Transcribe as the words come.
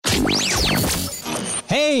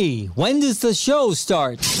Hey, when does the show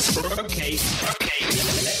start? Okay. 1,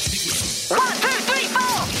 2, 3,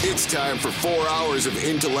 4. It's time for 4 hours of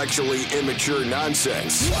intellectually immature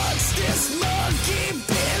nonsense. What's this monkey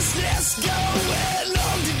business going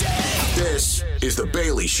on today? This is The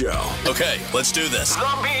Bailey Show. Okay, let's do this. The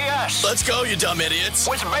BS. Let's go, you dumb idiots.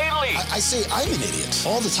 With Bailey. I say I'm an idiot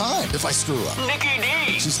all the time if I screw up.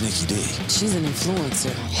 NickyD. She's NickyD. She's an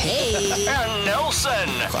influencer. Hey. And Nelson.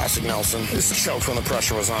 Classic Nelson. This choked when the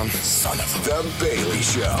pressure was on. Son of a... The Bailey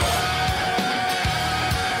Show.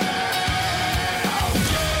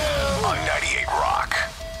 On 98 Rock.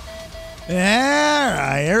 All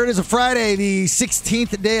right, here it is, a Friday, the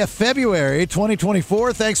 16th day of February,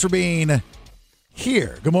 2024. Thanks for being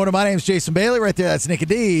here. Good morning. My name's Jason Bailey. Right there, that's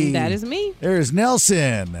NickyD. That is me. There's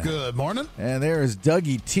Nelson. Good morning. And there is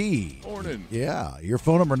Dougie T. Morning. Yeah, your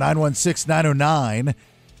phone number,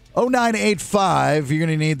 916-909-0985. You're going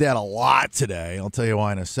to need that a lot today. I'll tell you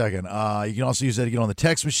why in a second. You can also use that to get on the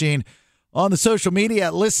text machine. On the social media,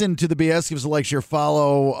 listen to the BS. Give us a like, share,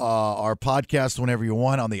 follow our podcast whenever you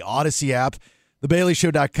want on the Odyssey app,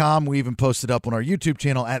 thebaileyshow.com. We even posted up on our YouTube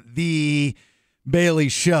channel at The Bailey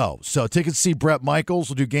Show. So tickets to see Brett Michaels.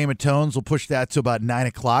 We'll do Game of Tones. We'll push that to about 9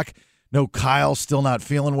 o'clock. No, Kyle, still not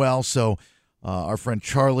feeling well. So our friend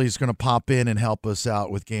Charlie's going to pop in and help us out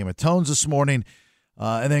with Game of Tones this morning.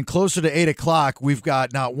 And then closer to 8 o'clock, we've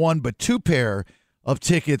got not one but two pair of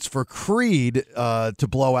tickets for Creed to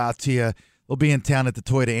blow out to you. They'll be in town at the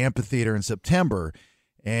Toyota Amphitheater in September.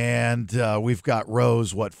 And we've got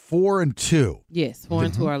rows, 4 and 2? Yes, 4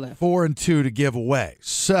 and 2 are left. 4 and 2 to give away.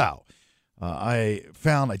 So I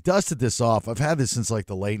dusted this off. I've had this since like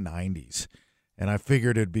the late 90s. And I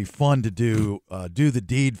figured it'd be fun to do the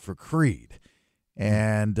deed for Creed.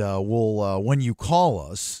 And we'll when you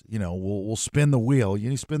call us, we'll spin the wheel.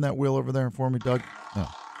 You spin that wheel over there for me, Doug? No,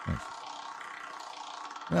 thanks.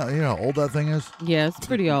 Yeah, you know how old that thing is? Yeah, it's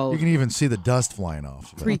pretty old. You can even see the dust flying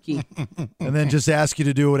off. Freaky. And then just ask you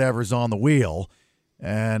to do whatever's on the wheel.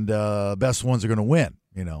 And best ones are going to win,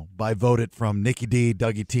 by voted from NickyD,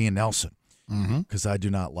 Dougie T, and Nelson. Because I do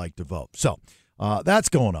not like to vote. So that's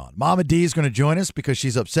going on. Mama D is going to join us because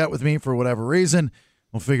she's upset with me for whatever reason.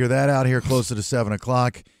 We'll figure that out here closer to 7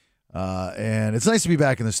 o'clock. And it's nice to be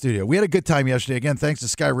back in the studio. We had a good time yesterday. Again, thanks to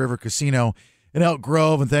Sky River Casino in Elk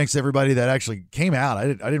Grove, and thanks to everybody that actually came out. I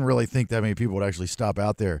didn't really think that many people would actually stop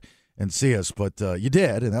out there and see us, but you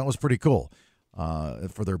did, and that was pretty cool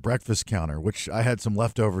for their breakfast counter, which I had some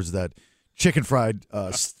leftovers of that chicken fried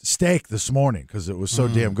steak this morning because it was so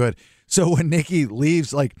damn good. So when Nikki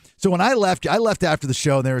leaves, when I left after the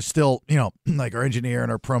show, and there was still, like our engineer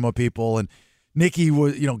and our promo people, and Nikki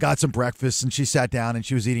was, got some breakfast, and she sat down and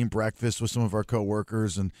she was eating breakfast with some of our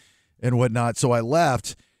coworkers and whatnot. So I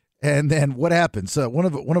left. And then what happened? So one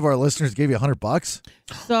of our listeners gave you $100.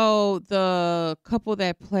 So the couple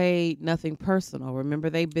that played Nothing Personal,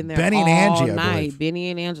 remember they've been there Benny all and Angie, night.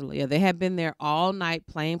 Benny and Angela, yeah, they had been there all night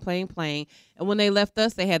playing. And when they left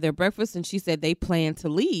us, they had their breakfast, and she said they planned to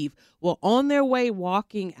leave. Well, on their way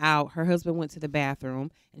walking out, her husband went to the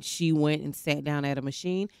bathroom, and she went and sat down at a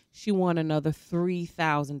machine. She won another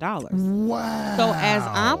 $3,000. Wow. So as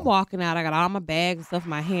I'm walking out, I got all my bags and stuff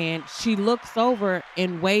in my hand. She looks over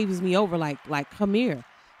and waves me over like come here.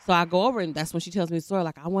 So I go over, and that's when she tells me the story,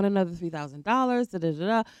 like, I won another $3,000,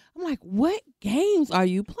 da-da-da-da. I'm like, what games are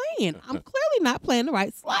you playing? I'm clearly not playing the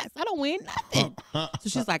right slots. I don't win nothing. So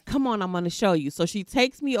she's like, come on, I'm going to show you. So she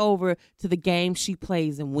takes me over to the game she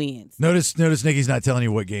plays and wins. Notice Nikki's not telling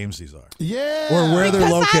you what games these are. Yeah. Or where they're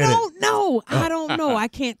located. I don't know. I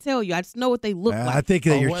can't tell you. I just know what they look like. I think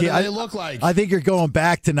that what do they look like? I think you're going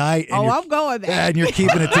back tonight. And I'm going back. And you're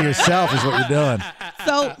keeping it to yourself is what you're doing.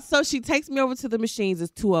 So she takes me over to the machines. There's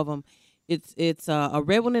two of them. It's a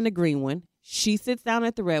red one and a green one. She sits down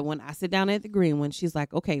at the red one. I sit down at the green one. She's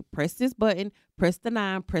like, okay, press this button, press the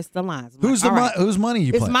 9, press the lines. Whose money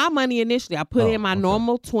you playing? It's my money initially. I put in my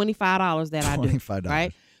normal $25 that I do. $25.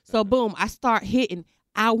 Right? So boom, I start hitting.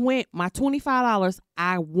 I went my $25.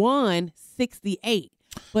 I won $68.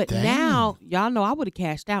 But now, y'all know I would have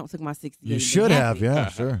cashed out and took my $68. You should have, yeah,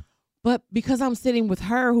 sure. But because I'm sitting with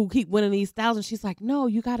her who keep winning these thousands, she's like, no,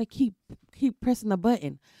 you got to keep pressing the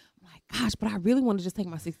button. I'm like, gosh, but I really want to just take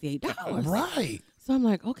my $68. Right. So I'm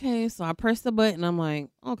like, okay. So I pressed the button. I'm like,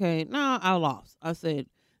 okay, no, I lost. I said,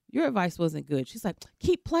 your advice wasn't good. She's like,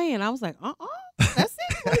 keep playing. I was like, that's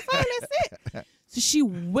it. 25, that's it. So she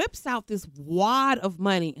whips out this wad of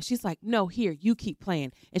money, and she's like, no, here, you keep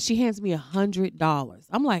playing. And she hands me $100.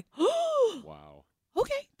 I'm like, oh, wow.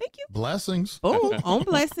 Okay, thank you. Blessings. Boom, on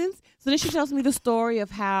blessings. So then she tells me the story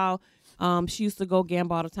of how She used to go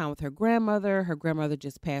gamble all the time with her grandmother. Her grandmother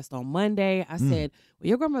just passed on Monday. I said, well,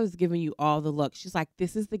 your grandmother's giving you all the luck. She's like,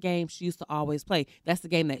 this is the game she used to always play. That's the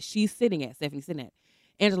game that she's sitting at, Stephanie's sitting at.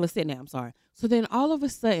 Angela's sitting at, I'm sorry. So then all of a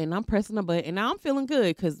sudden, I'm pressing the button, and now I'm feeling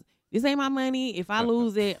good because this ain't my money. If I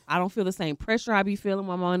lose it, I don't feel the same pressure I be feeling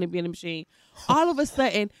when my money be in the machine. All of a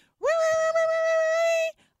sudden,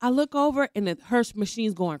 I look over, and her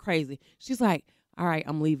machine's going crazy. She's like, all right,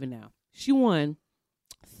 I'm leaving now. She won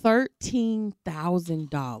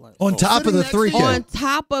 $13,000 on top of the 3K. On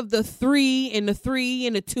top of the 3 and the 3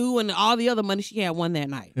 and the 2 and all the other money she had won that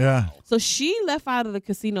night. Yeah. So she left out of the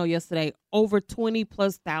casino yesterday over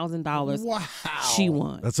 $20,000+. Wow. She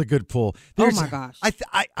won. That's a good pull. Oh my gosh.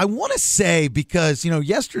 I want to say, because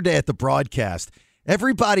yesterday at the broadcast,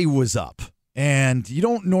 everybody was up, and you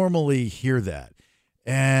don't normally hear that.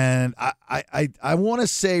 And I want to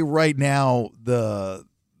say right now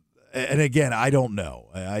and again, I don't know.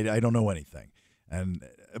 I don't know anything.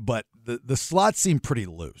 But the slots seem pretty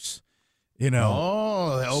loose.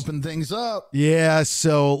 Oh, they open things up. Yeah,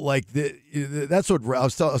 so like that's what I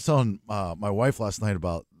was telling my wife last night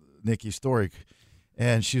about Nicky's story,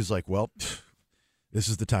 and she was like, well, this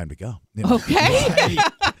is the time to go. Okay.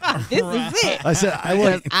 This is it. I said,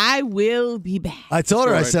 I will be back. I told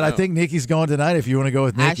her, I said, I think Nicky's going tonight if you want to go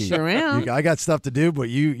with Nicky. I sure am. I got stuff to do, but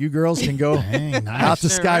you girls can go out to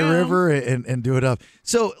Sky River and do it up.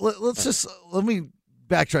 So let me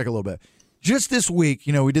backtrack a little bit. Just this week,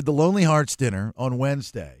 we did the Lonely Hearts dinner on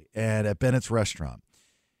Wednesday at Bennett's Restaurant.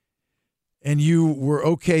 And you were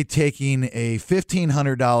okay taking a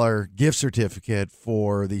 $1,500 gift certificate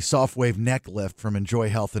for the Soft Wave neck lift from Enjoy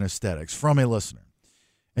Health and Aesthetics from a listener.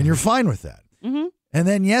 And you're fine with that. Mm-hmm. And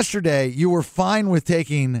then yesterday, you were fine with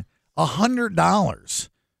taking $100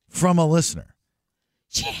 from a listener.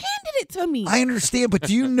 She handed it to me. I understand, but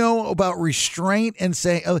do you know about restraint and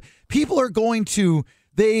saying people are going to,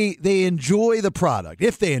 they enjoy the product.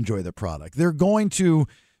 If they enjoy the product, they're going to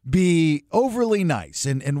be overly nice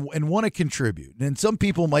and want to contribute. And some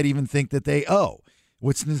people might even think that they owe,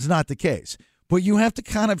 which is not the case. But you have to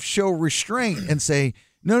kind of show restraint and say,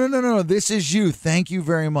 no, this is you. Thank you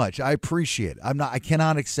very much. I appreciate it. I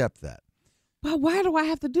cannot accept that. But why do I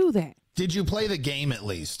have to do that? Did you play the game at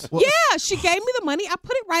least? Well, yeah, she gave me the money. I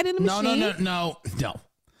put it right in the machine. No.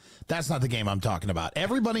 That's not the game I'm talking about.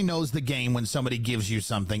 Everybody knows the game when somebody gives you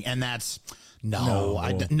something, and that's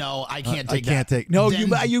I can't take that.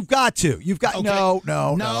 You've got to. You've got okay.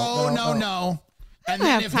 No. And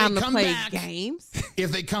then if time to play games.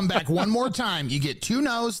 If they come back one more time, you get 2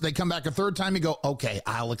 no's. They come back a third time, you go, okay,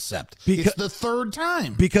 I'll accept. It's the third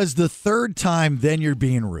time. Because the third time, then you're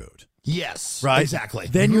being rude. Yes, right? Exactly.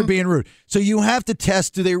 Then you're being rude. So you have to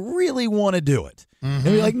test, do they really want to do it? And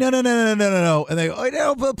you're like, no. And they go, oh,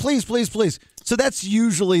 no, but please. So that's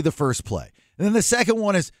usually the first play. And then the second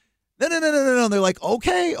one is, no. And they're like,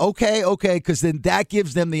 okay, because then that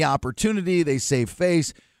gives them the opportunity. They save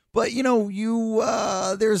face. But,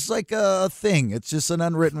 there's like a thing. It's just an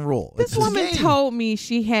unwritten rule. This woman told me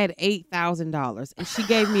she had $8,000 and she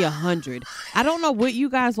gave me $100. I don't know what you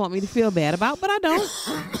guys want me to feel bad about, but I don't.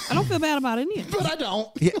 I don't feel bad about any of it. But I don't.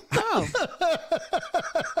 Yeah. No.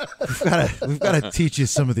 We've got to teach you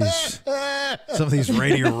some of these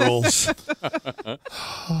radio rules.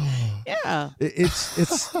 Yeah.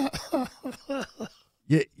 It's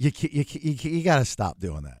You got to stop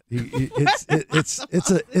doing that.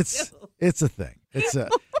 It's a thing.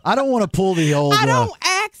 I don't want to pull the old. I don't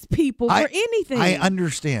ask people for anything. I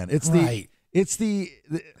understand. It's right. That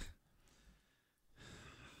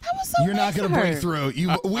was so You're not going to break through.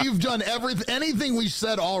 Uh, We've done everything. Anything we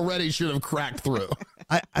said already should have cracked through.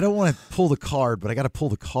 I don't want to pull the card, but I got to pull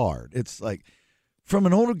the card. It's like, from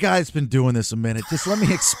an older guy that's been doing this a minute, just let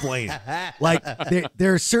me explain it. Like,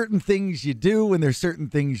 there are certain things you do and there's certain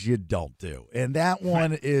things you don't do. And that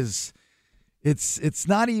one is, it's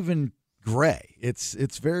not even gray.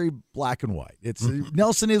 It's very black and white.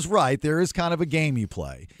 Nelson is right. There is kind of a game you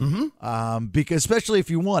play, because especially if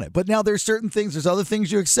you want it. But now there's certain things, there's other things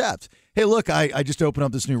you accept. Hey, look, I just opened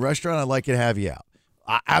up this new restaurant. I'd like to have you out.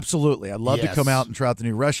 Absolutely. I'd love to come out and try out the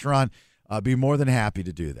new restaurant. I'd be more than happy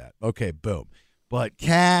to do that. Okay, boom. But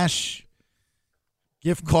cash,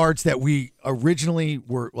 gift cards that we originally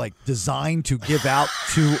were like designed to give out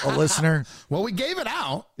to a listener. Well, we gave it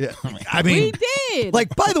out. Yeah, I mean, we did.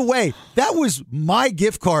 Like, by the way, that was my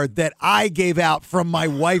gift card that I gave out from my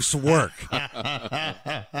wife's work.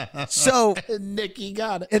 So Nicky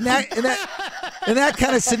got it. In that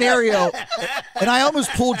kind of scenario, and I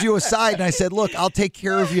almost pulled you aside and I said, "Look, I'll take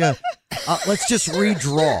care of you. Let's just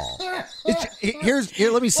redraw."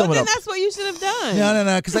 Here, let me sum it then up. that's what you should have done.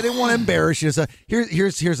 No, because I didn't want to embarrass you. So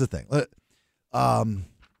here's the thing.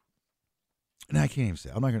 No, I can't even say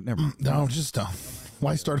it. I'm not gonna. Never. No, just don't.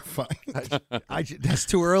 Why start a fight? That's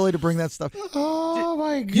too early to bring that stuff. Oh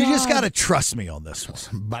my God! You just gotta trust me on this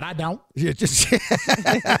one. But I don't. You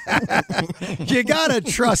gotta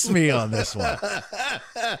trust me on this one.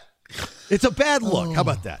 It's a bad look. How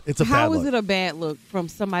about that? It's a bad How look. is it a bad look from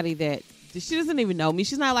somebody that she doesn't even know me?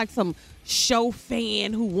 She's not like some show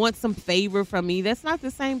fan who wants some favor from me. That's not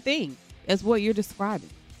the same thing as what you're describing.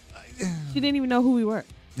 She didn't even know who we were.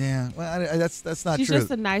 Yeah, well, that's not She's true. just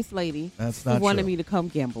a nice lady That's who not wanted true. me to come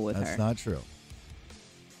gamble with her. That's not true.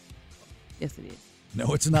 Yes, it is.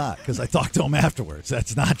 No, it's not, because I talked to him afterwards.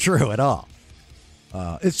 That's not true at all.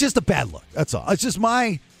 It's just a bad look. That's all. It's just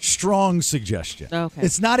my strong suggestion. Okay.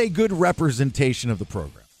 It's not a good representation of the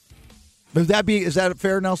program. Is that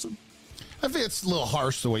fair, Nelson? I think it's a little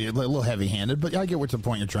harsh the way you're a little heavy-handed, but I get what's the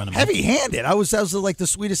point you're trying to make. Heavy-handed? That was like the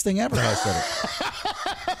sweetest thing ever. I said it.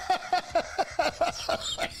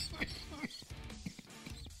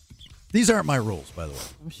 These aren't my rules, by the way.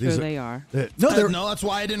 I'm sure they are. No, that's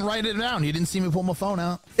why I didn't write it down. You didn't see me pull my phone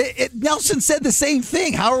out. Nelson said the same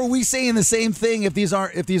thing. How are we saying the same thing if these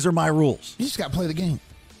are my rules? You just got to play the game.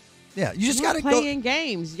 Yeah, you just got to go. Playing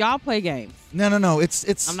games. Y'all play games. No.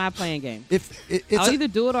 It's. I'm not playing games. It's I'll either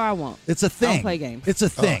do it or I won't. It's a thing. I don't play games. It's a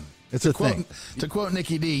thing. It's a thing. To quote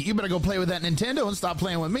NickyD, you better go play with that Nintendo and stop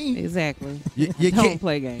playing with me. Exactly. You don't can't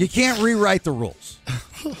play games. You can't rewrite the rules.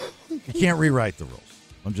 You can't rewrite the rules.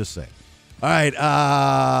 I'm just saying. All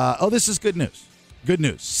right. This is good news. Good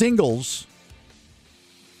news. Singles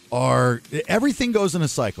everything goes in a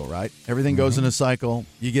cycle, right? Everything goes in a cycle.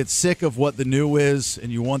 You get sick of what the new is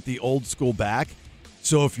and you want the old school back.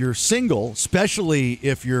 So if you're single, especially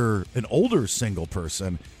if you're an older single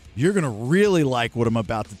person, you're going to really like what I'm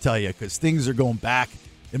about to tell you because things are going back,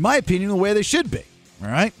 in my opinion, the way they should be. All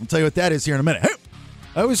right? I'll tell you what that is here in a minute. Hey!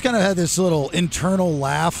 I always kind of had this little internal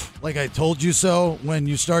laugh, like I told you so, when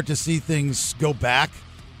you start to see things go back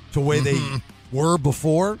to the way they were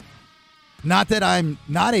before. Not that I'm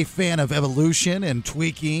not a fan of evolution and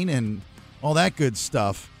tweaking and all that good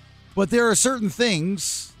stuff, but there are certain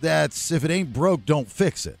things that if it ain't broke, don't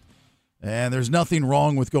fix it. And there's nothing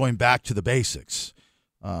wrong with going back to the basics,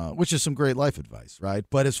 which is some great life advice, right?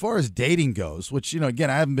 But as far as dating goes, which, again,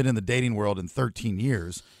 I haven't been in the dating world in 13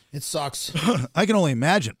 years. It sucks. I can only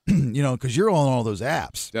imagine, because you're on all those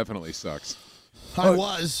apps. Definitely sucks.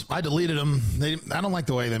 I deleted them. I don't like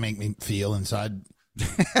the way they make me feel inside.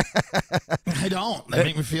 I don't. They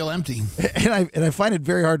make me feel empty. And I find it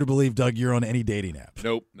very hard to believe, Doug, you're on any dating app.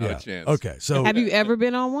 Nope, not a chance. Okay, so have you ever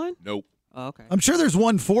been on one? Nope. Oh, okay. I'm sure there's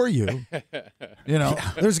one for you.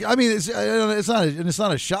 There's. I mean, it's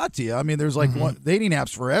not a shot to you. I mean, there's like one dating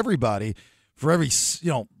apps for everybody, for every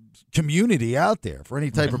community out there, for any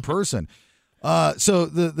type of person. So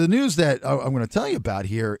the news that I'm going to tell you about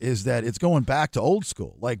here is that it's going back to old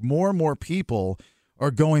school. Like more and more people are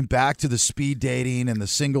going back to the speed dating and the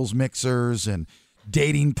singles mixers and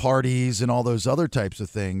dating parties and all those other types of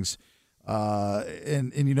things.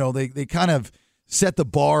 And they kind of set the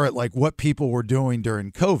bar at like what people were doing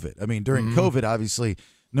during COVID. I mean, during COVID, obviously,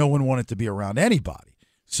 no one wanted to be around anybody.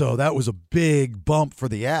 So that was a big bump for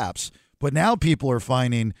the apps. But now people are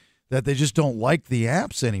finding that they just don't like the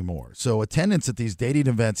apps anymore. So attendance at these dating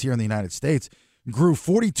events here in the United States grew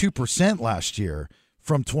 42% last year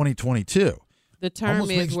from 2022. The term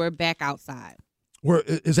we're back outside.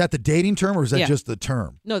 Is that the dating term or is that just the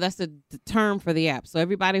term? No, that's the term for the app. So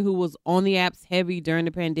everybody who was on the apps heavy during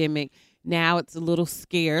the pandemic, now it's a little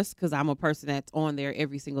scarce because I'm a person that's on there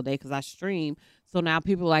every single day because I stream. So now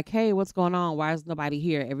people are like, hey, what's going on? Why is nobody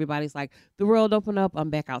here? Everybody's like, the world opened up. I'm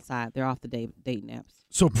back outside. They're off the dating apps.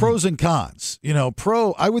 So pros and cons.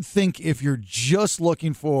 I would think if you're just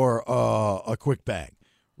looking for a quick bang,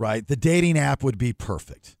 right, the dating app would be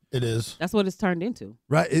perfect. It is. That's what it's turned into.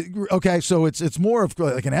 Right. Okay. So it's more of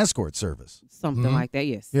like an escort service. Something like that,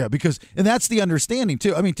 yes. Yeah, and that's the understanding,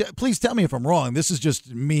 too. I mean, please tell me if I'm wrong. This is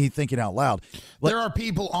just me thinking out loud. There are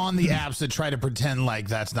people on the apps that try to pretend like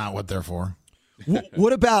that's not what they're for.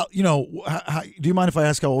 What about, do you mind if I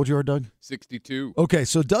ask how old you are, Doug? 62. Okay,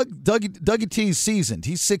 so Dougie T's seasoned.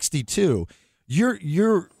 He's 62. I'm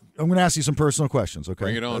going to ask you some personal questions, okay?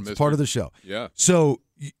 Bring it on, That's part of the show. Yeah. So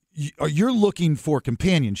you're looking for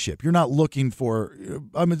companionship. You're not looking for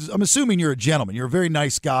I'm assuming you're a gentleman. You're a very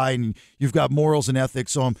nice guy and you've got morals and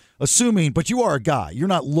ethics. So I'm assuming, but you are a guy. You're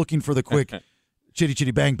not looking for the quick chitty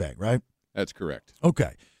chitty bang bang, right? That's correct.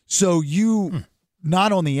 Okay. So you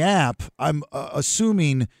not on the app, I'm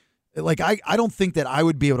assuming Like, I don't think that I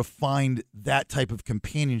would be able to find that type of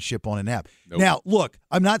companionship on an app. Nope. Now, look,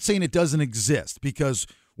 I'm not saying it doesn't exist, because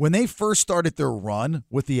when they first started their run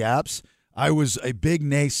with the apps, I was a big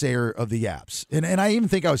naysayer of the apps. And I even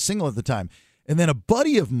think I was single at the time. And then a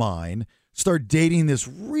buddy of mine started dating this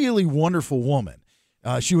really wonderful woman.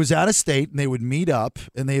 She was out of state, and they would meet up,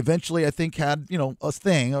 and they eventually, I think, had,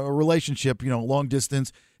 a relationship, long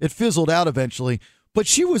distance. It fizzled out eventually. But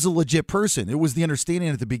she was a legit person. It was the understanding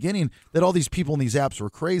at the beginning that all these people in these apps were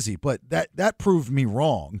crazy, but that proved me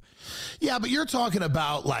wrong. Yeah, but you're talking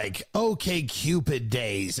about like OkCupid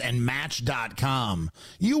days and Match.com.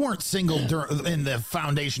 You weren't single in the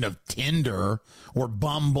foundation of Tinder or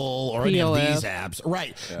Bumble or any of these apps.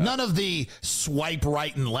 Right. Yeah. None of the swipe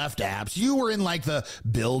right and left apps. You were in like the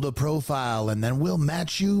build a profile and then we'll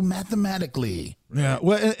match you mathematically. Yeah.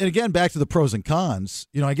 Well, and again, back to the pros and cons,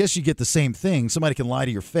 I guess you get the same thing. Somebody can lie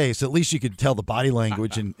to your face. At least you could tell the body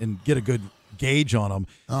language and get a good gauge on them.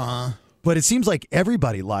 Uh-huh. But it seems like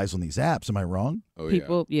everybody lies on these apps. Am I wrong? Oh,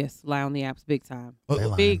 People, yes, lie on the apps big time.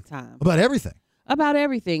 Oh, big time. About everything. About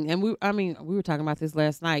everything. And we were talking about this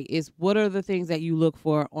last night, is what are the things that you look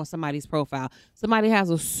for on somebody's profile? Somebody has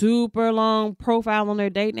a super long profile on their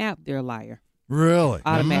dating app, they're a liar. Really?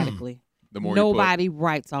 Automatically. The more Nobody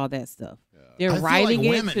writes all that stuff. They're writing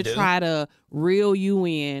it to try to reel you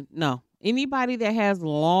in. No. Anybody that has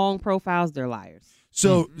long profiles, they're liars.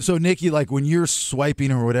 So Nikki, like when you're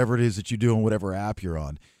swiping or whatever it is that you do on whatever app you're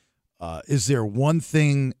on, is there one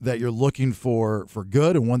thing that you're looking for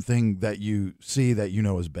good and one thing that you see that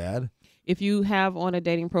is bad? If you have on a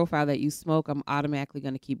dating profile that you smoke, I'm automatically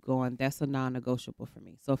going to keep going. That's a non-negotiable for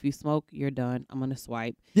me. So if you smoke, you're done. I'm going to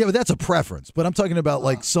swipe. Yeah, but that's a preference. But I'm talking about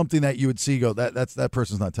like something that you would see that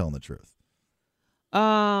person's not telling the truth. The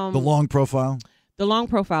long profile? The long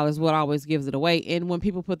profile is what always gives it away. And when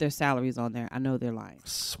people put their salaries on there, I know they're lying.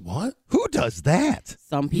 What? Who does that?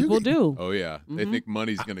 Some people do. Oh, yeah. They think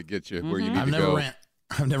money's going to get you where you need I've to never go.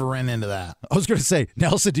 I've never ran into that. I was going to say,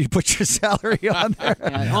 Nelson, do you put your salary on there?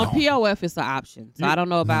 Yeah, on POF, it's an option. So I don't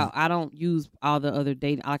know about, I don't use all the other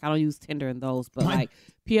dating, like I don't use Tinder and those, but like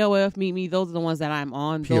POF, Meet Me, those are the ones that I'm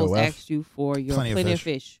on. POF? Those ask you for your plenty of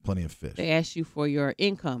fish. Plenty of fish. They ask you for your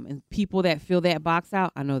income. And people that fill that box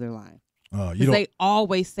out, I know they're lying. Because they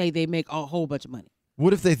always say they make a whole bunch of money.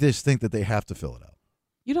 What if they just think that they have to fill it out?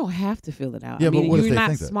 You don't have to fill it out. Yeah, but what if you're they not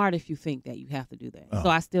think that? smart if you think that you have to do that. Oh. So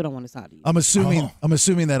I still don't want to talk to you. I'm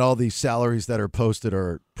assuming that all these salaries that are posted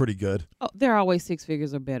are pretty good. Oh, they're always 6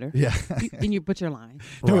 figures or better. Yeah. But you're lying.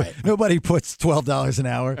 Right. Nobody puts $12 an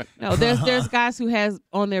hour. No, there's guys who has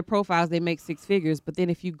on their profiles they make 6 figures, but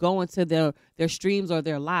then if you go into their streams or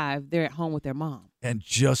their live, they're at home with their mom. And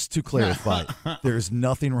just to clarify, there's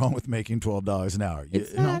nothing wrong with making $12 an hour.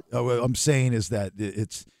 It's not. What I'm saying is that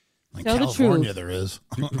it's In Tell the California, truth. there is.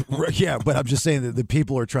 yeah, but I'm just saying that the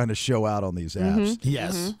people are trying to show out on these apps.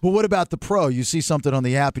 Yes. But what about the pro? You see something on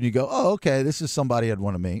the app and you go, "Oh, okay, this is somebody I'd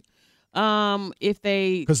want to meet." If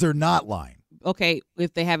they Because they're not lying. okay,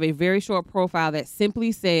 if they have a very short profile that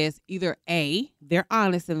simply says either A, they're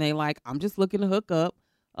honest and they like, I'm just looking to hook up.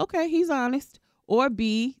 Okay, he's honest. Or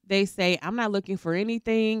B, they say, I'm not looking for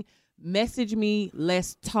anything. Message me.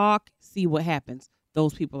 Let's talk. See what happens.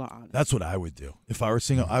 Those people are honest. That's what I would do. If I were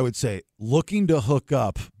single, I would say looking to hook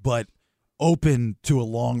up, but open to a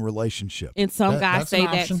long relationship. And some guys that's say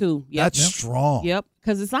an that option. too. Yep. That's strong. Yep,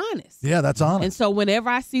 because it's honest. Yeah, that's honest. And so whenever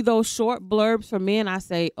I see those short blurbs from men, I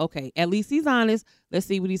say, okay, at least he's honest. Let's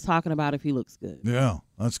see what he's talking about if he looks good. Yeah,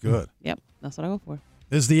 that's good. Yep, that's what I go for.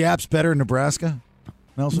 Is the apps better in Nebraska,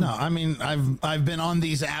 Nelson? No, I mean I've been on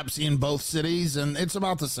these apps in both cities, and it's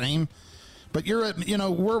about the same. But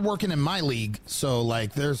we're working in my league, so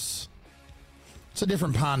like it's a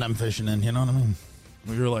different pond I'm fishing in. You know what I mean?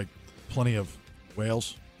 Well, you're like plenty of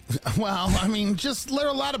whales. Well, I mean, there are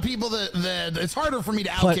a lot of people that it's harder for me to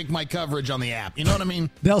outkick my coverage on the app. You know what I mean?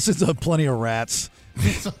 Nelson's on plenty of rats.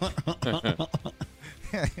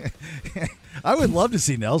 I would love to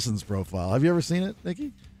see Nelson's profile. Have you ever seen it,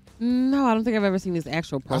 Nikki? No, I don't think I've ever seen his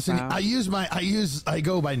actual profile. I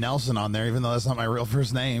go by Nelson on there, even though that's not my real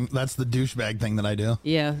first name. That's the douchebag thing that I do.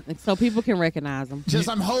 Yeah, so people can recognize him. Just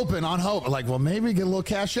I'm hoping, like, well, maybe get a little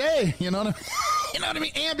cachet. You know what I mean? You know what I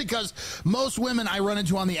mean? And because most women I run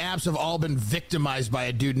into on the apps have all been victimized by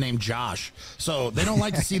a dude named Josh, so they don't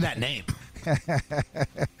like to see that name.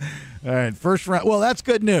 All right, first round. Well, that's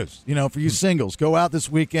good news. For you singles, go out this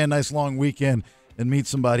weekend, nice long weekend, and meet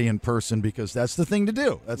somebody in person because that's the thing to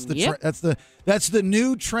do. That's the that's the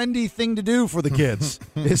new trendy thing to do for the kids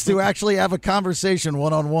is to actually have a conversation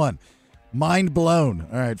one-on-one. Mind blown.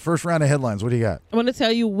 All right, first round of headlines. What do you got? I want to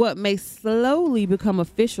tell you what may slowly become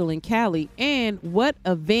official in Cali and what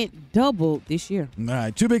event doubled this year. All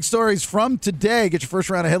right, 2 big stories from today. Get your first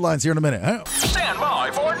round of headlines here in a minute. Stand by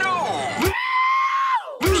for news.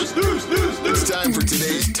 It's time for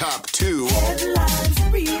today's top 2 headlines.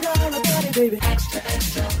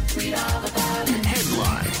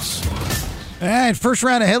 All right, first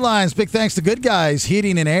round of headlines. Big thanks to Good Guys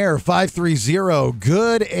Heating and Air, 530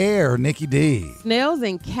 Good Air, NickyD. Snails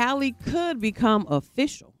in Cali could become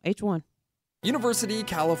official. H1. University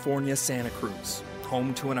California Santa Cruz,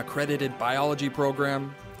 home to an accredited biology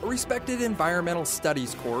program, a respected environmental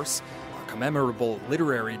studies course, a commemorable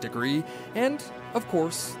literary degree, and, of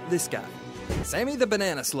course, this guy, Sammy the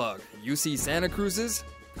Banana Slug, UC Santa Cruz's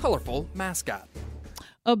colorful mascot.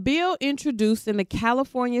 A bill introduced in the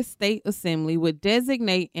California State Assembly would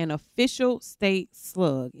designate an official state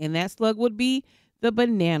slug, and that slug would be the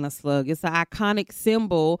banana slug. It's an iconic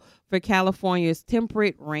symbol for California's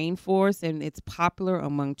temperate rainforest, and it's popular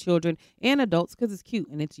among children and adults because it's cute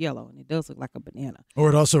and it's yellow and it does look like a banana. Or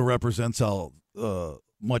it also represents how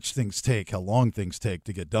much things take, how long things take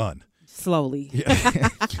to get done. Slowly. Yeah.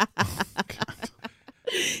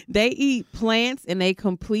 They eat plants and they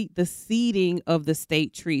complete the seeding of the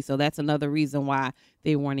state tree. So that's another reason why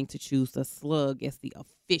they're wanting to choose the slug as the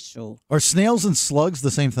official. Are snails and slugs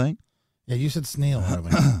the same thing? Yeah, you said snail.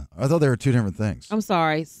 I thought they were 2 different things. I'm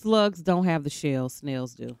sorry. Slugs don't have the shell.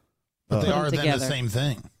 Snails do. But they Put are them then together. the same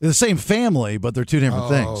thing. They're the same family, but they're 2 different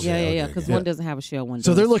things. Yeah. Because one doesn't have a shell, one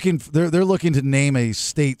So does. they're looking to name a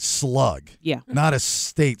state slug. Yeah. Not a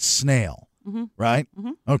state snail. Mm-hmm. Right?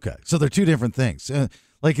 Mm-hmm. Okay. So they're 2 different things.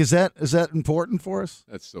 Is that important for us?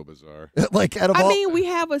 That's so bizarre. I mean, we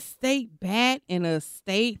have a state bat and a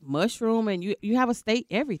state mushroom, and you have a state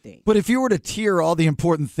everything. But if you were to tier all the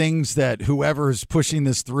important things that whoever is pushing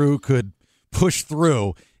this through could push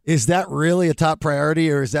through, is that really a top priority,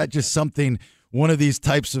 or is that just something one of these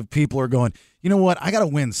types of people are going, you know what, I got to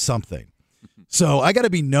win something. So I got to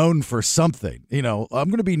be known for something. I'm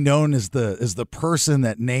going to be known as the person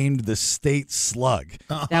that named the state slug.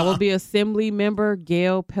 That will be Assembly Member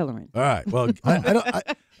Gail Pellerin. All right. Well,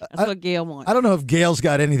 That's what Gail wants. I don't know if Gail's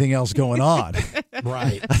got anything else going on.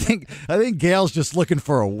 Right. I think Gail's just looking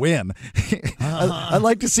for a win. I'd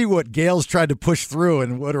like to see what Gail's tried to push through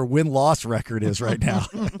and what her win-loss record is right now.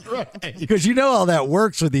 Right. Because you know how that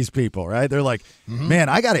works with these people, right? They're like, man,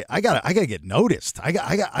 I got to get noticed. I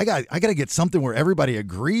got to get something where everybody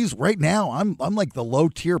agrees. Right now, I'm like the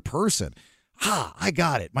low-tier person. I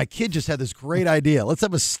got it. My kid just had this great idea. Let's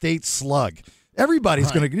have a state slug.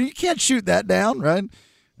 Everybody's going to, you can't shoot that down, right?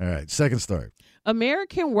 All right, second story.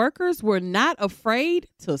 American workers were not afraid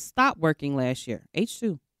to stop working last year.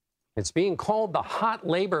 H2. It's being called the hot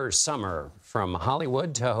labor summer. From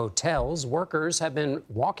Hollywood to hotels, workers have been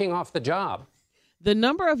walking off the job. The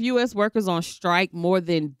number of U.S. workers on strike more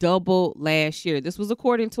than doubled last year. This was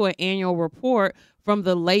according to an annual report from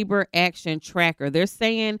the Labor Action Tracker. They're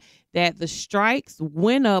saying that the strikes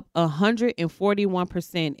went up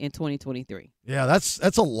 141% in 2023. Yeah, that's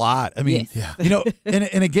a lot. I mean,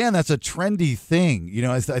 and again, that's a trendy thing.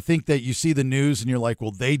 I think that you see the news and you're like,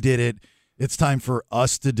 well, they did it. It's time for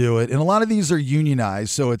us to do it. And a lot of these are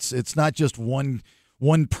unionized, so it's not just one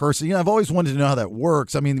person. I've always wanted to know how that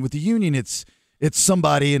works. I mean, with the union, it's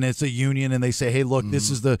somebody and it's a union and they say, hey, look,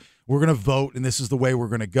 we're going to vote and this is the way we're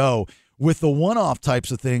going to go. With the one-off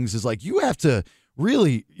types of things is like you have to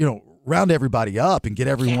really, round everybody up and get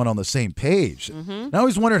everyone on the same page. And I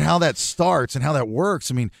always wondered how that starts and how that works.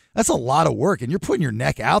 I mean, that's a lot of work and you're putting your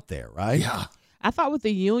neck out there, right? Yeah. I thought with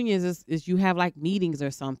the unions is you have like meetings or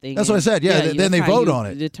something. That's what I said. Yeah, then they vote on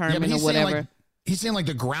it. Determine or whatever. He's saying like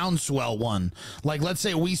the groundswell one. Like, let's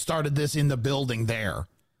say we started this in the building there.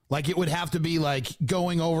 Like, it would have to be like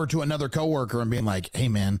going over to another coworker and being like, hey,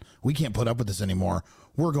 man, we can't put up with this anymore.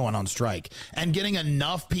 We're going on strike. And getting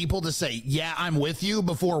enough people to say, yeah, I'm with you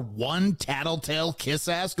before one tattletale kiss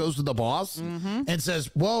ass goes to the boss and says,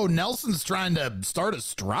 whoa, Nelson's trying to start a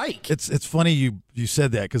strike. It's funny you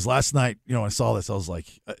said that because last night, I saw this. I was like,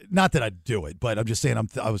 not that I'd do it, but I'm just saying,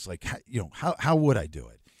 I was like, how would I do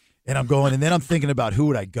it? And I'm going, and then I'm thinking about who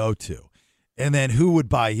would I go to? And then who would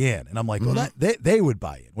buy in? And I'm like, well, they would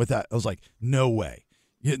buy in with that. I was like, no way.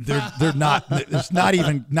 They're not. It's not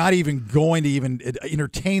even going to even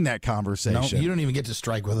entertain that conversation. No, you don't even get to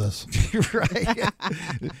strike with us, right?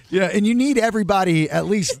 Yeah, and you need everybody at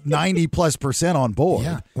least 90+% on board.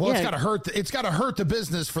 Yeah. Well, it's got to hurt. It's got to hurt the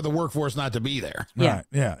business for the workforce not to be there. Yeah. Right.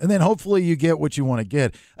 Yeah, and then hopefully you get what you want to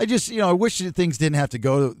get. I just, I wish that things didn't have to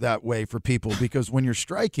go that way for people because when you're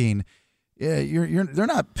striking, they're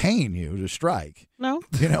not paying you to strike. No.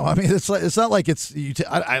 You know, I mean, it's not like it's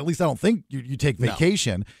at least I don't think you take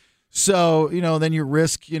vacation. No. So, you know, then you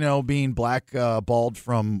risk, you know, being blackballed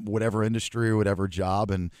from whatever industry or whatever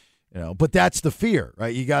job. And, you know, but that's the fear,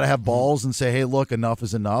 right? You got to have balls and say, hey, look, enough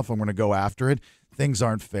is enough. I'm going to go after it. Things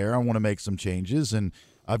aren't fair. I want to make some changes. And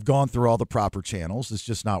I've gone through all the proper channels. It's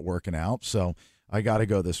just not working out. So I got to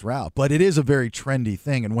go this route. But it is a very trendy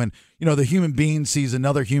thing. And when, you know, the human being sees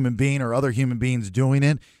another human being or other human beings doing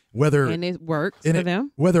it, and it works for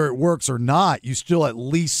them, whether it works or not, you still at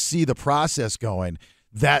least see the process going.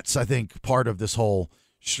 That's, I think, part of this whole.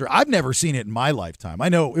 I've never seen it in my lifetime. I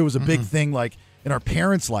know it was a big thing, like in our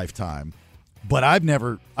parents' lifetime, but I've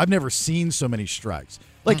never seen so many strikes.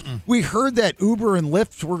 Like we heard that Uber and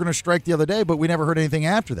Lyft were going to strike the other day, but we never heard anything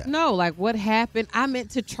after that. No, like what happened? I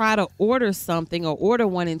meant to try to order something or order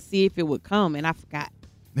one and see if it would come, and I forgot.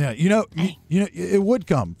 Yeah, you know, it would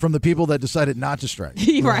come from the people that decided not to strike.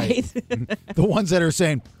 Right. The ones that are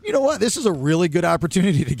saying, you know what, this is a really good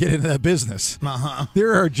opportunity to get into that business.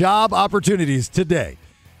 There are job opportunities today.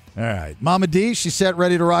 All right. Mama D, she's set,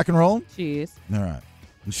 ready to rock and roll? She is. All right.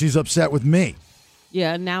 And she's upset with me.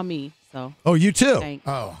 Yeah, now me. So. Oh, you too? Thanks.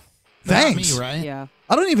 Oh. Thanks. Not me, right? Yeah.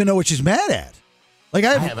 I don't even know what she's mad at. Like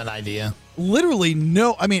I have an idea. Literally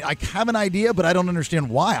no. I mean, I have an idea, but I don't understand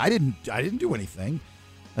why. I didn't do anything.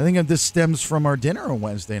 I think this stems from our dinner on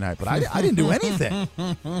Wednesday night, but I didn't do anything.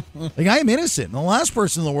 Like, I am innocent. And the last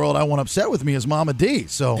person in the world I want upset with me is Mama D.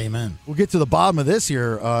 So amen. We'll get to the bottom of this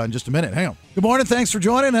here in just a minute. Hang on. Good morning. Thanks for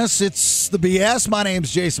joining us. It's the BS. My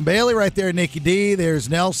name's Jason Bailey. Right there, NickyD. There's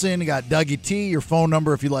Nelson. You got Dougie T. Your phone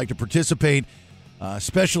number if you'd like to participate,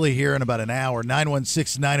 especially here in about an hour,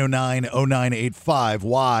 916-909-0985.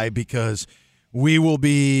 Why? Because we will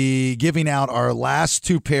be giving out our last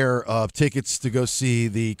two pair of tickets to go see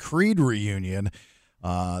the Creed reunion.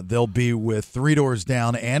 They'll be with Three Doors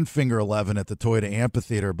Down and Finger 11 at the Toyota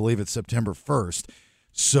Amphitheater. I believe it's September 1st.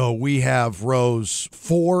 So we have rows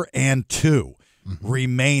 4 and 2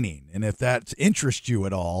 remaining. And if that interests you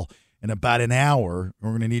at all, in about an hour,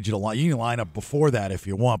 we're going to need you to line up before that if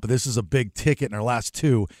you want. But this is a big ticket in our last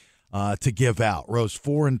two to give out. Rows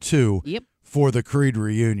 4 and 2. Yep. For the Creed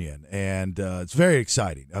reunion, and it's very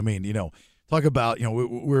exciting. I mean, you know, talk about, you know,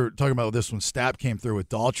 we're talking about this when Stapp came through with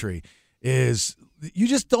Daltrey. Is you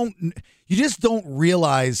just don't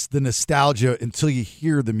realize the nostalgia until you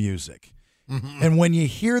hear the music, and when you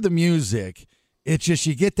hear the music, it's just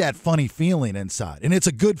you get that funny feeling inside, and it's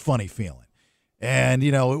a good funny feeling. And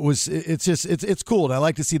you know, it's cool, and I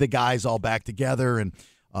like to see the guys all back together and.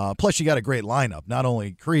 Plus, you got a great lineup. Not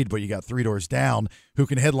only Creed, but you got Three Doors Down, who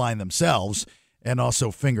can headline themselves, and also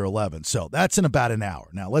Finger 11. So that's in about an hour.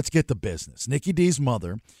 Now, let's get to business. Nicky D's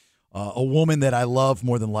mother, a woman that I love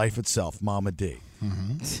more than life itself, Mama D,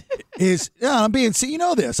 is, I'm being, see, you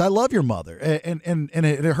know this. I love your mother. And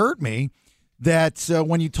it hurt me that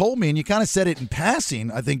when you told me, and you kind of said it in passing,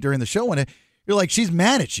 I think, during the show, and you're like, she's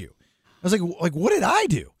mad at you. I was like, what did I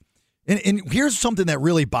do? And here's something that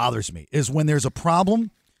really bothers me, is when there's a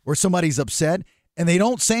problem, where somebody's upset and they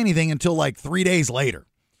don't say anything until like 3 days later.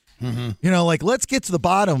 You know, like, let's get to the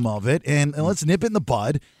bottom of it and let's nip it in the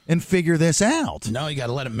bud and figure this out. No, you got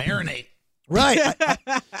to let it marinate. Right.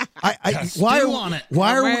 Why are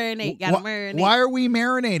we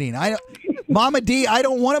marinating? Mama D, I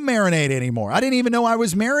don't want to marinate anymore. I didn't even know I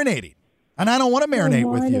was marinating. And I don't want to marinate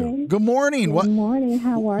with you. Good morning. Good morning.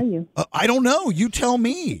 How are you? I don't know. You tell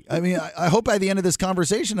me. I mean, I hope by the end of this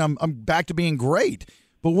conversation, I'm back to being great.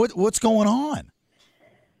 But what's going on?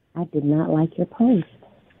 I did not like your post.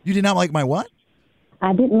 You did not like my what?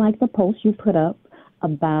 I didn't like the post you put up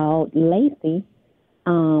about Lacey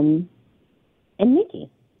and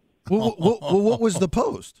Nikki. Well, what was the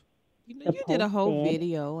post? You did a whole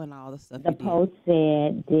video and all the stuff. The post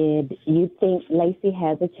said, did you think Lacey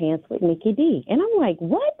has a chance with NickyD? And I'm like,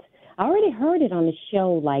 what? I already heard it on the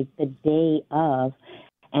show like the day of.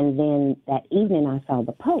 And then that evening I saw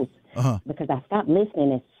the post. Because I stopped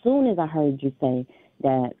listening as soon as I heard you say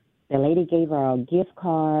that the lady gave her a gift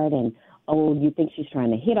card and, oh, you think she's trying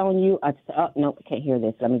to hit on you? I said, oh, no, I can't hear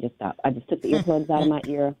this. Let me just stop. I just took the earplugs out of my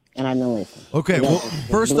ear and I didn't listen. Okay, well,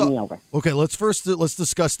 first off, let's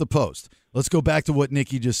discuss the post. Let's go back to what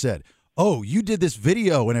Nikki just said. Oh, you did this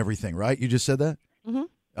video and everything, right? You just said that? Mm-hmm.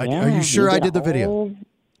 Are you sure I did the video?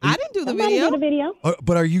 I didn't do the Somebody video. did a video.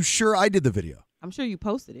 But are you sure I did the video? I'm sure you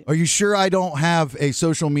posted it. Are you sure I don't have a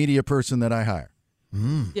social media person that I hire?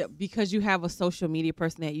 Yeah, because you have a social media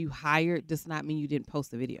person that you hired does not mean you didn't post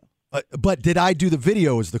the video. But did I do the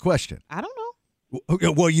video is the question. I don't know.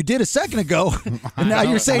 Well, you did a second ago, and now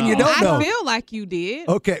you're saying you don't know. I feel like you did.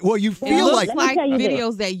 Okay, well, you It feel looks like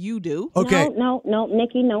videos that you do. Okay. No,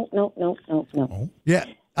 Nikki, no. Yeah,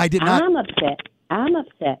 I did not. I'm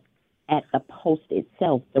upset at the post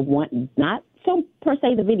itself. The one, not so per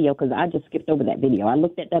se the video, because I just skipped over that video. I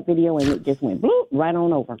looked at that video and it just went bloop, right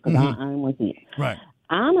on over because I didn't want to see it. Right.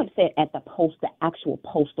 I'm upset at the post, the actual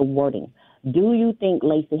postal wording. Do you think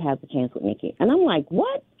Lacey has a chance with Nikki? And I'm like,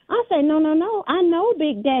 what? I say, no. I know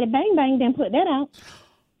Big Daddy Bang Bang didn't put that out.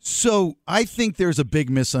 So I think there's a big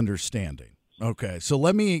misunderstanding. Okay, so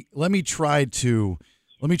let me try to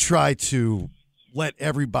let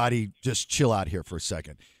everybody just chill out here for a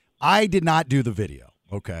second. I did not do the video.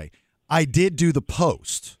 Okay, I did do the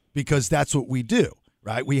post because that's what we do,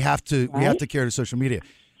 right? We have to carry to social media.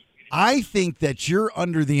 I think that you're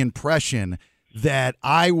under the impression that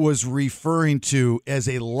I was referring to as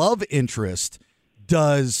a love interest.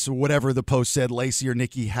 Does whatever the post said, Lacey or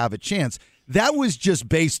Nikki have a chance? That was just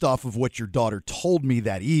based off of what your daughter told me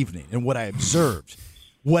that evening and what I observed.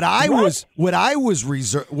 What I was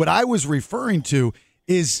referring to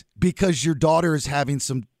is because your daughter is having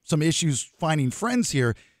some issues finding friends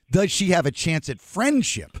here. Does she have a chance at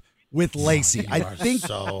friendship with Lacey? I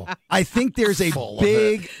think there's a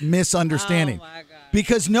big misunderstanding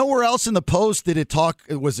because nowhere else in the post did it talk.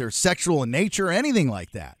 Was there sexual in nature or anything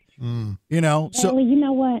like that? You know, so you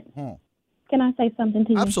know what? Can I say something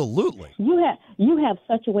to you? Absolutely. You have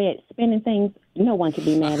such a way at spinning things. No one can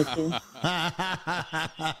be mad at you.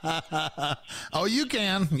 Oh, you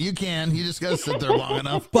can. You just got to sit there long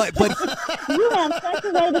enough. But you have such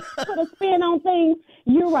a way to put a spin on things.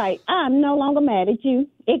 You're right. I'm no longer mad at you.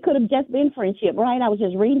 It could have just been friendship, right? I was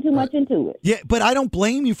just reading too much into it. Yeah, but I don't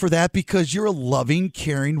blame you for that because you're a loving,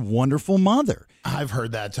 caring, wonderful mother. I've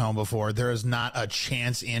heard that tone before. There is not a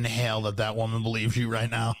chance in hell that woman believes you right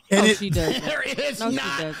now. And she doesn't. There is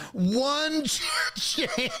not one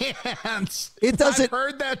chance. I've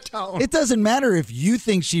heard that tone. It doesn't matter if you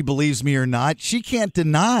think she believes me or not. She can't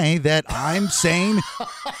deny that I'm saying.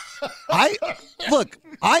 I'm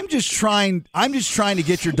just trying to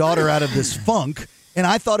get your daughter out of this funk, and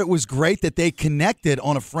I thought it was great that they connected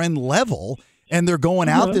on a friend level, and they're going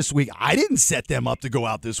out this week. I didn't set them up to go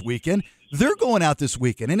out this weekend. They're going out this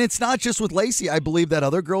weekend, and it's not just with Lacey. I believe that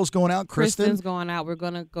other girl's going out. Kristen's going out. We're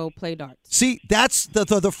going to go play darts. See, that's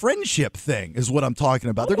the friendship thing is what I'm talking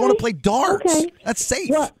about. They're going to play darts. Okay. That's safe.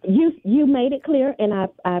 Well, you made it clear, and I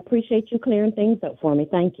appreciate you clearing things up for me.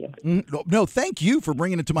 Thank you. No, thank you for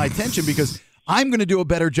bringing it to my attention because I'm going to do a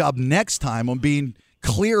better job next time on being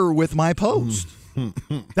clearer with my post.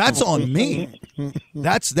 That's on me. I'm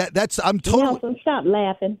totally. Nelson, stop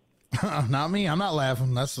laughing. Not me. I'm not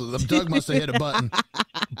laughing. Doug must have hit a button.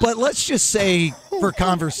 But let's just say, for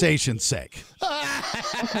conversation's sake,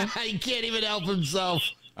 he can't even help himself.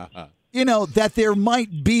 That there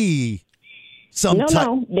might be some.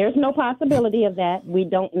 No, there's no possibility of that. We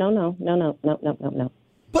don't. No.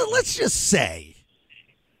 But let's just say,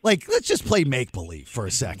 let's just play make believe for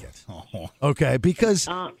a second, okay? Because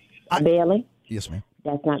Bailey. Yes, ma'am.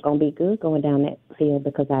 That's not going to be good going down that field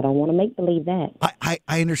because I don't want to make believe that.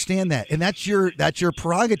 I understand that, and that's your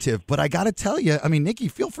prerogative. But I got to tell you, I mean, Nikki,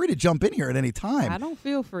 feel free to jump in here at any time. I don't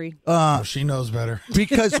feel free. She knows better.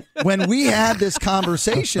 Because when we had this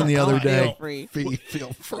conversation the other day,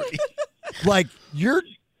 feel free. Like your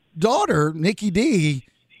daughter, NickyD,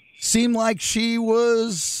 seemed like she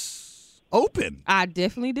was open. I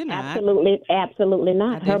definitely did not. Absolutely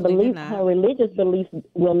not. Her religious beliefs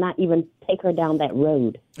will not even take her down that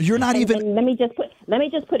road. You're not even. And let me just put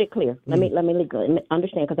it clear. Let me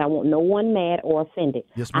understand because I want no one mad or offended.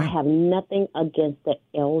 Yes, ma'am. I have nothing against the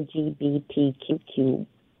LGBTQI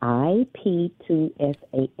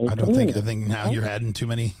P2FAA. I think now you're adding too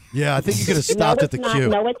many. Yeah, I think you could have stopped at the Q.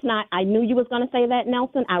 No, it's not. I knew you was going to say that,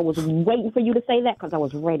 Nelson. I was waiting for you to say that because I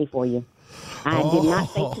was ready for you. I did not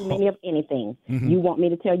say too many of anything. Mm-hmm. You want me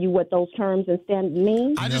to tell you what those terms instead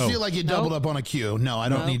mean? I just feel like you doubled up on a Q. No, I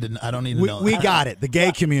don't need to. I don't need to know. We got it. The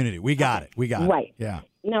gay community. We got it. Right. Yeah.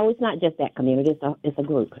 No, it's not just that community. It's a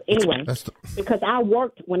group. Anyway, because I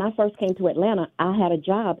worked, when I first came to Atlanta, I had a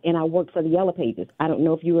job, and I worked for the Yellow Pages. I don't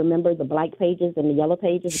know if you remember the Black Pages and the Yellow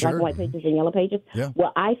Pages, sure. Black and White Pages and Yellow Pages. Yeah.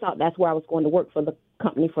 Well, I thought that's where I was going to work for the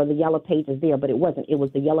company for the Yellow Pages there, but it wasn't. It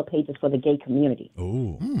was the Yellow Pages for the gay community.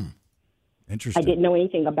 Oh, interesting. I didn't know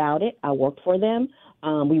anything about it. I worked for them.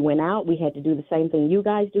 We went out. We had to do the same thing you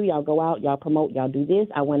guys do. Y'all go out, y'all promote, y'all do this.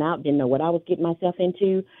 I went out, didn't know what I was getting myself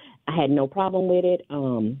into. I had no problem with it.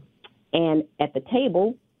 And at the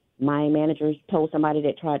table, my manager told somebody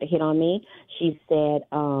that tried to hit on me. She said,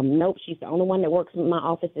 nope, she's the only one that works in my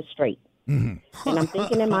office is straight. Mm-hmm. And I'm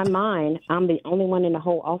thinking in my mind, I'm the only one in the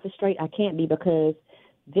whole office straight. I can't be because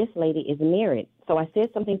this lady is married. So I said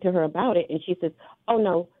something to her about it, and she says, oh,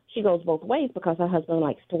 no, she goes both ways because her husband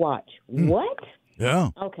likes to watch. What? Yeah.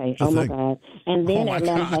 Okay. Oh, my God. And then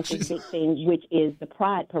Atlanta has this big thing, which is the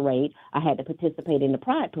Pride Parade. I had to participate in the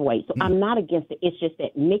Pride Parade. So I'm not against it. It's just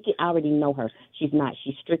that Nikki, I already know her. She's not.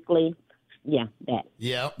 She's strictly, that.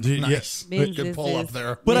 Yeah. Nice. Good pull up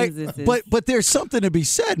there. But there's something to be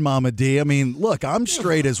said, Mama D. I mean, look, I'm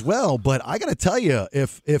straight as well, but I got to tell you,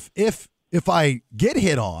 if I get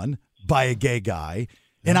hit on by a gay guy,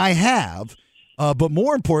 and I have, but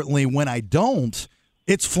more importantly, when I don't,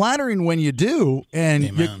 it's flattering when you do,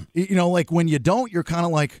 and like when you don't, you're kind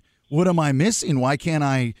of like, what am I missing? Why can't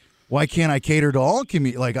I cater to all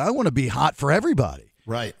community? Like, I want to be hot for everybody.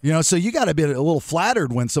 Right. So you got to be a little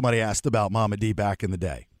flattered when somebody asked about Mama D back in the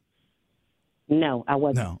day. No, I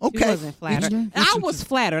wasn't. No. Okay. She wasn't flattered. I was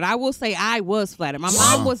flattered. I will say I was flattered. My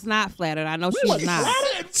mom was not flattered. I know she's not.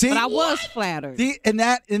 See? But I was flattered. And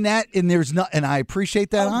there's not, and I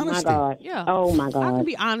appreciate that honesty. My God. Yeah. Oh my God. I can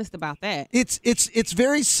be honest about that. It's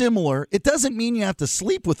very similar. It doesn't mean you have to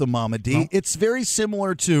sleep with a Mama D. No. It's very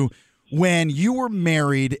similar to when you were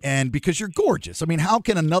married, and because you're gorgeous. I mean, how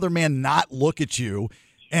can another man not look at you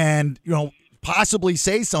and possibly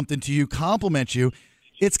say something to you, compliment you?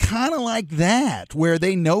 It's kind of like that, where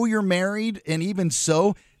they know you're married, and even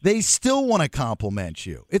so, they still want to compliment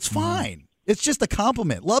you. It's fine. It's just a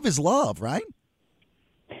compliment. Love is love, right?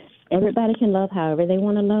 Everybody can love however they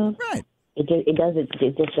want to love. Right. It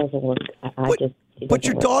just doesn't work. But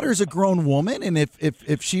your daughter's a grown woman, and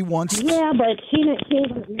if she wants, yeah, but she's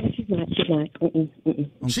not.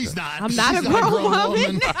 She's not. I'm not a grown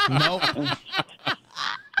woman. Nope.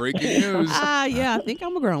 Breaking news. Yeah, I think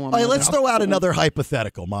I'm a grown woman. All right, let's throw out another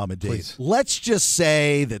hypothetical, Mama D. Please. Let's just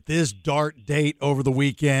say that this dart date over the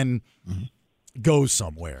weekend goes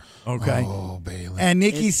somewhere. Okay. Oh, Bailey. And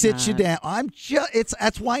Nikki sits you down.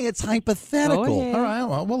 That's why it's hypothetical. Oh, yeah. All right.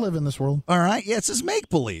 Well, we'll live in this world. All right. Yeah, it's just make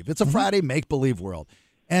believe. It's a Friday make believe world.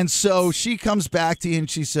 And so she comes back to you and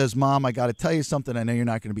she says, Mom, I got to tell you something. I know you're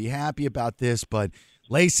not going to be happy about this, but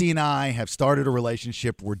Lacey and I have started a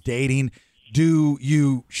relationship. We're dating. Do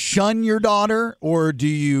you shun your daughter, or do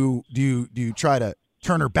you try to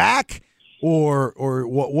turn her back, or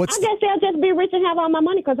what's? I guess they'll just be rich and have all my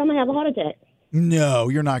money because I'm gonna have a heart attack. No,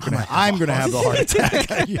 you're not going to. I'm going to have the heart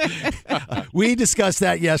attack. We discussed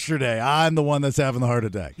that yesterday. I'm the one that's having the heart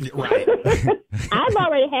attack. Right. I've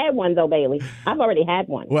already had one, though, Bailey. I've already had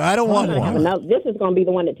one. Well, I don't want one. This is going to be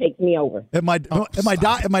the one that takes me over. And my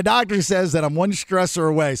doctor says that I'm one stressor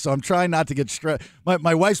away, so I'm trying not to get stressed.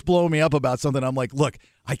 My wife's blowing me up about something. I'm like, look,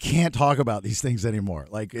 I can't talk about these things anymore.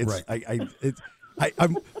 Like, it's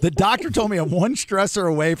I'm the doctor told me I'm one stressor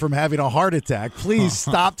away from having a heart attack. Please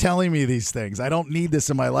stop telling me these things. I don't need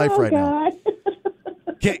this in my life now.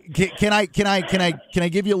 Can I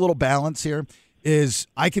give you a little balance here?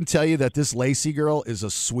 I can tell you that this Lacey girl is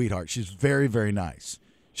a sweetheart. She's very, very nice.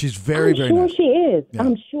 She's very, very nice. I'm sure she is. Yeah.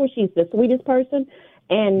 I'm sure she's the sweetest person,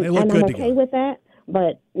 and I'm okay together with that.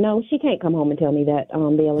 But no, she can't come home and tell me that,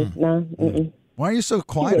 Bailey. No. Why are you so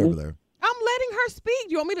quiet over there? I'm letting her speak.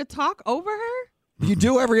 Do you want me to talk over her? You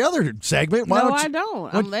do every other segment. Why I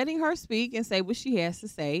don't. I'm letting her speak and say what she has to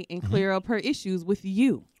say and clear up her issues with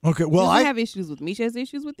you. Okay, well, I have issues with me. She has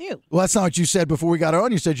issues with you. Well, that's not what you said before we got her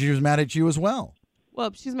on. You said she was mad at you as well.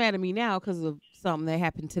 Well, she's mad at me now because of something that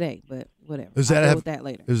happened today, but whatever. I'll deal with that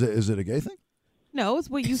later. Is it a gay thing? No, it's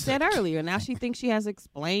what you said earlier. Now she thinks she has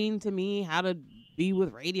explained to me how to be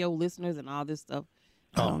with radio listeners and all this stuff.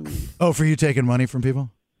 For you taking money from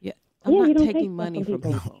people? Yeah, I'm not taking money from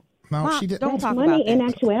people. No, Mom, she did. Don't talk money about that. in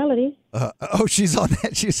actuality. She's on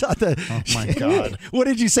that. She's on the. Oh my God! What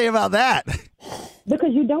did you say about that?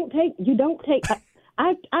 Because you don't take.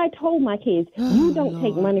 I told my kids, you don't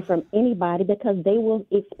take money from anybody because they will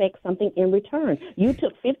expect something in return. You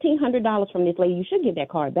took $1,500 from this lady. You should give that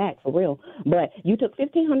card back for real. But you took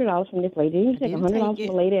 $1,500 from this lady. Didn't you take $100 from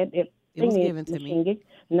the lady at it was given to me.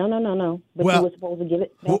 No. But you were supposed to give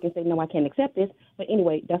it back and say, no, I can't accept this. But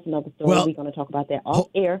anyway, that's another story. We're going to talk about that off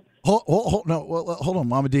air. Hold on,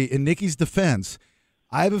 Mama D. In Nikki's defense,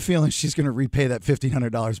 I have a feeling she's going to repay that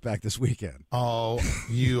 $1,500 back this weekend. Oh,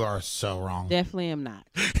 you are so wrong. Definitely am not.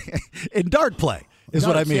 In dart play is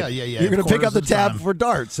what I mean. Yeah. You're going to pick up the tab for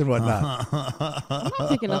darts and whatnot. I'm not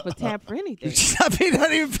picking up a tab for anything.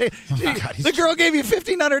 The girl gave you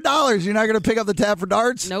 $1,500. You're not going to pick up the tab for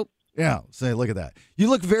darts? Nope. Yeah. Say, look at that. You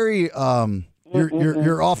look very. You're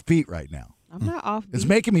offbeat right now. I'm not offbeat. It's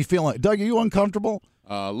making me feel like. Doug, are you uncomfortable?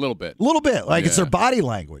 A little bit. A little bit. Like it's their body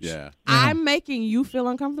language. Yeah. I'm making you feel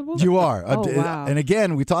uncomfortable? You are. Oh, wow. And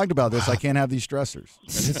again, we talked about this. I can't have these stressors.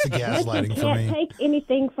 It's the gaslighting for Can't me. take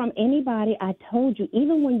anything from anybody. I told you,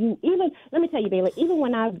 let me tell you, Bailey, even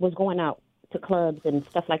when I was going out to clubs and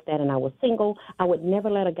stuff like that and I was single, I would never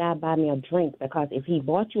let a guy buy me a drink because if he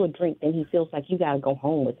bought you a drink, then he feels like you got to go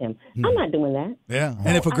home with him. I'm not doing that. Yeah. So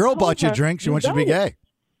And if a I girl told bought you a her, drink, she wants you to be don't. gay.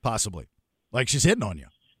 Possibly. Like she's hitting on you.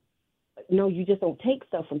 No, you just don't take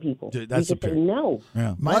stuff from people. Dude, that's you just say no.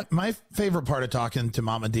 Yeah. My favorite part of talking to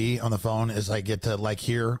Mama D on the phone is I get to like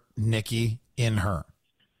hear Nikki in her.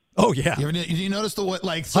 Oh yeah. Do you notice the way,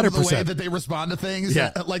 like some of the way 100%. that they respond to things?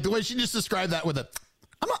 Yeah. Like the way she just described that with a,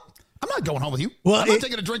 I'm not going home with you. Well, I'm not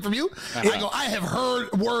taking a drink from you. I have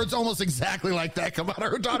heard words almost exactly like that come out of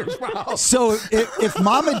her daughter's mouth. So if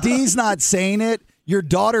Mama D's not saying it, your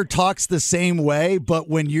daughter talks the same way, but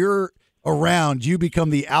when you're around, you become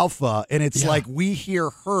the alpha, and it's like we hear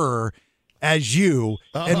her as you,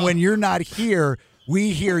 and when you're not here,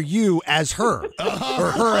 we hear you as her,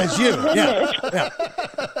 or her as you. Yeah,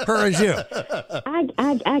 her as you.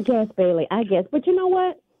 I guess, Bailey. I guess, but you know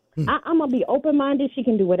what? I'm gonna be open-minded. She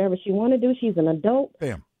can do whatever she want to do. She's an adult.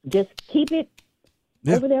 Bam. Just keep it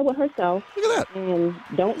over there with herself. Look at that. And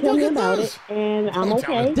don't tell me about it. And I'm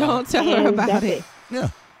okay. Don't tell her And about that's it. Yeah.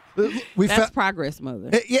 That's progress, Mother.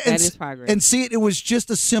 Yeah, that is progress. And see, it was just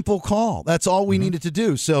a simple call. That's all we needed to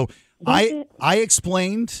do. So I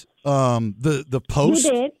explained the post,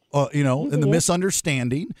 You did. And the did.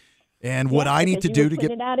 misunderstanding, and what I need to you do were to get.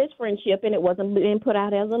 putting it out as friendship, and it wasn't being put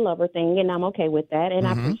out as a lover thing, and I'm okay with that, and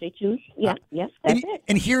I appreciate you. Yeah, that's it.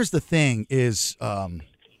 And here's the thing: is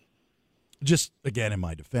just again in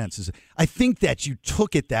my defense is I think that you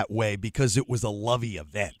took it that way because it was a lovey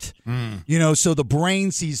event. So the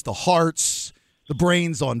brain sees the hearts. The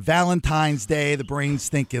brain's on Valentine's Day. The brain's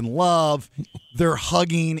thinking love. They're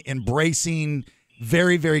hugging, embracing,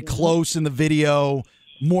 very, very close in the video,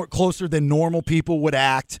 more closer than normal people would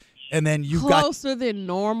act. And then you got closer than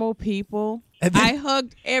normal people. And then- I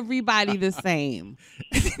hugged everybody the same.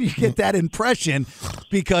 you get that impression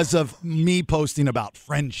because of me posting about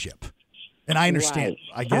friendship. And I understand.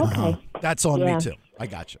 Right. I get Okay. That's on Yeah. me too. I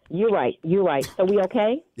got you. You're right. So we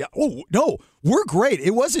okay? Yeah. Oh, no. We're great.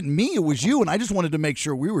 It wasn't me. It was you. And I just wanted to make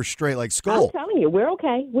sure we were straight like I'm skull. telling you, we're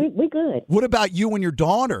okay. We good. What about you and your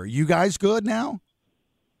daughter? You guys good now?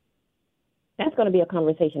 That's going to be a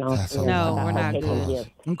conversation also. No, we're not taking good. gifts.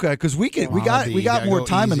 Okay, because we Mama got D, we you got gotta more go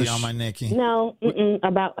time in the easy on my Nikki. No,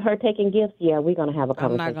 about her taking gifts. Yeah, we're going to have a I'm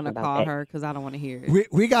conversation not going to about call that. her because I don't want to hear it.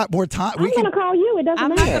 we got more time. I'm going to call you. It doesn't I'm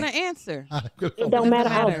not matter. going to answer. It don't matter.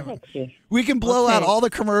 I'll matter. text you. We can blow out Okay. all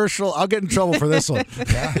the commercial. I'll get in trouble for this one.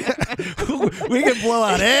 We can blow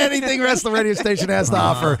out anything the rest of the radio station has to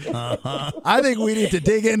offer. I think we need to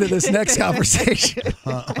dig into this next conversation.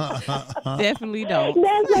 Definitely don't.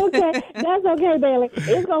 That's okay. That's okay, Bailey.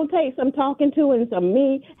 It's gonna take some talking to and some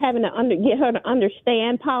me having to get her to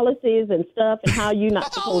understand policies and stuff and how you're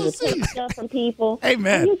not supposed to take stuff from people.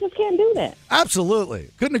 Amen. And you just can't do that. Absolutely.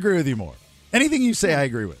 Couldn't agree with you more. Anything you say, I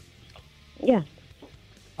agree with. Yeah.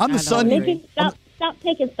 I'm the I son. don't Nikki, stop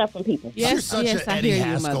taking stuff from people. Yes, such yes, a I Eddie hear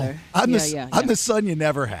Haskell. you, Mother. I'm yeah. the son you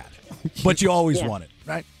never had, but you always Yeah. wanted,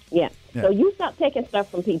 right? Yeah. Yeah. So you stop taking stuff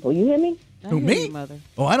from people. You hear me? I Who, hear me? you, Mother.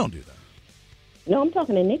 Oh, I don't do that. No, I'm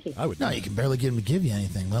talking to Nikki. I would. No, you can barely get him to give you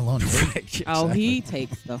anything, let alone take. Oh, he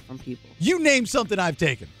takes stuff from people. You name something I've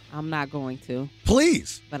taken. I'm not going to,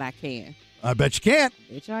 Please. but I can. I bet you can't.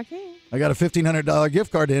 Bitch, I can. I got a $1,500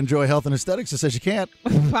 gift card to Enjoy Health and Aesthetics that says you can't.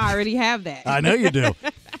 I already have that. I know you do.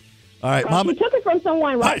 All right, Mama. She took it from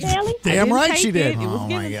someone, right, Bailey? Damn didn't right take she did. It was Oh,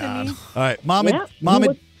 given my to God. me. All right, Mama. Yeah, Mama. you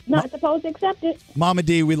was not supposed to accept it. Mama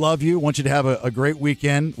D, we love you. Want you to have a great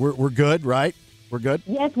weekend. We're good, right? We're good.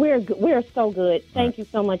 Yes, we're so good. Thank you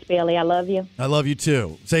so much, Bailey. I love you. I love you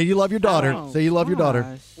too. Say you love your daughter. Oh, Say you love your daughter.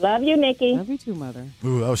 gosh. Love you, Nikki. Love you too, Mother.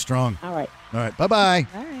 Ooh, that was strong. All right. All right, bye bye.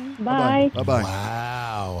 All right. Bye. Bye bye.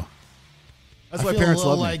 Wow. That's I why feel parents a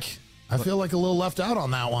little love me. I feel like a little left out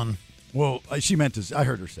on that one. Well, she meant to. I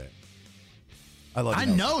heard her say it. I love you. I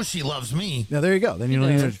know she loves me. Now there you go. Then you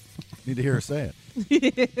don't does. need to hear her say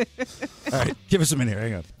it. All right, give us a minute.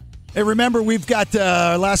 Hang on. Hey, remember, we've got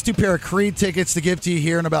our last two pair of Creed tickets to give to you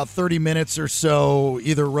here in about 30 minutes or so,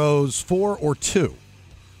 either rows 4 or 2.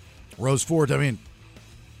 Rows 4, I mean,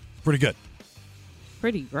 pretty good.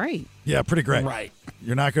 Pretty great. Yeah, pretty great. Right.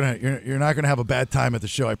 You're not gonna have a bad time at the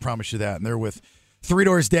show. I promise you that. And they're with Three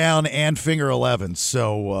Doors Down and Finger 11.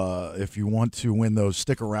 So if you want to win those,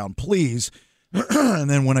 stick around, please. And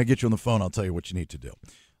then when I get you on the phone, I'll tell you what you need to do.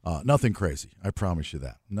 Nothing crazy. I promise you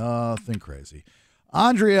that. Nothing crazy.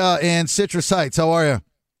 Andrea and Citrus Heights, how are you?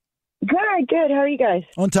 Good. Hi, good. How are you guys?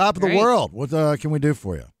 On top of the Great. world. What can we do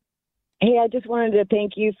for you? Hey, I just wanted to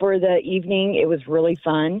thank you for the evening. It was really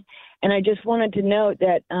fun. And I just wanted to note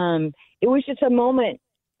that it was just a moment.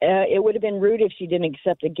 It would have been rude if she didn't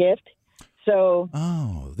accept a gift. So.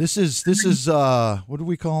 Oh, this is what do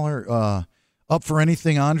we call her? Up for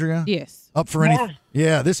anything, Andrea? Yes. Up for anything.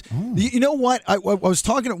 Yeah. This. You know what? I was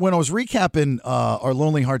talking when I was recapping our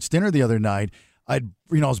Lonely Hearts dinner the other night. I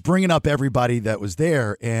was bringing up everybody that was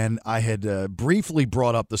there, and I had briefly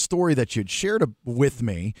brought up the story that you had shared with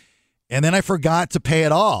me, and then I forgot to pay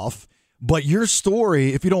it off. But your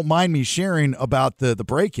story, if you don't mind me sharing about the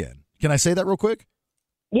break-in, can I say that real quick?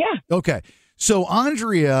 Yeah. Okay. So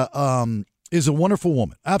Andrea is a wonderful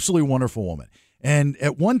woman, absolutely wonderful woman. And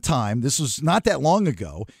at one time, this was not that long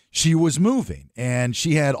ago, she was moving, and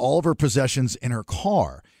she had all of her possessions in her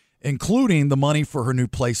car, including the money for her new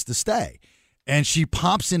place to stay. And she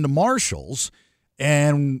pops into Marshall's,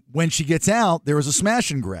 and when she gets out, there was a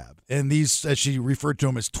smash and grab. And these, as she referred to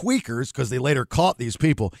them as tweakers, because they later caught these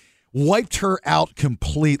people, wiped her out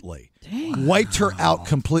completely. Dang. Wiped her out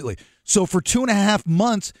completely. So for 2.5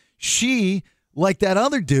 months, she, like that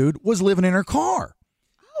other dude, was living in her car.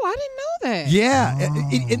 Oh, I didn't know that.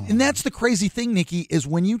 Yeah. And that's the crazy thing, Nikki, is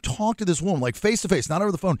when you talk to this woman, like face to face, not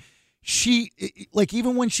over the phone, she, like,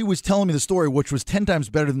 even when she was telling me the story, which was 10 times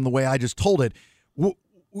better than the way I just told it,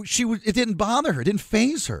 it didn't bother her. It didn't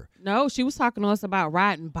faze her. No, she was talking to us about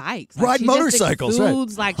riding bikes. Riding motorcycles, right.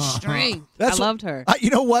 Exudes, like, strength. I loved her. You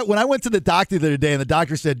know what? When I went to the doctor the other day and the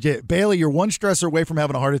doctor said, Bailey, you're one stressor away from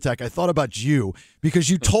having a heart attack, I thought about you because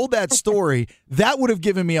you told that story. That would have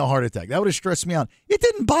given me a heart attack. That would have stressed me out. It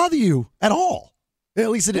didn't bother you at all. At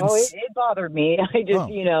least it didn't. No, it bothered me. I just,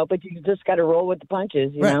 but you just got to roll with the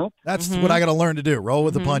punches, you know? That's what I got to learn to do. Roll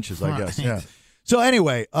with the punches, I guess. Yeah. So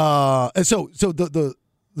anyway, so the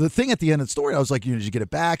thing at the end of the story, I was like, did you get it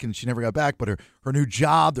back? And she never got back. But her new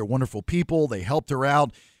job, they're wonderful people. They helped her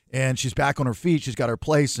out, and she's back on her feet. She's got her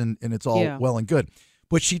place, and it's all well and good.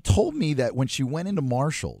 But she told me that when she went into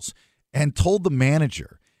Marshall's and told the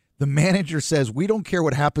manager says, we don't care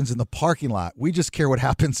what happens in the parking lot. We just care what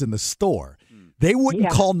happens in the store. They wouldn't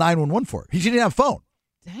call 911 for it. She didn't have a phone.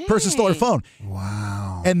 Dang. Person stole her phone.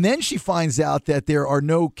 Wow. And then she finds out that there are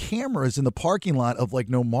no cameras in the parking lot of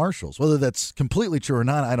no Marshalls. Whether that's completely true or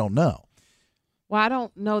not, I don't know. Well, I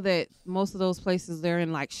don't know that most of those places, they're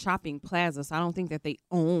in shopping plazas. So I don't think that they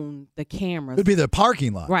own the cameras. It'd be the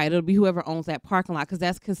parking lot. Right. It'll be whoever owns that parking lot because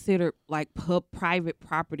that's considered private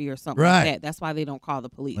property or something right. like that. That's why they don't call the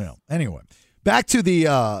police. Well, anyway, back to the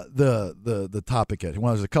topic.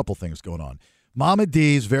 Well, there's a couple things going on. Mama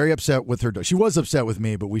D's very upset with her. She was upset with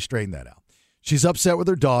me, but we straightened that out. She's upset with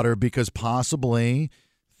her daughter because possibly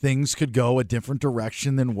things could go a different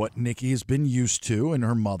direction than what Nikki has been used to and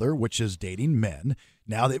her mother, which is dating men.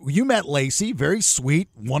 Now that you met Lacey, very sweet,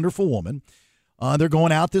 wonderful woman. They're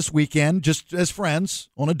going out this weekend just as friends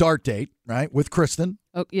on a dart date, right, with Kristen.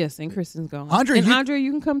 Oh, yes, and Kristen's going. Andrea,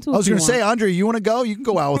 you can come too. I was going to say, Andrea, you want to go? You can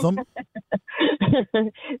go out with them.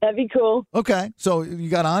 That'd be cool. Okay, so you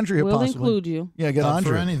got Andrea. We'll possibly include you. Yeah, get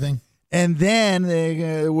Andrea. For anything. And then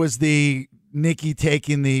it was the Nikki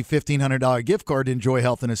taking the $1,500 gift card to Enjoy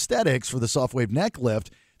Health and Aesthetics for the soft wave neck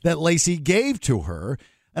lift that Lacey gave to her.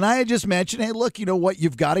 And I had just mentioned, hey, look, you know what?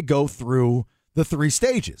 You've got to go through the 3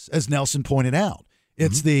 stages, as Nelson pointed out.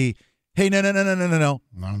 It's the, hey, no. No.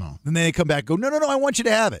 And then they come back, go, no, I want you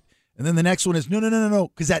to have it. And then the next one is, no.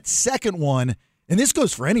 Because that second one, and this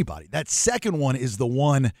goes for anybody, that second one is the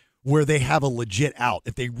one where they have a legit out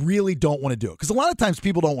if they really don't want to do it. Because a lot of times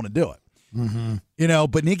people don't want to do it. Mm-hmm.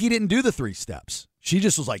 But Nikki didn't do the 3 steps. She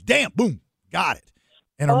just was like, damn, boom, got it.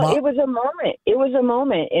 And her mom, it was a moment. It was a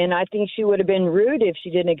moment. And I think she would have been rude if she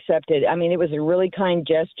didn't accept it. I mean, it was a really kind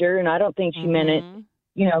gesture. And I don't think she meant it,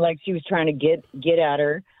 like she was trying to get at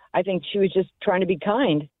her. I think she was just trying to be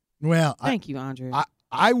kind. Well, thank you, Andrea.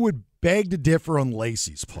 I would beg to differ on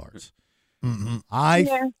Lacey's part. Mm-hmm.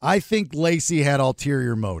 I think Lacey had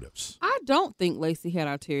ulterior motives. I don't think Lacey had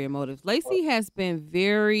ulterior motives. Lacey has been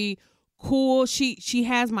very cool. She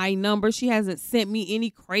has my number. She hasn't sent me any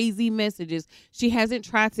crazy messages. She hasn't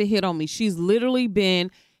tried to hit on me. She's literally been,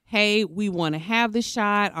 hey, we want to have the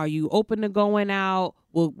shot. Are you open to going out?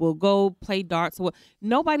 We'll go play darts.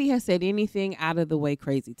 Nobody has said anything out of the way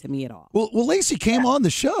crazy to me at all. Well, Lacey came on the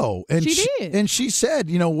show and she did. And she said,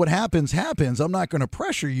 what happens. I'm not going to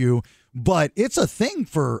pressure you, but it's a thing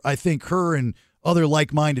for, I think, her and other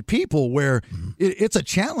like-minded people where it's a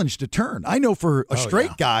challenge to turn. I know for a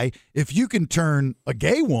straight guy, if you can turn a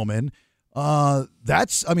gay woman,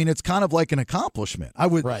 it's kind of like an accomplishment. I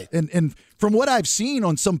would, right. And from what I've seen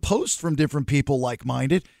on some posts from different people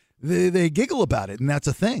like-minded, they giggle about it, and that's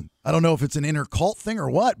a thing. I don't know if it's an inner cult thing or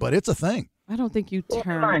what, but it's a thing. I don't think you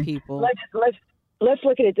turn people. Let's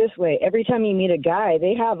look at it this way. Every time you meet a guy,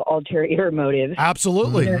 they have ulterior motives.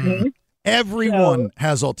 Absolutely. Mm-hmm. Everyone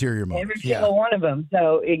has ulterior motives. Every single one of them.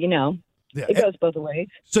 So, it goes both ways.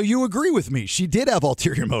 So you agree with me. She did have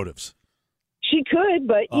ulterior motives. She could,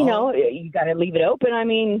 but, you got to leave it open. I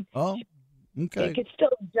mean, okay. It could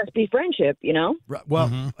still just be friendship, Right.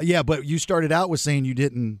 Well, yeah, but you started out with saying you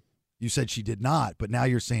didn't. You said she did not, but now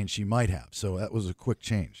you're saying she might have. So that was a quick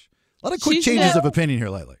change. A lot of quick changes of opinion here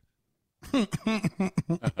lately.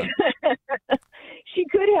 She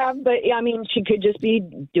could have, but I mean, she could just be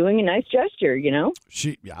doing a nice gesture,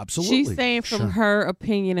 Absolutely. She's saying from her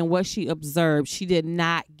opinion and what she observed, she did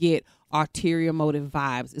not get ulterior motive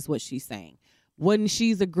vibes, is what she's saying. When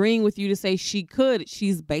she's agreeing with you to say she could,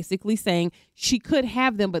 she's basically saying she could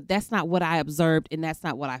have them, but that's not what I observed, and that's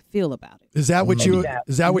not what I feel about it. Is that what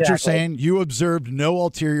what you're saying? You observed no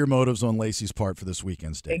ulterior motives on Lacey's part for this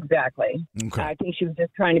weekend's date. Exactly. Okay. I think she was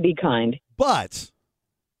just trying to be kind. But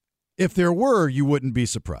if there were, you wouldn't be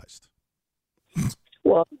surprised.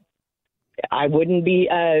 Well, I wouldn't be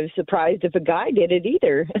surprised if a guy did it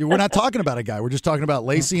either. We're not talking about a guy. We're just talking about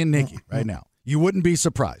Lacey and Nikki right now. You wouldn't be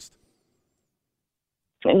surprised.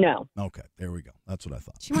 No. Okay, there we go. That's what I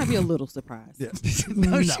thought. She might be a little surprised. Yeah.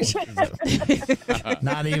 No.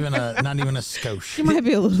 Not even a skosh. She might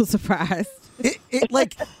be a little surprised.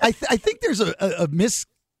 I think there's a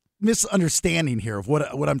misunderstanding here of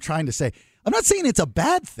what I'm trying to say. I'm not saying it's a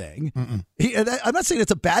bad thing. I'm not saying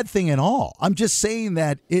it's a bad thing at all. I'm just saying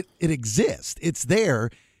that it exists. It's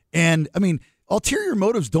there. And, I mean, ulterior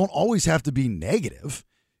motives don't always have to be negative.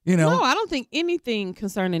 No, I don't think anything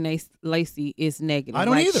concerning Lacey is negative. I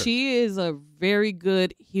don't either. She is a very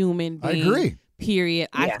good human being. I agree. Period.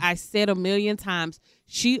 Yeah. I said a million times,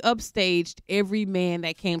 she upstaged every man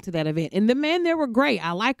that came to that event. And the men there were great.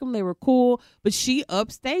 I like them. They were cool. But she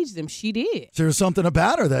upstaged them. She did. There's something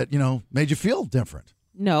about her that, made you feel different.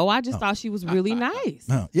 No, I just thought she was really nice.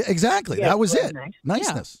 No. Yeah, exactly. Yeah, that was it. nice.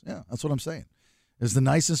 Niceness. Yeah, that's what I'm saying. Is the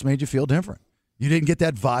nicest made you feel different. You didn't get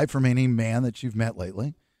that vibe from any man that you've met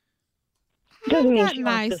lately? Doesn't mean Not she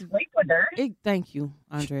nice. wants to sleep with her. Thank you,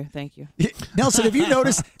 Andrea. Thank you. Nelson, have you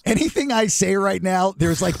noticed anything I say right now,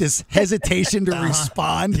 there's like this hesitation to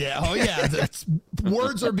respond? Yeah. Oh, yeah.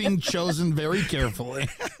 Words are being chosen very carefully.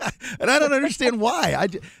 And I don't understand why.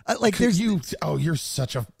 You're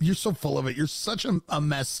so full of it. You're such a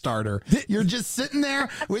mess starter. You're just sitting there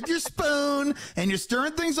with your spoon and you're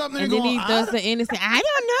stirring things up. And then he does the innocent, I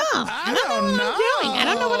don't know. I don't know what I'm doing. I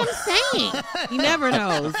don't know what I'm saying. He never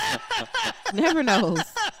knows. Never knows.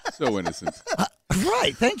 So innocent.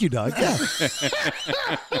 Right. Thank you, Doug. Yeah.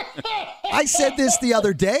 I said this the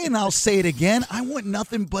other day, and I'll say it again. I want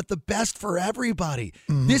nothing but the best for everybody.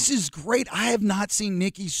 Mm-hmm. This is great. I have not seen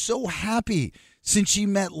Nikki so happy since she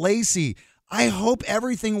met Lacey. I hope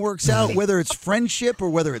everything works out, whether it's friendship or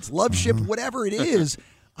whether it's loveship, whatever it is.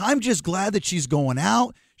 I'm just glad that she's going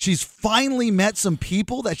out. She's finally met some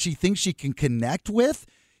people that she thinks she can connect with.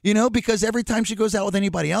 Because every time she goes out with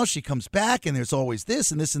anybody else, she comes back and there's always this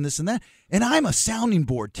and this and this and that. And I'm a sounding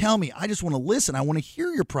board. Tell me. I just want to listen. I want to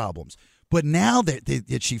hear your problems. But now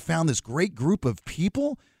that she found this great group of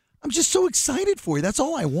people, I'm just so excited for you. That's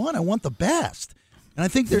all I want. I want the best. And I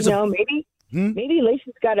think there's maybe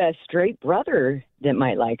Lacey's got a straight brother that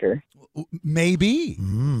might like her. Maybe.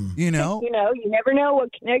 You never know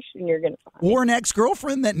what connection you're going to find. Or an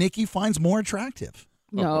ex-girlfriend that Nikki finds more attractive.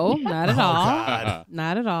 No, not at all. God.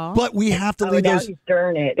 Not at all. But we have to leave those. He's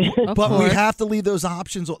stirring it. But we have to leave those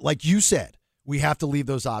options, like you said. We have to leave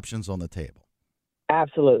those options on the table.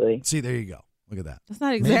 Absolutely. See, there you go. Look at that. That's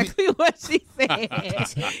not exactly what she said.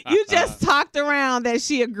 You just talked around that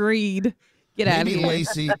she agreed. Get out of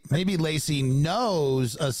here. Maybe Lacey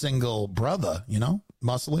knows a single brother.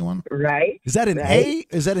 Muscly one. Right. Is that an A?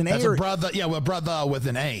 Is that an A? That's a brother. Yeah, well, brother with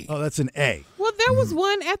an A. Oh, that's an A. Well, there was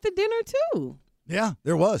one at the dinner too. Yeah,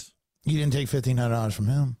 there was. You didn't take $1,500 from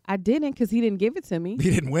him. I didn't because he didn't give it to me. He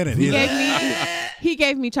didn't win it either. He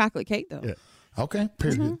gave me chocolate cake though. Yeah. Okay.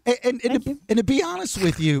 Period. And to be honest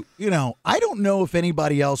with you, I don't know if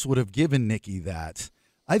anybody else would have given Nikki that.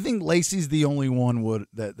 I think Lacey's the only one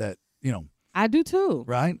that. I do too.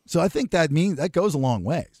 Right. So I think that goes a long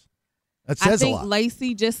ways. That says a lot. I think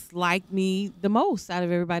Lacey just liked me the most out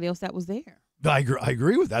of everybody else that was there. I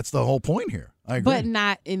agree with that's the whole point here. I agree. But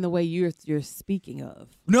not in the way you're speaking of.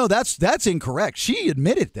 No, that's incorrect. She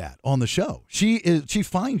admitted that on the show. She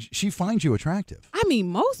finds you attractive. I mean,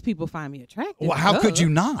 most people find me attractive. Well, how could you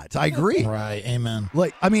not? I agree. Right. Amen.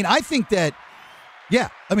 I think that Yeah,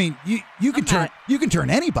 I mean, you can turn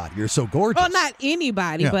anybody. You're so gorgeous. Well, not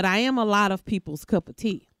anybody, but I am a lot of people's cup of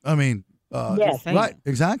tea. I mean, Yes. right,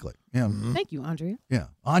 exactly. Yeah. Thank you, Andrea. Yeah.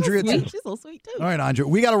 Andrea, So sweet. She's so sweet, too. All right, Andrea,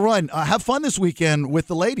 we got to run. Have fun this weekend with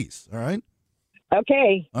the ladies, all right?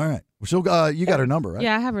 Okay. All right. So you got her number, right?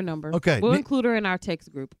 Yeah, I have her number. Okay. We'll include her in our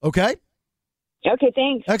text group. Okay. Okay,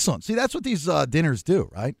 thanks. Excellent. See, that's what these dinners do,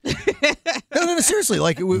 right? No, seriously.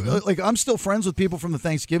 Like I'm still friends with people from the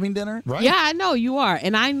Thanksgiving dinner. Right. Yeah, I know you are.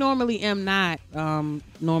 And I normally am not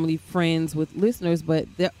normally friends with listeners, but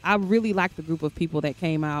I really like the group of people that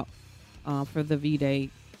came out for the V-Day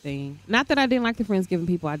thing. Not that I didn't like the Friendsgiving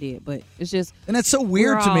people, I did, but it's just... And it's so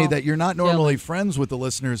weird to me that you're not normally friends with the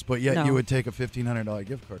listeners, but yet No. you would take a $1,500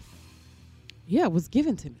 gift card. Yeah, it was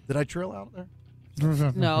given to me. Did I trail out there?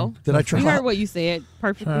 No. Did I trail We heard out? what you said.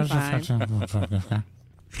 Perfectly fine.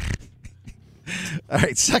 All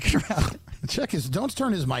right, second round. Check don't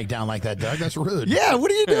turn his mic down like that, Doug. That's rude. Yeah,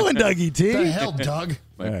 what are you doing, Dougie T? The hell, Doug?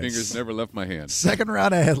 My fingers never left my hand. Second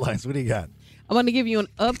round of headlines. What do you got? I'm going to give you an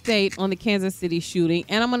update on the Kansas City shooting,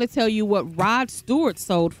 and I'm going to tell you what Rod Stewart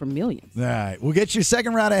sold for millions. All right, we'll get you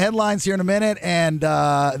second round of headlines here in a minute, and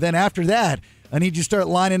then after that, I need you to start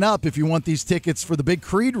lining up if you want these tickets for the big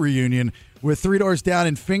Creed reunion with Three Doors Down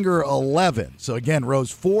in Finger 11. So again, rows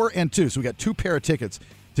 4 and 2. So we got 2 pair of tickets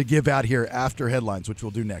to give out here after headlines, which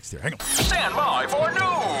we'll do next here. Hang on. Stand by for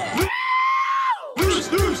news.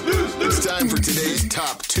 It's time for today's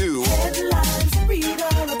top 2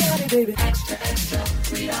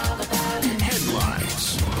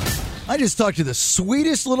 headlines. I just talked to the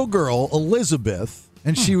sweetest little girl, Elizabeth,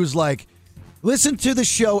 and she was like, listen to the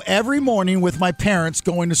show every morning with my parents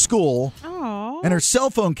going to school. Aww. And her cell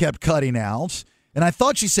phone kept cutting out. And I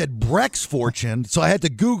thought she said Breck's Fortune, so I had to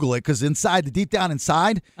Google it because deep down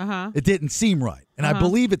inside, it didn't seem right. And I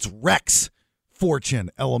believe it's Rex Fortune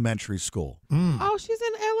Elementary School. Oh, she's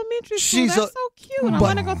in elementary school. That's so cute. I'm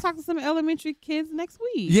going to go talk to some elementary kids next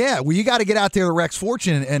week. Yeah, well, you got to get out there to Rex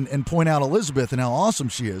Fortune and point out Elizabeth and how awesome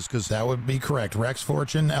she is. Because that would be correct. Rex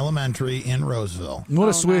Fortune Elementary in Roseville. What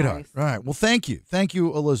a sweetheart. Nice. All right. Well, thank you. Thank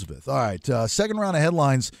you, Elizabeth. All right. Second round of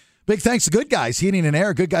headlines. Big thanks to Good Guys Heating and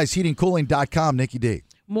Air. GoodGuysHeatingCooling.com. NickyD.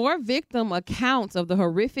 More victim accounts of the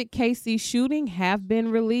horrific KC shooting have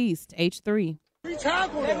been released. H3. We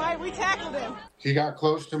tackled him. He got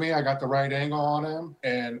close to me. I got the right angle on him,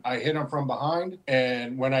 and I hit him from behind.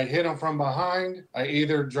 And when I hit him from behind, I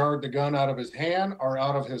either jarred the gun out of his hand or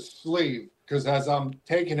out of his sleeve. Because as I'm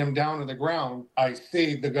taking him down to the ground, I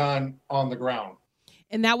see the gun on the ground.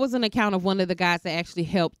 And that was an account of one of the guys that actually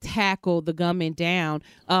helped tackle the gunman down.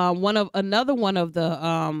 Another one of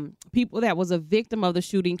the people that was a victim of the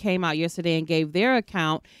shooting came out yesterday and gave their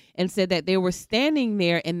account and said that they were standing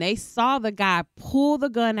there and they saw the guy pull the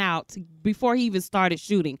gun out before he even started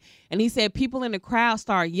shooting. And he said people in the crowd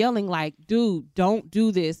started yelling like, dude, don't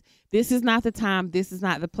do this. This is not the time. This is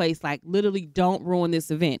not the place. Like, literally, don't ruin this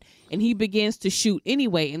event. And he begins to shoot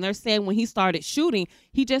anyway. And they're saying when he started shooting,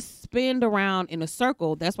 he just spinned around in a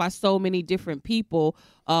circle. That's why so many different people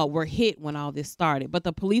were hit when all this started. But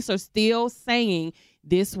the police are still saying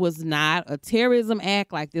this was not a terrorism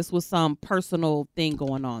act. Like, this was some personal thing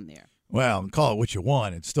going on there. Well, call it what you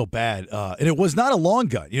want. It's still bad. And it was not a long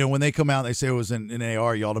gun. You know, when they come out and they say it was an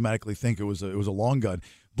AR, you automatically think it was a long gun.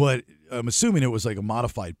 But I'm assuming it was like a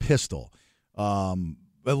modified pistol. At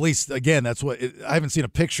least, again, that's what I haven't seen a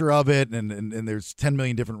picture of it, and there's 10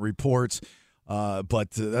 million different reports.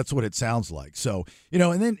 But that's what it sounds like. So, you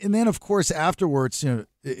know, and then of course afterwards, you know,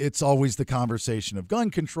 it's always the conversation of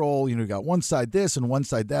gun control. You know, you got one side this and one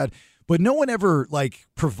side that, but no one ever like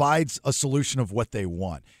provides a solution of what they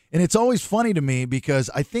want. And it's always funny to me because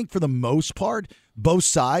I think for the most part, both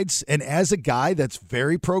sides, and as a guy that's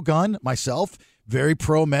very pro-gun myself, very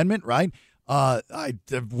pro-amendment, right? I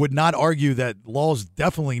would not argue that laws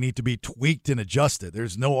definitely need to be tweaked and adjusted.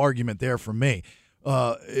 There's no argument there from me.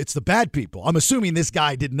 It's the bad people. I'm assuming this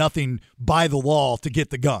guy did nothing by the law to get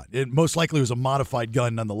the gun. It most likely was a modified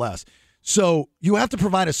gun nonetheless. So you have to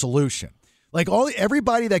provide a solution. Like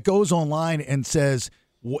everybody that goes online and says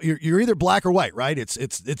you're either black or white, right? It's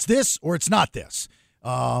this or it's not this.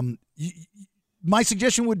 My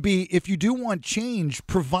suggestion would be if you do want change,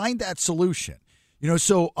 provide that solution. You know,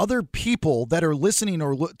 so other people that are listening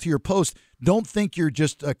or to your post don't think you're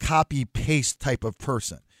just a copy-paste type of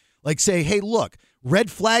person. Like say, hey, look,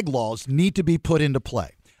 red flag laws need to be put into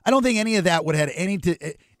play. I don't think any of that would have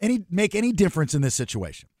make any difference in this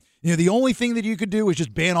situation. You know, the only thing that you could do is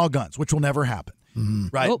just ban all guns, which will never happen.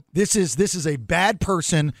 Right? Oh. This is a bad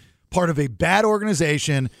person, part of a bad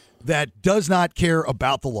organization that does not care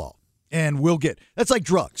about the law and will get. That's like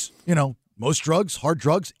drugs. You know, most drugs, hard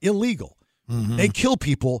drugs, illegal. They kill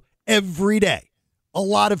people every day. A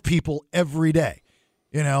lot of people every day.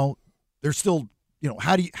 They're still,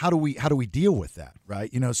 how do we deal with that,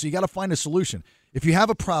 right? So you got to find a solution. If you have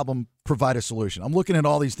a problem, provide a solution. I'm looking at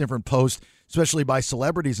all these different posts, especially by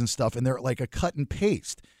celebrities and stuff, and they're like a cut and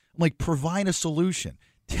paste. I'm like, provide a solution.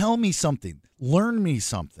 Tell me something. Learn me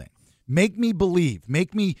something. Make me believe.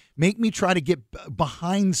 Make me try to get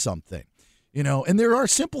behind something. And there are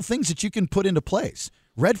simple things that you can put into place.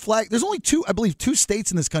 Red flag. There's only two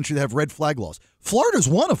states in this country that have red flag laws. Florida's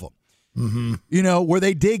one of them. Where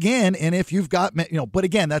they dig in, and if you've got, but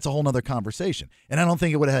again, that's a whole nother conversation. And I don't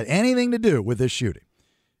think it would have had anything to do with this shooting.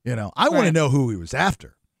 I want to know who he was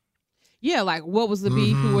after. Yeah, like what was the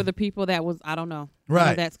beef? Who were the people that was? I don't know.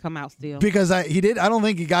 Right, that's come out still because I don't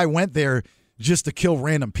think a guy went there just to kill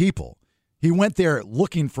random people. He went there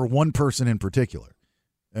looking for one person in particular.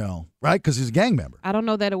 Right? Because he's a gang member. I don't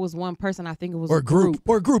know that it was one person. I think it was a group of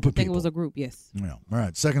people. I think it was a group. Yes. Yeah. All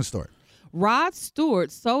right. Second story. Rod Stewart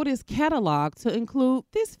sold his catalog to include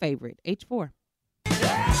this favorite, H4.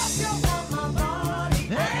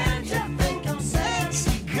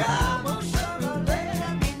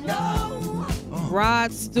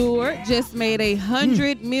 Rod Stewart just made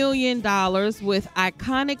 $100 million with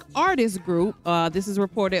iconic artist group. This is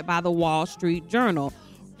reported by the Wall Street Journal.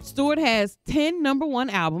 Stewart has 10 number one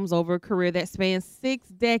albums over a career that spans 6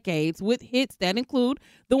 decades with hits that include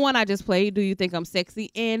the one I just played, Do You Think I'm Sexy,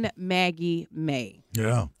 and Maggie May.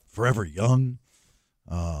 Yeah, Forever Young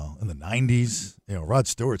in the 90s. Rod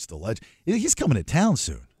Stewart's the legend. He's coming to town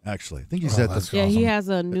soon, actually. I think he's at the Yeah, he has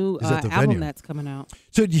a new album venue that's coming out.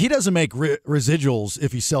 So he doesn't make residuals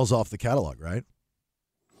if he sells off the catalog, right?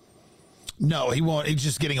 No, he won't. He's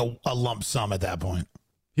just getting a lump sum at that point.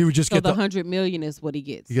 He would just get the $100 million is what he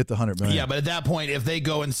gets. You get the $100 million. Yeah, but at that point, if they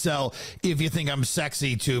go and sell If You Think I'm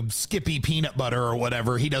Sexy to Skippy Peanut Butter or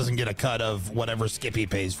whatever, he doesn't get a cut of whatever Skippy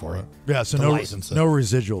pays for it. Yeah, so no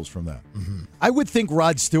residuals from that. I would think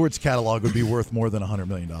Rod Stewart's catalog would be worth more than $100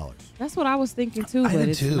 million. That's what I was thinking too, but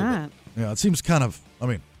it's not. Yeah, it seems kind of,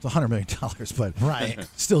 it's $100 million, but right.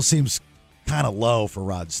 Still seems kind of low for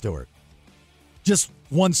Rod Stewart. Just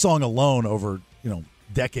one song alone over,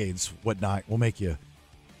 decades, whatnot, will make you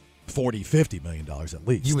 $40-50 million at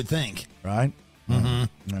least. You would think. Right?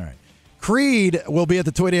 Mm-hmm. All right. Creed will be at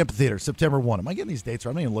the Toyota Amphitheater September 1. Am I getting these dates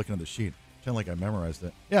right? I'm not even looking at the sheet. Kind of like I memorized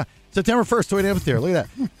it. Yeah. September 1st, Toyota Amphitheater. Look at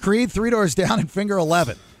that. Creed, 3 Doors Down, and Finger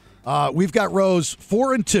 11. We've got rows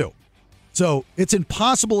 4 and 2. So it's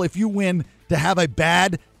impossible if you win to have a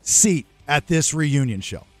bad seat at this reunion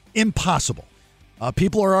show. Impossible.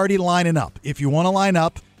 People are already lining up. If you want to line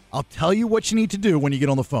up, I'll tell you what you need to do when you get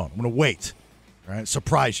on the phone. I'm going to wait. All right,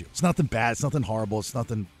 surprise you. It's nothing bad. It's nothing horrible. It's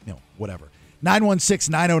nothing, whatever.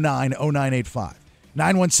 916-909-0985.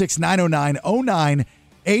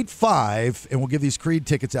 916-909-0985. And we'll give these Creed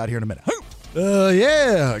tickets out here in a minute.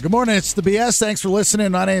 Yeah. Good morning. It's the BS. Thanks for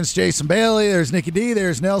listening. My name's Jason Bailey. There's Nicky D.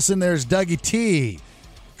 There's Nelson. There's Dougie T.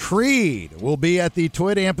 Creed will be at the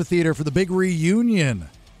Toyota Amphitheater for the big reunion.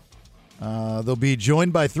 They'll be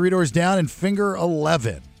joined by 3 Doors Down and Finger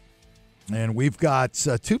 11. And we've got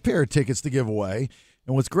 2 pair of tickets to give away.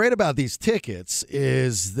 And what's great about these tickets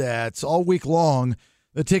is that all week long,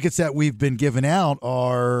 the tickets that we've been giving out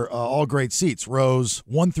are all great seats, rows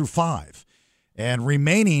 1 through 5. And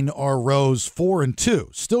remaining are rows 4 and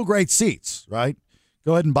 2. Still great seats, right?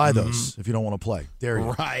 Go ahead and buy those if you don't want to play. Dare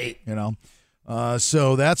you. Right.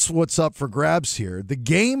 So that's what's up for grabs here. The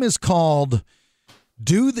game is called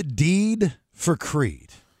Do the Deed for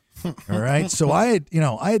Creed. All right. So I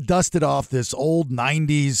had dusted off this old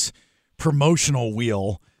 90s promotional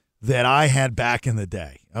wheel that I had back in the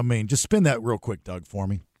day. Just spin that real quick, Doug, for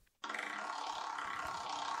me.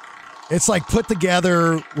 It's like put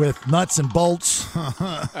together with nuts and bolts,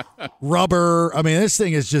 rubber. This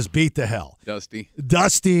thing is just beat to hell. Dusty,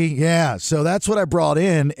 yeah. So that's what I brought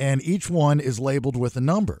in, and each one is labeled with a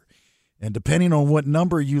number. And depending on what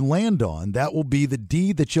number you land on, that will be the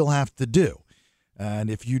deed that you'll have to do. And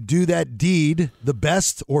if you do that deed the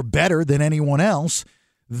best or better than anyone else,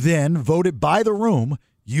 then voted by the room,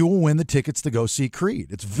 you will win the tickets to go see Creed.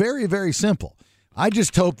 It's very, very simple. I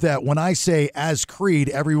just hope that when I say as Creed,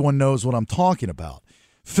 everyone knows what I'm talking about.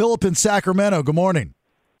 Philip in Sacramento, good morning.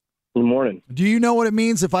 Good morning. Do you know what it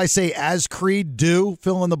means if I say as Creed do,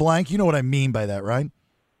 fill in the blank? You know what I mean by that, right?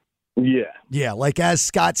 Yeah. Yeah, like as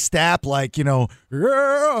Scott Stapp, like, Boom,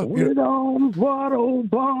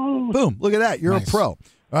 look at that. You're nice. A pro. All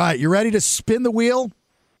right, you ready to spin the wheel?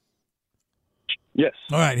 Yes.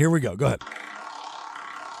 All right, here we go. Go ahead.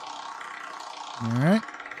 All right.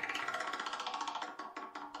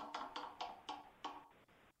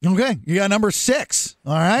 Okay, you got number 6.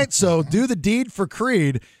 All right, so do the deed for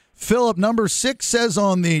Creed. Philip, number 6 says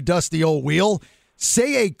on the dusty old wheel,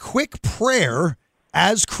 say a quick prayer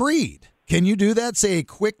as Creed. Can you do that? Say a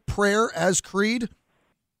quick prayer as Creed?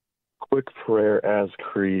 Quick prayer as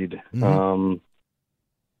Creed. Thank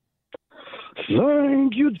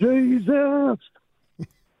you, Jesus.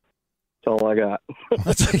 That's all I got.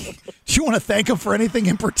 Do you want to thank him for anything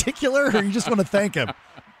in particular, or you just want to thank him?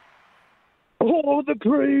 Oh, the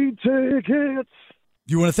Creed tickets.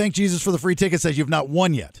 You want to thank Jesus for the free tickets that you've not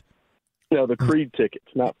won yet? No, the Creed tickets,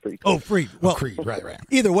 not free tickets. Oh, free. Well, Creed, right.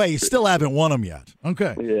 Either way, you still haven't won them yet.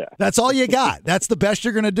 Okay. Yeah. That's all you got. That's the best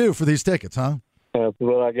you're going to do for these tickets, huh? That's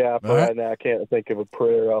what I got for right now. I can't think of a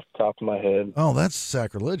prayer off the top of my head. Oh, that's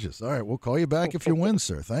sacrilegious. All right, we'll call you back if you win,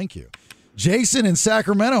 sir. Thank you. Jason in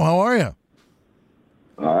Sacramento, how are you?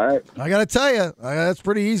 All right. I got to tell you, that's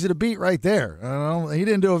pretty easy to beat right there. He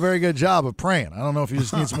didn't do a very good job of praying. I don't know if he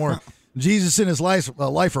just needs more Jesus in his life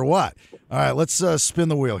or what. All right, let's spin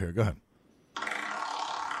the wheel here. Go ahead.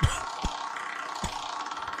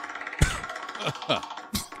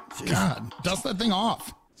 God, dust that thing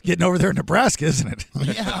off. It's getting over there in Nebraska, isn't it?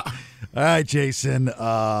 Yeah. All right, Jason,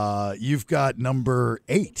 you've got number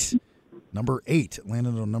 8. Number 8,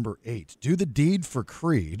 landed on number 8. Do the deed for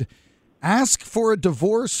Creed. Ask for a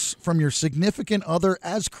divorce from your significant other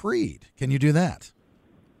as Creed. Can you do that?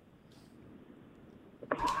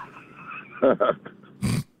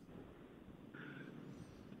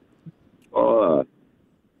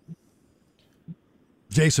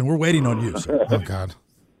 Jason, we're waiting on you, sir. Oh, God.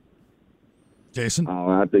 Jason?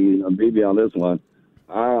 I think you're going to beat me on this one.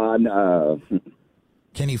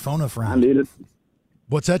 Can you phone a friend? I need it.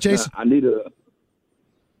 What's that, Jason? I need a...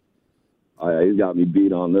 Oh, yeah, he's got me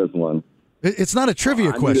beat on this one. It's not a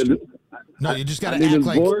trivia question. No, you just got to act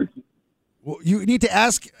like... Well, you need to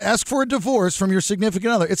ask for a divorce from your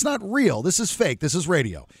significant other. It's not real. This is fake. This is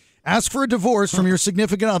radio. Ask for a divorce from your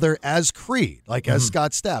significant other as Creed, like as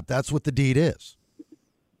Scott Stapp. That's what the deed is.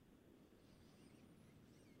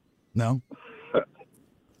 No?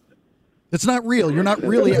 It's not real. You're not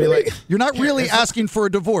really asking for a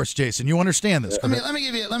divorce, Jason. You understand this? Let me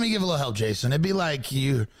give a little help, Jason. It'd be like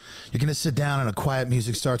you're gonna sit down and a quiet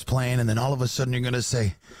music starts playing, and then all of a sudden you're gonna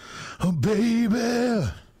say, "Oh, baby,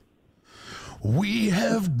 we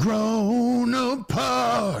have grown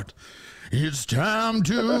apart. It's time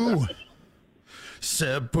to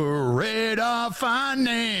separate our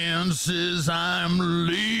finances. I'm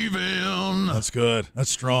leaving." That's good. That's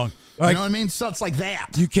strong. You know what I mean? So it's like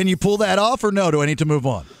that. Can you pull that off, or no? Do I need to move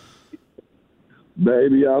on?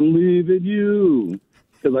 Baby, I'm leaving you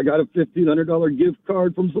because I got a $1,500 gift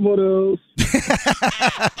card from someone else.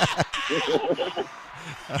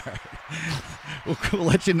 All right. We'll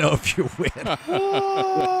let you know if you win.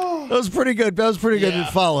 That was pretty good. That was pretty good to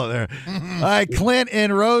follow there. All right, Clint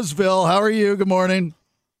in Roseville. How are you? Good morning.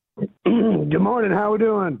 Good morning. How we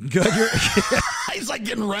doing? Good. He's like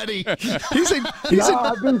getting ready. I've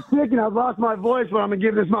been sick and I've lost my voice, but I'm going to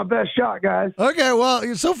give this my best shot, guys. Okay,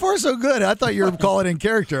 well, so far so good. I thought you were calling in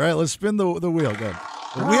character. All right, let's spin the wheel. Go ahead.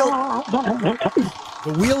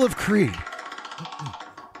 The wheel of Creed.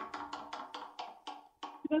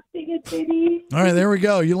 All right, there we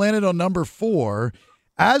go. You landed on number 4.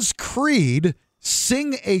 As Creed,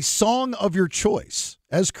 sing a song of your choice.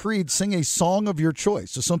 As Creed, sing a song of your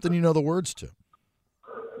choice. So something you know the words to.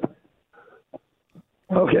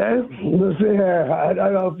 Okay, let's see here. I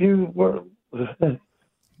don't know if you were...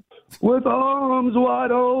 With arms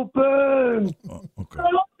wide open. Okay.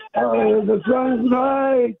 The sun's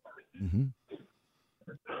bright.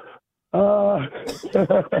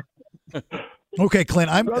 Okay, Clint.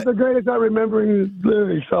 I'm not the greatest at remembering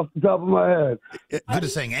lyrics off the top of my head. Good at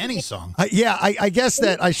saying any song. I guess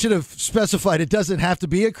that I should have specified it doesn't have to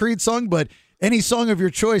be a Creed song, but any song of your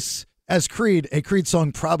choice as Creed, a Creed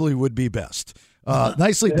song probably would be best.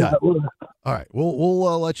 Nicely done. All right,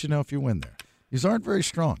 we'll let you know if you win there. These aren't very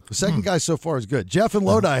strong. The second guy so far is good. Jeff in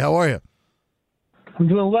Lodi, how are you? I'm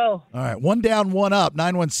doing well. All right, 1 down, 1 up.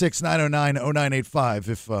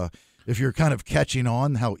 916-909-0985. If you're kind of catching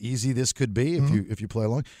on how easy this could be if you play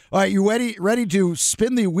along. All right, you ready to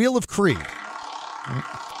spin the wheel of Creed?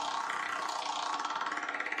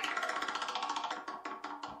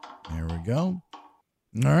 There we go.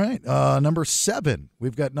 All right, number 7.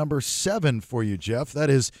 We've got number 7 for you, Jeff. That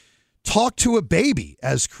is talk to a baby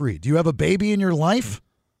as Creed. Do you have a baby in your life?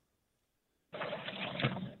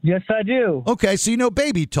 Yes, I do. Okay, so you know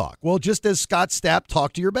baby talk. Well, just as Scott Stapp,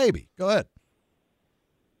 talk to your baby. Go ahead.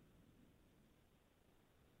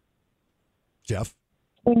 Jeff?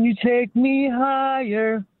 When you take me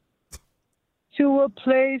higher, to a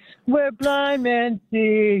place where blind men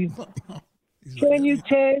see. Can you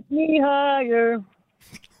take me higher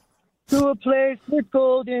to a place with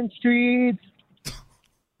golden streets?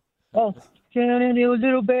 Oh, can you,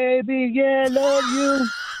 little baby, yeah, love you.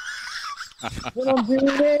 When I'm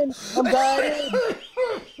dreaming, I'm guided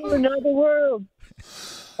to another world.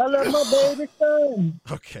 I love my baby son.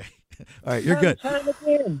 Okay. All right, you're good. Time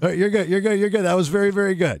again. All right, you're good. You're good. You're good. That was very,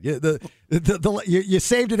 very good. You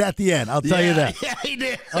saved it at the end. I'll tell you that. Yeah, he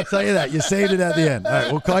did. I'll tell you that. You saved it at the end. All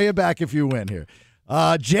right, we'll call you back if you win here.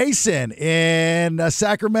 Jason in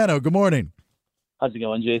Sacramento. Good morning. How's it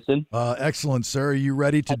going, Jason? Excellent, sir. Are you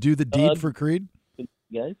ready to do the deed for Creed?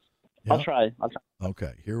 Guys? Yeah. I'll try.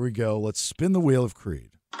 Okay, here we go. Let's spin the wheel of Creed.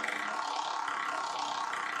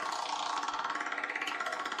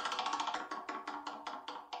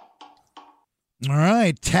 All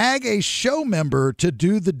right, tag a show member to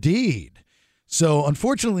do the deed. So,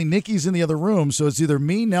 unfortunately, Nikki's in the other room, so it's either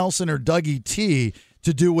me, Nelson, or Dougie T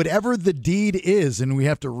to do whatever the deed is, and we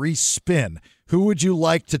have to respin. Who would you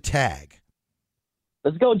like to tag?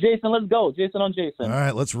 Let's go, Jason. Let's go. Jason on Jason. All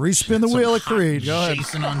right, let's respin the wheel of Creed. Go ahead.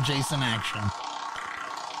 Jason on Jason action.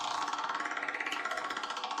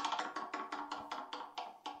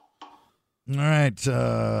 All right,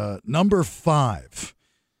 number 5.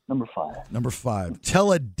 Number 5.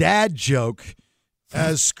 Tell a dad joke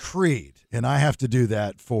as Creed, and I have to do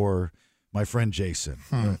that for my friend Jason.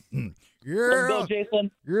 Yeah. Let's go,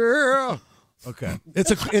 Jason. Yeah. Okay.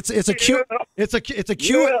 It's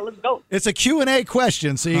a Q&A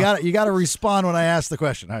question, so you got to respond when I ask the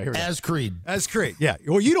question. All right, here we go. As Creed. Yeah.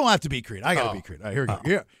 Well, you don't have to be Creed. I got to be Creed. All right, here we go.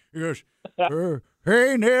 Yeah. He goes,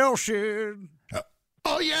 "Hey Nelson."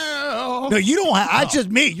 Oh yeah. No, you don't have. I just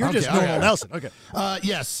me. You're just normal Nelson. Okay.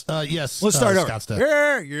 Yes. Let's start over. Scott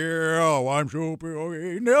Stapp. Yeah. I'm so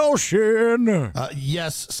okay, Nelson.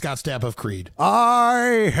 Yes, Scott Stapp of Creed.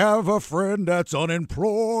 I have a friend that's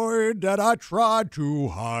unemployed that I tried to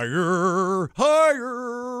hire.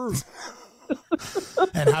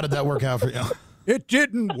 And how did that work out for you? It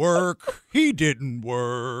didn't work. He didn't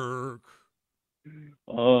work.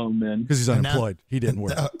 Oh, man. Because he's unemployed. He didn't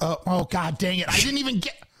work. Oh, God dang it. I didn't even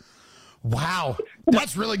get. Wow.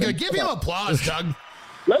 That's really good. Give him applause, Doug.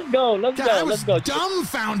 Let's go. Let's go. I was Let's go.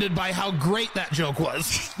 dumbfounded by how great that joke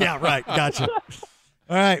was. Yeah, right. Gotcha.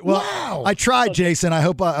 All right. Well, wow. I tried, Jason. I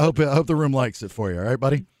hope the room likes it for you. All right,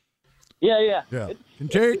 buddy? Yeah. Can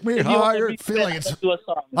take me higher. I feel like it's.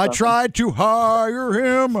 I tried to hire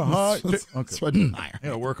him. Okay.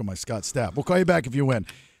 Yeah, work on my Scott Stapp. We'll call you back if you win.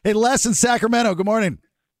 Hey, Les in Sacramento. Good morning.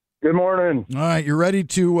 Good morning. All right, you ready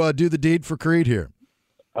to do the deed for Creed here?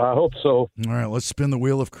 I hope so. All right, let's spin the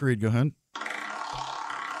wheel of Creed. Go ahead.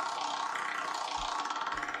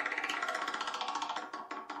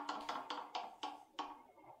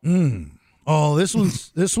 Oh, this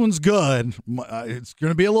one's good. It's going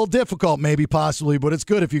to be a little difficult, maybe, possibly, but it's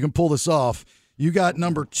good if you can pull this off. You got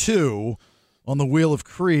number 2 on the wheel of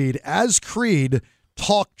Creed. As Creed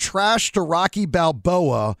talked trash to Rocky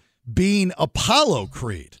Balboa being Apollo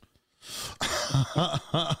Creed.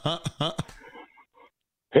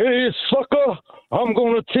 Hey, sucker, I'm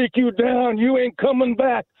going to take you down. You ain't coming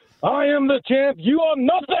back. I am the champ. You are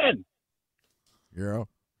nothing. Yeah.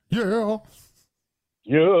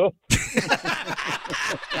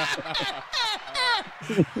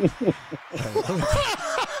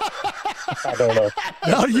 I don't know.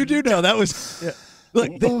 No, you do know. That was... Yeah. Look,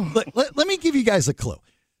 let me give you guys a clue.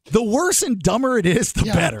 The worse and dumber it is, the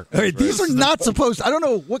better. All right, these are not supposed... I don't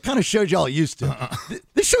know what kind of shows y'all are used to.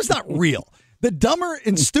 This show's not real. The dumber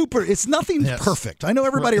and stupider, it's nothing perfect. I know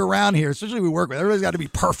everybody around here, especially we work with, everybody's got to be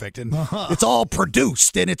perfect. And it's all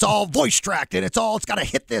produced and it's all voice tracked and it's got to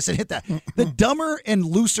hit this and hit that. The dumber and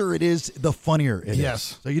looser it is, the funnier it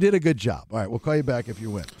is. So you did a good job. All right, we'll call you back if you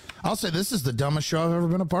win. I'll say this is the dumbest show I've ever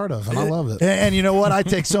been a part of, and I love it. And you know what? I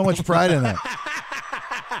take so much pride in that.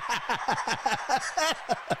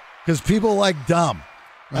 Because people like dumb.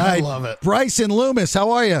 I love it. Bryce and Loomis,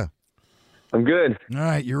 how are you? I'm good. All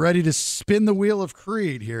right, you ready to spin the wheel of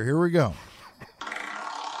Creed here? Here we go.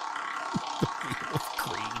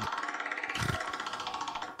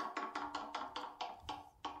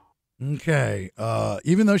 Okay.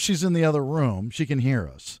 Even though she's in the other room, she can hear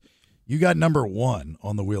us. You got number 1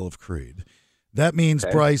 on the wheel of Creed. That means,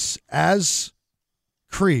 Bryce, as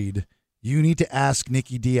Creed, you need to ask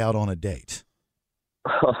NickyD out on a date.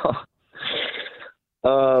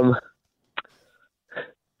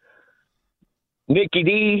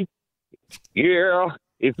 NickyD, yeah,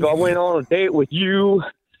 if I went on a date with you,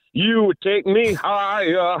 you would take me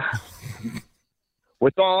higher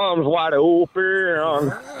with arms wide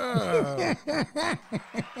open.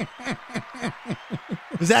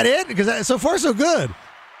 Is that it? Because so far so good.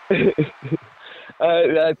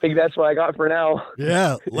 I think that's what I got for now.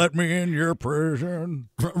 Yeah, let me in your prison.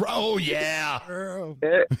 Oh, yeah.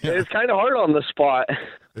 It's kind of hard on the spot.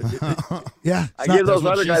 Yeah. I give those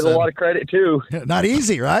other guys a lot of credit, too. Yeah, not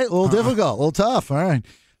easy, right? A little difficult, a little tough. All right.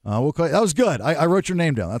 We'll call you. That was good. I wrote your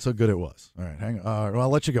name down. That's how good it was. All right, hang on. Well, I'll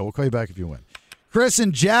let you go. We'll call you back if you win. Chris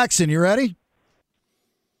and Jackson, you ready?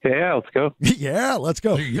 Yeah, let's go. Yeah, let's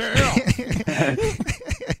go. Yeah.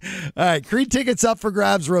 All right, Creed tickets up for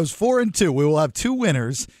grabs, rows 4 and 2. We will have 2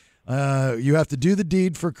 winners. You have to do the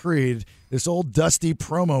deed for Creed. This old dusty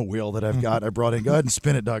promo wheel that I've got, I brought in. Go ahead and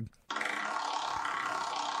spin it, Doug.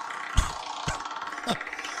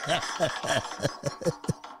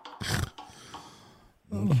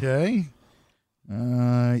 Okay.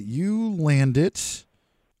 You land it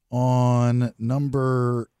on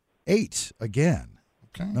number 8 again.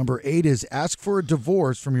 Okay. Number 8 is ask for a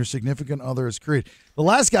divorce from your significant other as Creed. The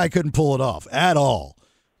last guy couldn't pull it off at all.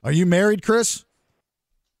 Are you married, Chris?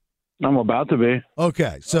 I'm about to be.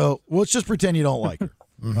 Okay, so let's just pretend you don't like her.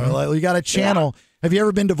 All right, you got a channel. Yeah. Have you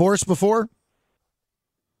ever been divorced before?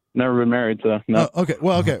 Never been married, so no. Okay.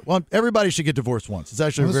 Well, everybody should get divorced once. It's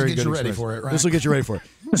actually a very good This will get you experience. ready for it, right? This will get you ready for it.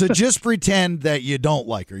 So just pretend that you don't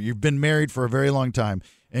like her. You've been married for a very long time,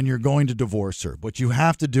 and you're going to divorce her. But you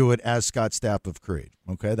have to do it as Scott Stapp of Creed.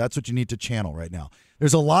 Okay? That's what you need to channel right now.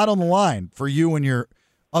 There's a lot on the line for you and your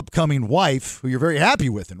upcoming wife, who you're very happy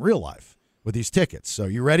with in real life, with these tickets. So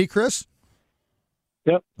you ready, Chris?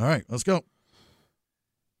 Yep. All right, let's go.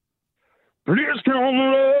 Please come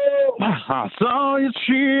love. I saw you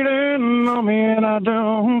cheating on me and I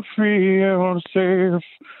don't feel safe.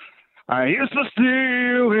 I used to see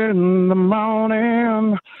you in the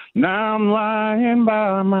morning. Now I'm lying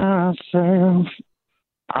by myself.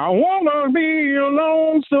 I want to be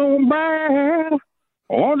alone so bad.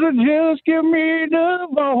 Won't you just give me a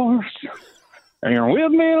divorce? And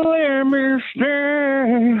with me, let me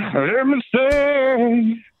stay. Let me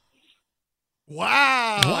stay.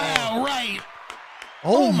 Wow. Wow, right.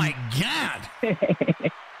 Oh my God.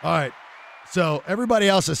 All right. So everybody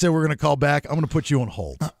else I said we're going to call back, I'm going to put you on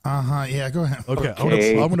hold. Yeah, go ahead. Okay.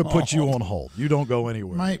 I'm going to put you on hold. You don't go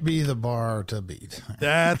anywhere. Might be the bar to beat.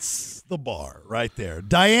 That's the bar right there.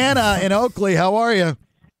 Diana in Oakley, how are you?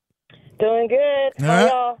 Doing good. All How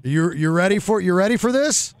right. y'all? You're ready for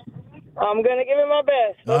this? I'm gonna give it my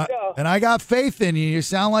best. Let's go. And I got faith in you. You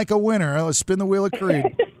sound like a winner. Let's spin the wheel of Creed.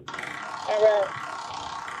 All right.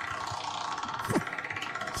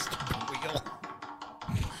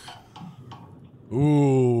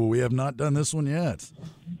 Ooh, we have not done this one yet.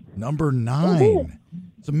 Number 9. Ooh.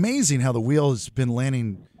 It's amazing how the wheel has been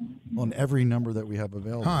landing on every number that we have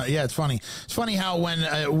available. Yeah, it's funny. It's funny how when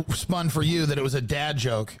it spun for you that it was a dad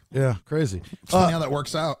joke. Yeah, crazy. It's funny how that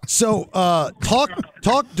works out. So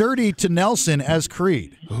talk dirty to Nelson as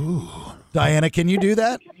Creed. Ooh. Diana, can you do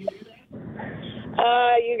that?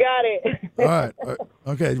 You got it. All right.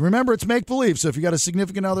 Okay. Remember, it's make-believe, so if you got a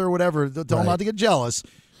significant other or whatever, tell them not to get jealous.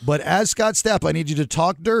 But as Scott Stapp, I need you to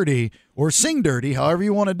talk dirty or sing dirty, however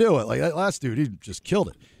you want to do it. Like that last dude, he just killed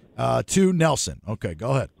it. To Nelson. Okay,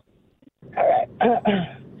 go ahead. All right.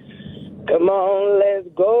 Come on, let's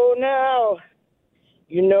go now.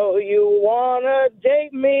 You know you want to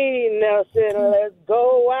date me, Nelson. Let's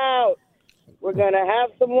go out. We're going to have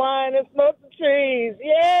some wine and smoke some trees.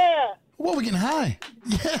 Yeah. Well, we getting high.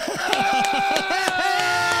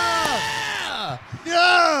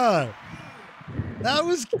 Yeah. That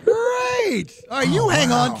was great. All right, you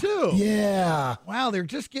hang on too. Yeah. Wow, they're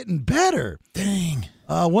just getting better. Dang.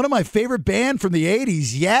 One of my favorite band from the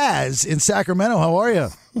 80s, Yaz in Sacramento. How are you?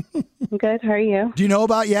 Good. How are you? Do you know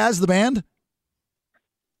about Yaz, the band?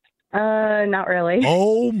 Not really.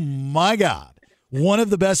 Oh, my God. One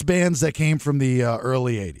of the best bands that came from the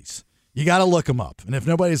early 80s. You got to look them up. And if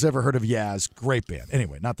nobody's ever heard of Yaz, great band.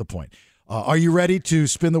 Anyway, not the point. Are you ready to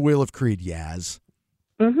spin the wheel of Creed, Yaz?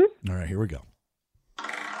 Mm-hmm. All right, here we go.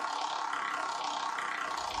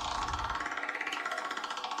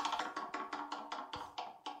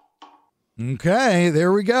 Okay,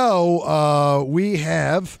 there we go. We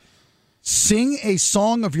have sing a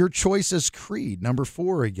song of your choice as Creed, number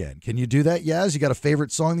 4 again. Can you do that, Yaz? You got a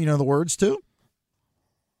favorite song you know the words to?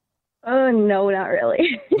 No, not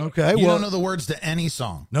really. Okay, You don't know the words to any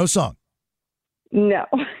song? No song. No.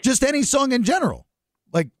 Just any song in general.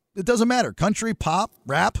 Like, it doesn't matter. Country, pop,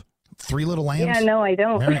 rap? Three Little Lambs? Yeah, no, I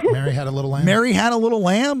don't. Mary Had a Little Lamb? Mary Had a Little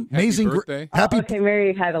lamb. Amazing. birthday. Happy. Okay,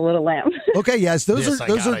 Mary Had a Little Lamb. Okay, yes, those This are I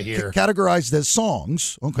those are gotta hear. categorized as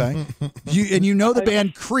songs. Okay, you know the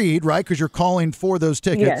band Creed, right? Because you're calling for those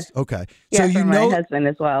tickets. Yes. Okay, Yeah, so you for know. my husband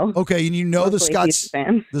as well. Okay, and you know the Mostly he's a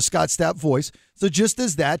fan. Scott Stapp voice. So just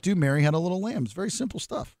as that, do Mary Had a Little Lamb. It's very simple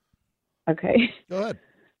stuff. Okay. Go ahead.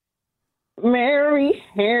 Mary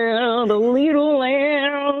had a little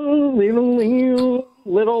lamb,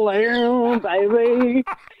 little lamb, baby.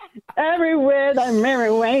 Everywhere that Mary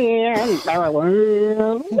went,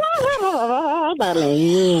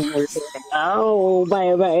 oh,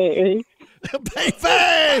 baby.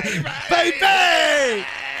 Baby!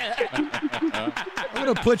 I'm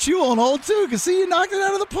going to put you on hold, too, because see, you knocked it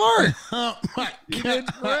out of the park. Oh, my You did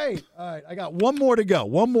great. All right, I got one more to go.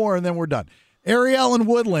 One more, and then we're done. Ariel in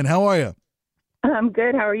Woodland, how are you? I'm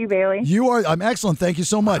good. How are you, Bailey? I'm excellent. Thank you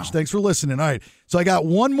so much. Thanks for listening. All right. So I got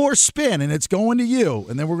one more spin, and it's going to you,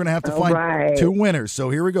 and then we're going to have to find two winners. So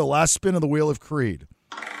here we go. Last spin of the Wheel of Creed.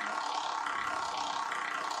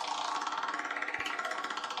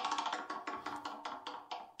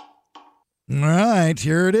 All right,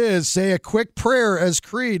 here it is. Say a quick prayer as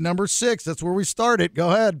Creed, number 6. That's where we started. Go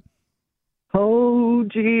ahead. Oh,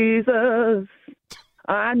 Jesus,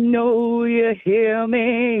 I know you hear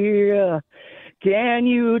me. Can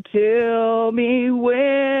you tell me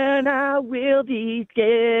when I will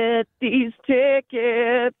get these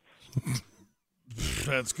tickets?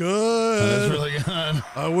 That's good. That's really good.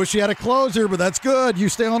 I wish you had a closer, but that's good. You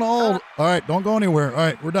stay on hold. All right, don't go anywhere. All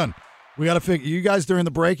right, we're done. We got to figure. You guys during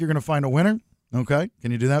the break, you're going to find a winner. Okay,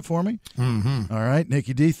 can you do that for me? Mm-hmm. All right,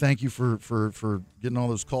 NickyD, thank you for getting all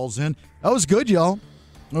those calls in. That was good, y'all.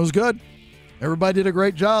 That was good. Everybody did a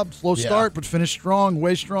great job. Slow start, but finished strong,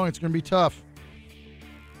 way strong. It's going to be tough.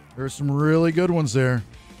 There's some really good ones there.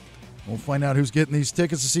 We'll find out who's getting these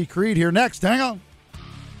tickets to see Creed here next. Hang on.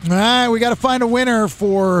 All right, we got to find a winner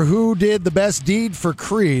for who did the best deed for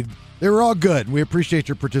Creed. They were all good. We appreciate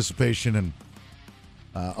your participation, and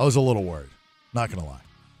I was a little worried. Not going to lie.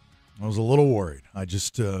 I was a little worried. I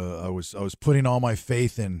just I was putting all my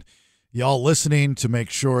faith in y'all listening to make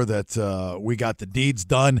sure that we got the deeds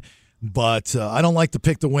done. But I don't like to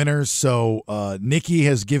pick the winners, so Nikki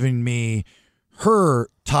has given me her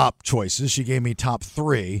top choices. She gave me top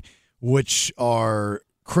 3, which are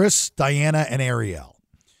Chris, Diana, and Ariel.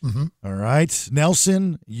 Mm-hmm. All right.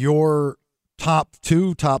 Nelson, your top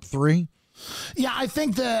 2, top 3? Yeah, I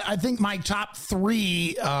think my top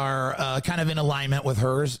 3 are kind of in alignment with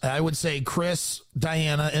hers. I would say Chris,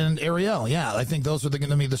 Diana, and Ariel. Yeah, I think those are going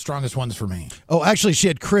to be the strongest ones for me. Oh, actually, she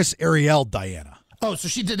had Chris, Ariel, Diana. Oh, so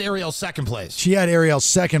she did Ariel's second place. She had Ariel's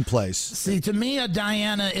second place. See, to me, I have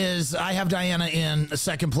Diana in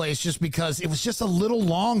second place just because it was just a little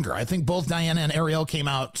longer. I think both Diana and Ariel came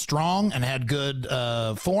out strong and had good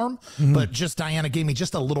form, but just Diana gave me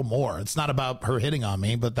just a little more. It's not about her hitting on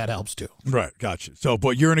me, but that helps too. Right, gotcha. So,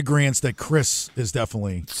 but you're in agreement that Chris is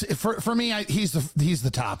definitely for me. He's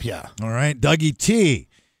the top. Yeah. All right, Dougie T.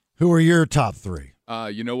 Who are your top 3?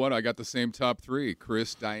 You know what? I got the same top 3: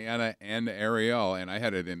 Chris, Diana, and Ariel, and I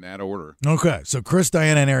had it in that order. Okay, so Chris,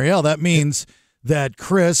 Diana, and Ariel. That means that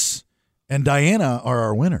Chris and Diana are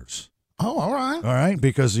our winners. Oh, all right. All right,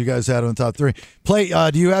 because you guys had on the top 3. Play.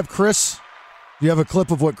 Do you have Chris? Do you have a clip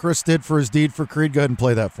of what Chris did for his deed for Creed? Go ahead and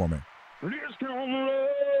play that for me.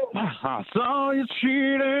 I saw you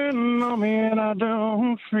cheating on me and I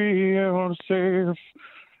don't feel safe.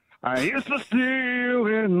 I used to see you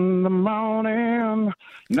in the morning.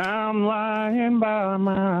 Now I'm lying by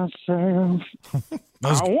myself.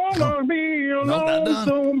 I want to be alone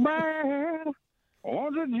so bad.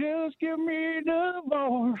 Won't you just give me a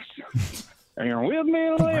divorce? And with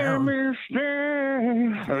me, let me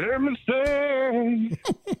stay.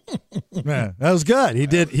 Man, that was good. He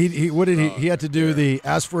did. He had to do the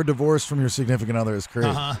ask for a divorce from your significant other as Creed.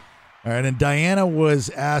 All right, and Diana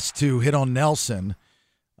was asked to hit on Nelson.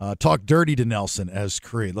 Talk dirty to Nelson as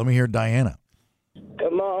Creed. Let me hear Diana.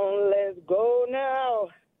 Come on, let's go now.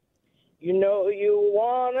 You know you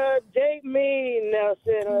want to date me,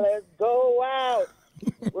 Nelson. Let's go out.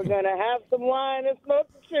 We're going to have some wine and smoke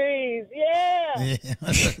some trees. Yeah.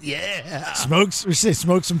 Yeah. Smoke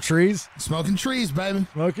some trees? Smoking trees, baby.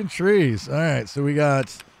 Smoking trees. All right, so we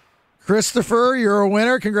got Christopher. You're a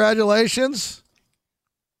winner. Congratulations.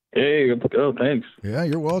 Hey, oh, thanks. Yeah,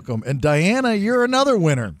 you're welcome. And Diana, you're another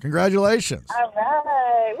winner. Congratulations. All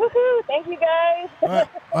right. Woohoo. Thank you, guys.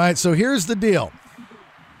 All right, so here's the deal.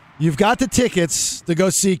 You've got the tickets to go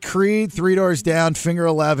see Creed, 3 Doors Down, Finger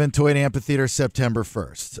 11, Toyota Amphitheater, September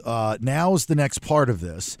 1st. Now is the next part of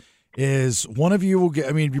this. is one of you will get,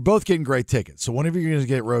 I mean, you're both getting great tickets. So one of you are going to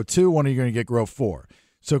get row 2, one of you are going to get row 4.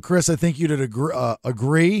 So, Chris, I think you'd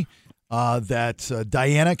agree that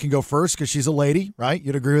Diana can go first because she's a lady, right?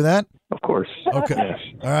 You'd agree with that? Of course. Okay. Yes.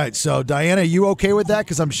 All right. So, Diana, you okay with that?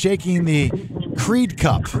 Because I'm shaking the Creed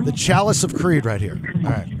cup, the chalice of Creed right here.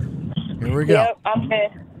 All right. Here we go. Yep, I'm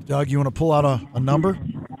in. Doug, you want to pull out a number?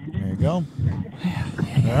 There you go.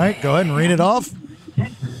 All right. Go ahead and read it off.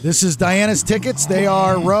 This is Diana's tickets. They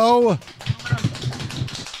are row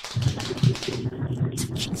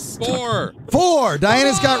 4.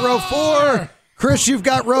 Diana's got row 4. Chris, you've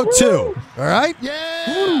got row 2. All right?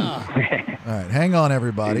 Yeah. All right. Hang on,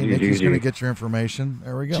 everybody. GG. Nikki's going to get your information.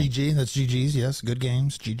 There we go. GG. That's GG's. Yes. Good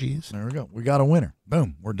games. GG's. There we go. We got a winner.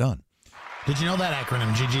 Boom. We're done. Did you know that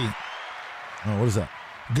acronym, GG? Oh, what is that?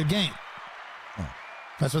 Good game. Oh.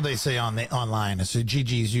 That's what they say online. It's a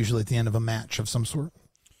GG's usually at the end of a match of some sort.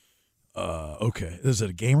 Okay. Is it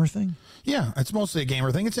a gamer thing? Yeah, it's mostly a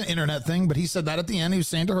gamer thing. It's an internet thing, but he said that at the end. He was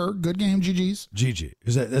saying to her, good game, GG's. GG.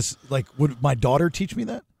 That's like, would my daughter teach me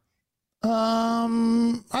that?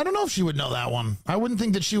 I don't know if she would know that one. I wouldn't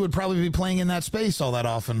think that she would probably be playing in that space all that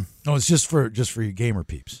often. No, it's just for you gamer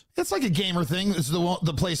peeps. It's like a gamer thing. It's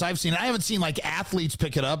the place I've seen. I haven't seen like athletes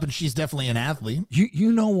pick it up, and she's definitely an athlete.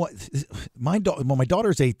 You know what? My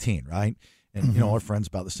daughter's 18, right? And you know, our friends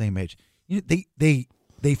about the same age. You know,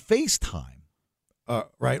 they FaceTime,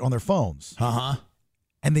 right, on their phones.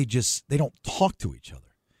 And they don't talk to each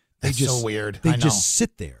other. That's so weird. They I know. just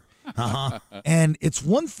sit there. And it's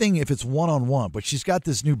one thing if it's one-on-one, but she's got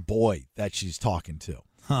this new boy that she's talking to.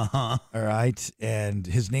 All right. And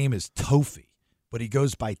his name is Tofi, but he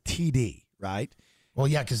goes by TD, right? Well,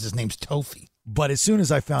 yeah, because his name's Tofi. But as soon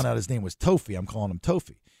as I found out his name was Tofi, I'm calling him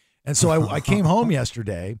Tofi. And so I came home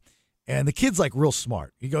yesterday, and the kid's like real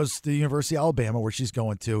smart. He goes to the University of Alabama where she's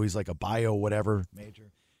going to. He's like a bio whatever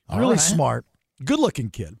major. Really smart,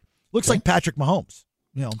 good-looking kid. Looks like Patrick Mahomes.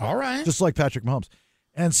 You know, all right, just like Patrick Mahomes.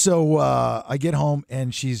 And so I get home,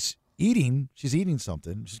 and she's eating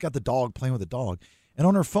something. She's got the dog, playing with the dog. And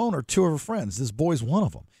on her phone are 2 of her friends. This boy's one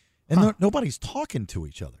of them. And nobody's talking to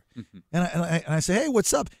each other. And I say, hey,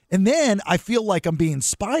 what's up? And then I feel like I'm being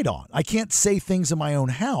spied on. I can't say things in my own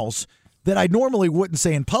house that I normally wouldn't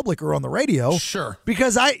say in public or on the radio. Sure.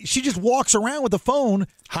 Because she just walks around with the phone.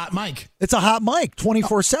 Hot mic. It's a hot mic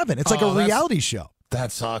 24/7. It's like a reality show.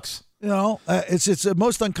 That sucks. You know, it's a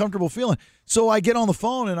most uncomfortable feeling. So I get on the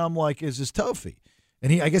phone and I'm like, is this Tofi?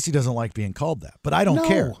 And I guess he doesn't like being called that, but I don't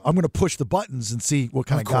care. I'm going to push the buttons and see what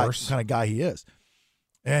kind of guy he is.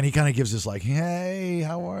 And he kind of gives this like, hey,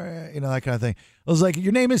 how are you? You know, that kind of thing. I was like,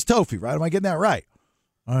 your name is Tofi, right? Am I getting that right?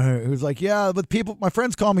 He was like, yeah, but my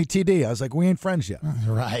friends call me TD. I was like, we ain't friends yet.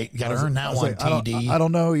 Right. You got to earn that one, like, TD. I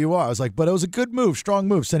don't know who you are. I was like, but it was a good move, strong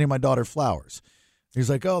move, sending my daughter flowers. He's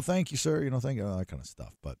like, oh, thank you, sir. You know, thank you, all that kind of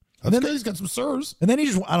stuff. But That's good. He's got some sirs. And then he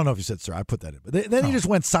just, I don't know if he said sir. I put that in. But then he just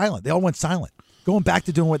went silent. They all went silent, going back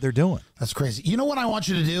to doing what they're doing. That's crazy. You know what I want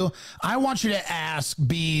you to do? I want you to ask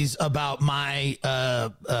Bees about my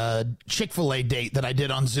Chick-fil-A date that I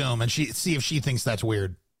did on Zoom and see if she thinks that's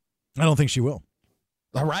weird. I don't think she will.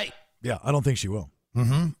 All right. Yeah, I don't think she will.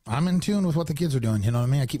 I'm in tune with what the kids are doing. You know what I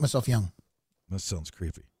mean? I keep myself young. That sounds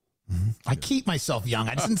creepy. I keep myself young.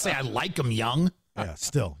 I didn't say I like them young. Yeah,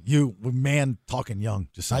 still. You, man talking young.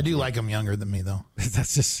 I do like them younger than me, though.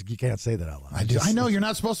 That's just, you can't say that out loud. I do. I know you're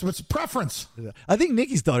not supposed to, but it's a preference. I think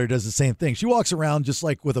Nikki's daughter does the same thing. She walks around just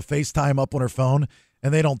like with a FaceTime up on her phone,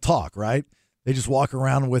 and they don't talk, right? They just walk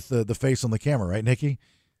around with the face on the camera, right, Nikki?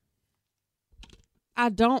 I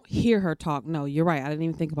don't hear her talk. No, you're right. I didn't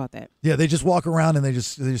even think about that. Yeah, they just walk around and they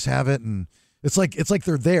just have it, and it's like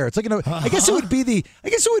they're there. It's like I guess it would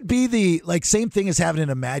be the like same thing as having an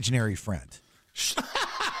imaginary friend.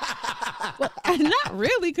 Not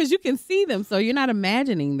really, because you can see them, so you're not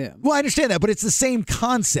imagining them. Well, I understand that, but it's the same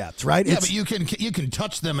concept, right? Yeah, but you can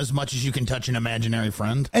touch them as much as you can touch an imaginary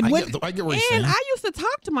friend. And I get what you're saying. I used to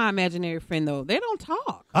talk to my imaginary friend, though. They don't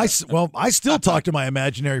talk. I still talk to my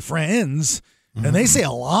imaginary friends, and they say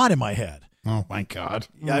a lot in my head. Oh my God!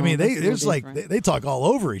 Yeah, I mean, they talk all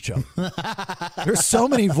over each other. There's so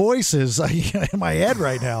many voices in my head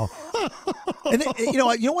right now. And then, you know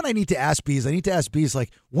what I need to ask Bees? I need to ask Bees, like,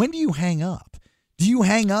 when do you hang up? Do you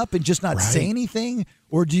hang up and just not say anything,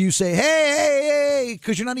 or do you say, hey,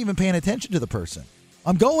 because you're not even paying attention to the person?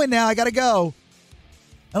 I'm going now. I gotta go.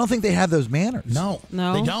 I don't think they have those manners. No,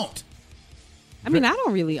 they don't. I mean, I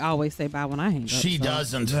don't really always say bye when I hang up. She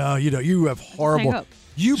doesn't. No, you don't. You have horrible. Hang up.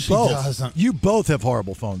 You both have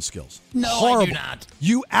horrible phone skills. No, horrible. I do not.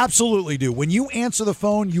 You absolutely do. When you answer the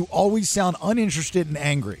phone, you always sound uninterested and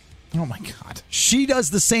angry. Oh, my God. She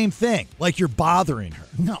does the same thing, like you're bothering her.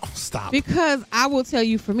 No, stop. Because I will tell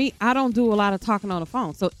you, for me, I don't do a lot of talking on the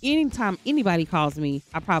phone. So anytime anybody calls me,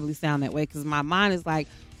 I probably sound that way because my mind is like,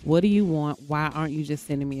 what do you want? Why aren't you just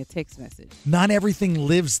sending me a text message? Not everything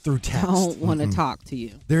lives through text. I don't want to talk to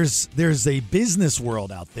you. There's a business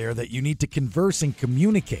world out there that you need to converse and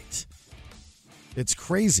communicate. It's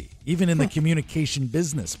crazy. Even in the communication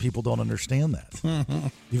business, people don't understand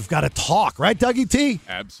that. You've got to talk, right, Dougie T?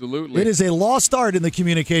 Absolutely. It is a lost art in the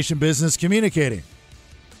communication business, communicating.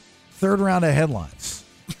 Third round of headlines.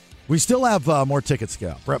 We still have more tickets to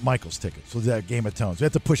go. Brett Michaels tickets. We'll do that Game of Tones. We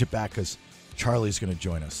have to push it back because Charlie's going to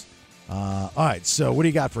join us. All right, so what do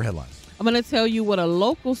you got for headlines? I'm going to tell you what a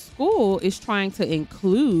local school is trying to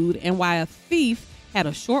include and why a thief had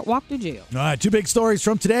a short walk to jail. All right, 2 big stories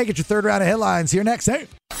from today. Get your third round of headlines here next. Hey.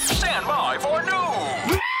 Stand by for news.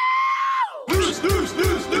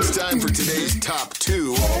 It's time for today's top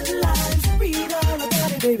 2 Headlines. Read all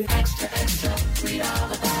about it, baby. Extra, extra. Read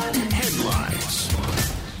all about it. headlines.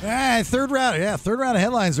 All right, third round of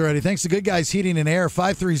headlines already. Thanks to Good Guys Heating and Air,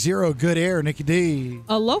 530 Good Air, NickyD.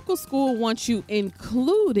 A local school wants you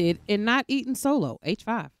included in not eating solo,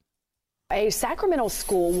 H5. A Sacramento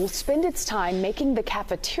school will spend its time making the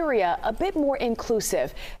cafeteria a bit more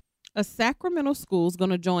inclusive. A Sacramento school is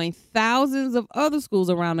going to join thousands of other schools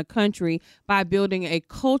around the country by building a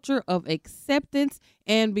culture of acceptance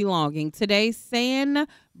and belonging. Today, San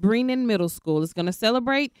Brennan Middle School is going to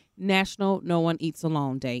celebrate National No One Eats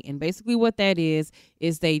Alone Day. And basically what that is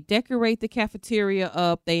they decorate the cafeteria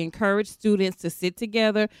up. They encourage students to sit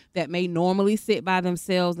together that may normally sit by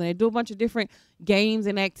themselves. And they do a bunch of different games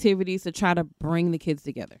and activities to try to bring the kids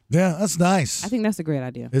together. Yeah, that's nice. I think that's a great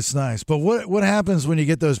idea. It's nice. But what happens when you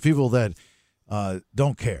get those people that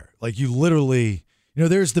don't care? Like you literally,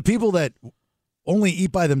 there's the people that only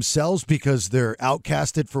eat by themselves because they're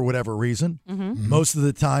outcasted for whatever reason. Mm-hmm. Most of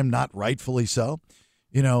the time, not rightfully so.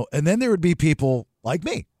 And then there would be people like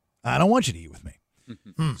me. I don't want you to eat with me.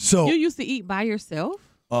 So you used to eat by yourself?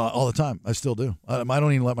 All the time. I still do. I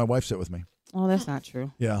don't even let my wife sit with me. Oh, that's not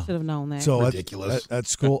true. Yeah. Should have known that. So ridiculous. At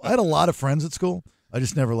school, I had a lot of friends at school. I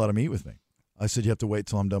just never let them eat with me. I said, you have to wait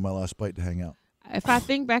till I'm done my last bite to hang out. If I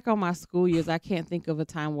think back on my school years, I can't think of a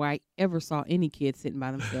time where I ever saw any kids sitting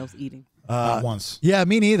by themselves eating. Not once. Yeah,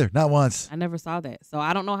 me neither. Not once. I never saw that. So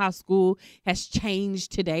I don't know how school has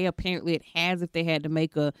changed today. Apparently it has if they had to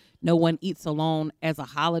make a No One Eats Alone as a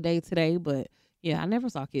holiday today. But, yeah, I never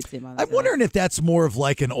saw kids sitting by themselves. I'm wondering if that's more of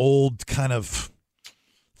like an old kind of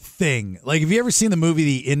thing. Like, have you ever seen the movie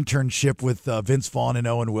The Internship with Vince Vaughn and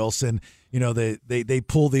Owen Wilson? They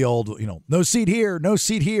pull the old, no seat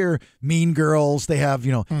here, Mean Girls. They have,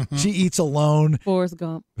 She Eats Alone. Forrest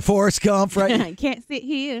Gump, right? Can't sit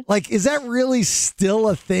here. Like, is that really still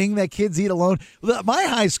a thing that kids eat alone? My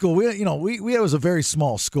high school, we was a very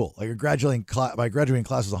small school. Like, my graduating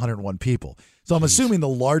class was 101 people. So I'm assuming the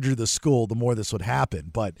larger the school, the more this would happen.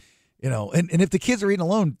 But, and if the kids are eating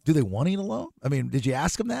alone, do they want to eat alone? I mean, did you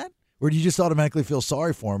ask them that? Or do you just automatically feel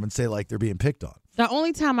sorry for them and say, like, they're being picked on? The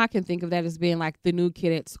only time I can think of that is being like the new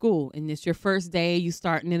kid at school. And it's your first day, you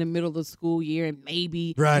starting in the middle of the school year, and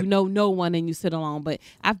maybe you know no one and you sit alone. But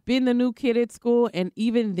I've been the new kid at school, and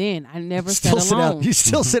even then, I never sat alone. You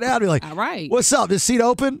still sit down and be like, all right. What's up? Is seat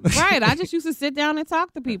open? Right. I just used to sit down and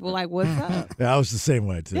talk to people like, what's up? Yeah, I was the same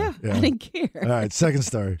way, too. Yeah, I didn't care. All right, second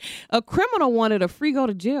story. A criminal wanted a free go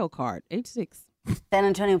to jail card, age 6. San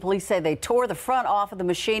Antonio police say they tore the front off of the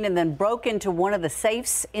machine and then broke into one of the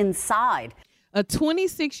safes inside. A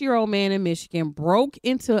 26-year-old man in Michigan broke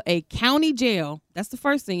into a county jail. That's the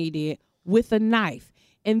first thing he did, with a knife.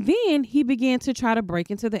 And then he began to try to break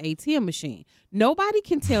into the ATM machine. Nobody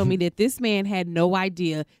can tell me that this man had no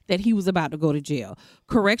idea that he was about to go to jail.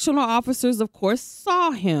 Correctional officers, of course,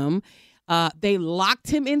 saw him. They locked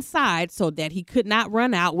him inside so that he could not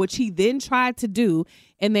run out, which he then tried to do.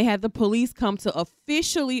 And they had the police come to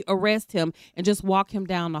officially arrest him and just walk him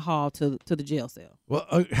down the hall to the jail cell. Well,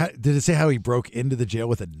 did it say how he broke into the jail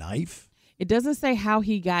with a knife? It doesn't say how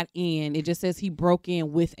he got in. It just says he broke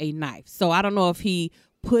in with a knife. So I don't know if he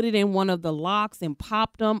put it in one of the locks and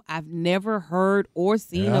popped them. I've never heard or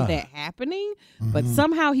seen of that happening. But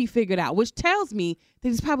somehow he figured out, which tells me that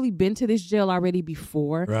he's probably been to this jail already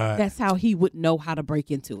before. Right. That's how he would know how to break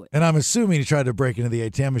into it. And I'm assuming he tried to break into the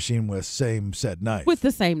ATM machine with same said knife. With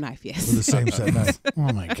the same knife, yes. With the same said knife.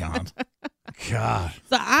 Oh, my God. God.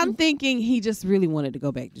 So I'm thinking he just really wanted to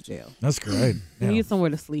go back to jail. That's great. He needed somewhere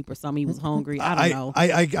to sleep or something. He was hungry. I don't know.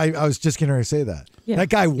 I was just getting ready to say that. Yeah. That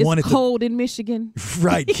guy wanted it's cold in Michigan.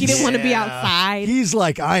 Right. He didn't want to be outside. He's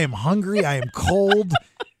like, I am hungry. I am cold.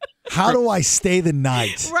 How do I stay the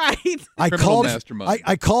night? Right. I Criminal called. mastermind.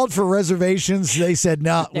 I called for reservations. They said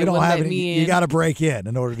no, They we don't wouldn't have let any. me You in. got to break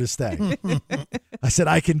in order to stay. I said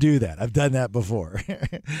I can do that. I've done that before.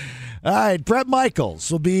 All right, Brett Michaels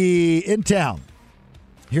will be in town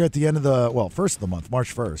here at the end of the first of the month,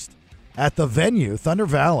 March 1st, at the venue, Thunder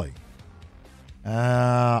Valley.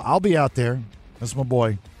 I'll be out there. That's my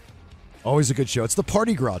boy. Always a good show. It's the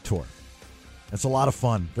Party Gras Tour. It's a lot of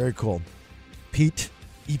fun. Very cool. Pete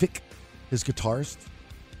Evick, his guitarist.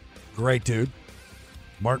 Great dude.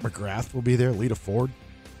 Mark McGrath will be there. Lita Ford.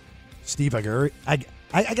 Steve Aguri. How do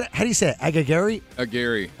you say it? Agari?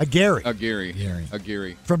 Agari.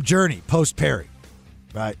 From Journey, post Perry.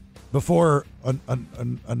 Right. Before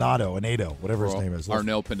Anado, whatever his name is.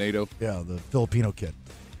 Arnel Pinedo. Yeah, the Filipino kid.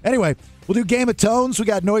 Anyway, we'll do Game of Tones. We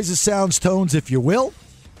got noises, sounds, tones, if you will.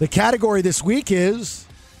 The category this week is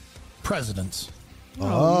Presidents.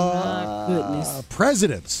 Oh, my goodness.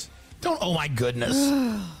 Presidents. Oh, my goodness.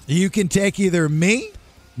 You can take either me,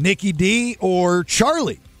 Nikki D, or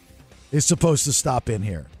Charlie is supposed to stop in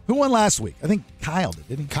here. Who won last week? I think Kyle did,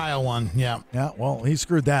 didn't he? Kyle won, yeah. Yeah, well, he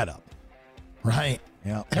screwed that up. Right.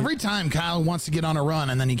 Yeah. Every time Kyle wants to get on a run,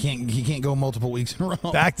 and then he can't go multiple weeks in a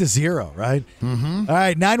row. Back to zero, right? Mm-hmm. All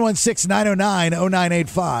right,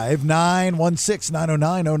 916-909-0985.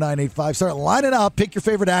 916-909-0985. Start lining up. Pick your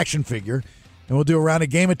favorite action figure, and we'll do a round of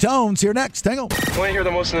Game of Tones here next. Hang on. Want to hear the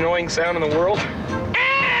most annoying sound in the world?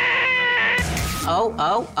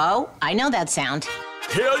 Oh, I know that sound.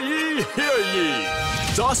 Hear ye, hear ye.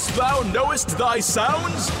 Dost thou knowest thy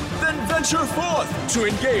sounds? Then venture forth to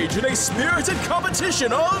engage in a spirited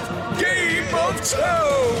competition of Game of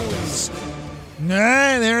Tones. All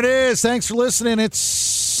right, there it is. Thanks for listening.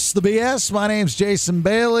 It's the BS. My name's Jason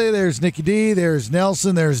Bailey. There's Nikki D. There's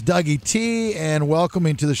Nelson. There's Dougie T. And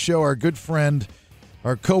welcoming to the show our good friend,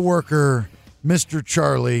 our coworker, Mr.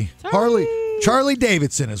 Charlie. Charlie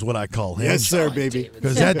Davidson is what I call him. Yes, sir, baby.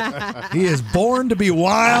 Because he is born to be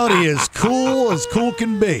wild. He is cool as cool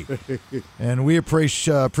can be. And we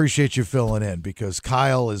appreciate you filling in because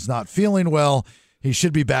Kyle is not feeling well. He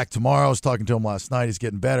should be back tomorrow. I was talking to him last night. He's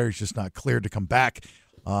getting better. He's just not cleared to come back.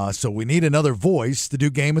 So we need another voice to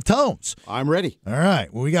do Game of Tones. I'm ready. All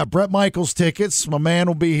right. Well, we got Brett Michaels tickets. My man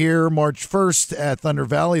will be here March 1st at Thunder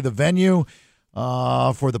Valley, the venue.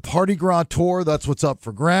 For the Party Gras Tour. That's what's up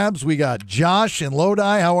for grabs. We got Josh in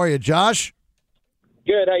Lodi. How are you, Josh?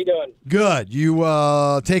 Good. How you doing? Good.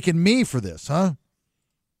 You taking me for this, huh?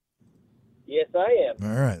 Yes, I am.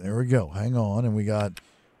 All right, there we go. Hang on. And we got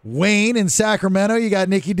Wayne in Sacramento. You got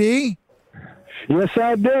Nikki D? Yes,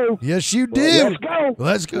 I do. Yes, you do. Let's go.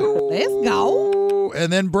 Let's go. Let's go.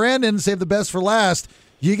 And then Brandon, save the best for last.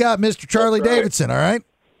 You got Mr. Charlie Davidson, all right?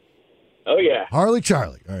 Oh, yeah. Harley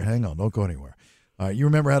Charlie. All right, hang on. Don't go anywhere. All right, you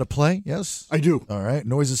remember how to play? Yes? I do. All right,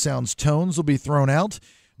 noises, sounds, tones will be thrown out.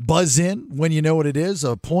 Buzz in when you know what it is.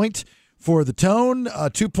 A point for the tone,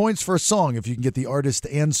 2 points for a song if you can get the artist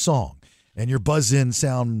and song. And your buzz in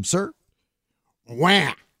sound, sir?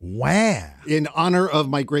 Wah. Wah. In honor of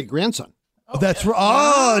my great-grandson. Oh, that's right.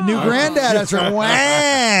 Oh, new granddad. That's right. Wah.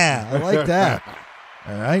 I like that.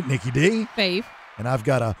 All right, Nikki D. Fave. And I've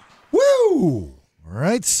got a woo. All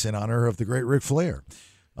right, in honor of the great Ric Flair.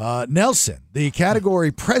 Nelson, the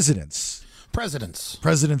category Presidents.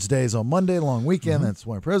 President's Day is on Monday, long weekend. That's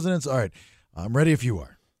why Presidents. All right, I'm ready if you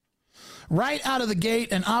are. Right out of the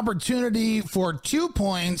gate, an opportunity for 2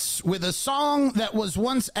 points with a song that was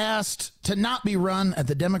once asked to not be run at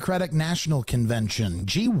the Democratic National Convention.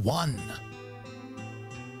 G1.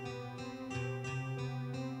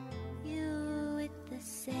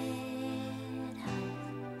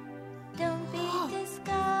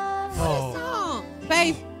 Oh.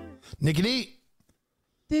 Faith. Nikki D.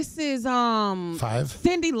 This is 5.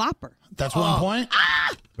 Cyndi Lauper. That's 1 point.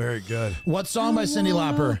 Very good. What song by Cyndi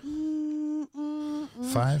Lauper?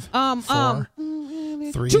 5. 4.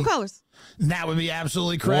 3. Two Colors. That would be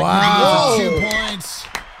absolutely correct. Wow. 2 points.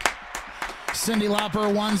 Cyndi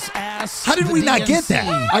Lauper once asked. How did we not get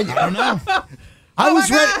that? I don't know. I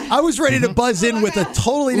was ready to buzz in with a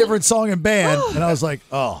totally different song and band, and I was like,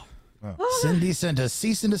 oh. Cindy sent a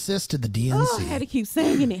cease and desist to the DNC. Oh, I had to keep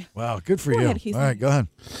saying it. Wow, good for you. All right, go ahead.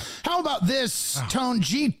 How about this tone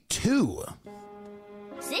G2?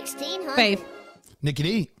 1600. Faith. Nikki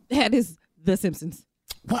D. That is The Simpsons.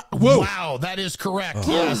 What? Wow, that is correct.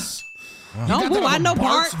 Yes. No, I know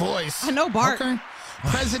Bart's Bart. voice. I know Bart. Okay.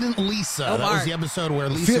 President Lisa. Oh, that was Bart. the episode where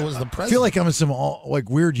Lisa was the I president. feel like I'm in some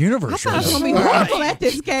weird universe I right thought now. I was horrible at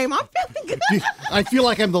this game. I'm feeling good. I feel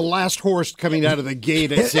like I'm the last horse coming out of the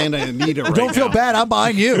gate at Santa Anita right Don't feel now. bad. I'm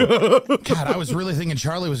behind you. God, I was really thinking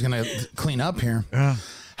Charlie was going to clean up here.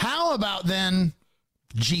 How about then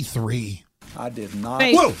G3. I did not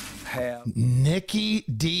Whoa. have. Nikki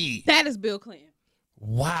D. That is Bill Clinton.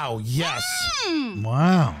 Wow, yes.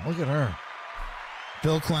 Wow, look at her.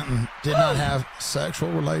 Bill Clinton did not have sexual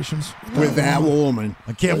relations With that woman.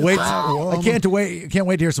 I can't wait. that woman. I can't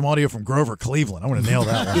wait to hear some audio from Grover Cleveland. I want to nail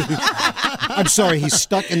that one. I'm sorry, he's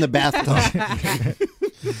stuck in the bathtub.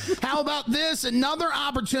 How about this? Another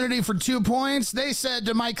opportunity for 2 points. They said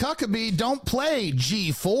to Mike Huckabee, don't play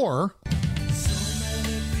G4.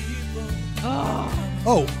 I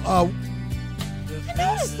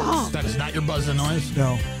know this song. That is not your buzzing noise.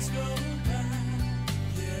 No.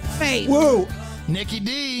 Faith. Whoa. Nikki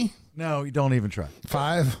D. No, you don't even try.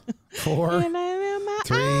 5, 4, 3,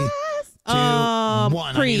 2, 1.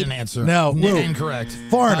 I Creed. need an answer. No. Whoa. Incorrect.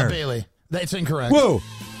 Foreigner. Bailey. That's incorrect. Whoa.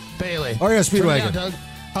 Bailey. Oh, yeah, Speedwagon. Turn it down, Doug.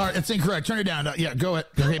 All right, it's incorrect. Turn it down, Doug. Yeah, go ahead.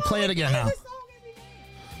 Okay, play it again now.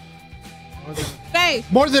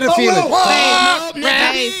 Faith. More than a feeling. Nope,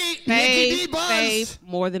 Faith. Nikki D buzz. Faith.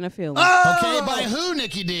 More than a feeling. Okay, by who,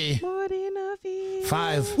 Nikki D? More than a feeling.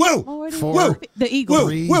 5, Whoa. More than 4, a The Eagles.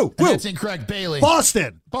 3. Whoa. And that's incorrect, Bailey.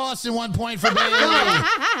 Boston. Boston, 1 point for Bailey.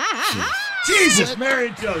 Jesus, Mary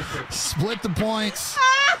and Joseph. Split the points.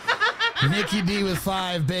 Nikki D with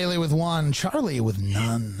 5, Bailey with 1, Charlie with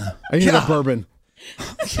none. I need a bourbon.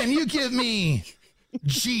 Can you give me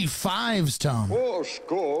G5's tone?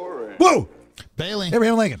 Whoa. Bailey.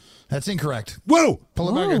 Abraham Lincoln. That's incorrect. Whoa.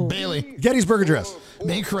 Pull it back. Bailey. Gettysburg Address.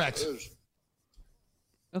 Incorrect.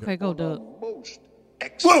 Okay, go, Doug.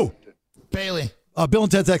 Whoa. Bailey. Bill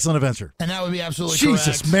and Ted's Excellent Adventure. And that would be absolutely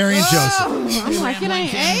Jesus, correct. Mary and Joseph. I'm like, Abraham it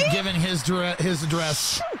ain't Lincoln A? giving his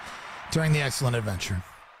address during the Excellent Adventure.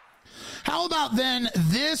 How about then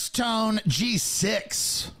this tone,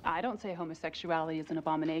 G6? I don't say homosexuality is an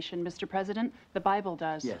abomination, Mr. President. The Bible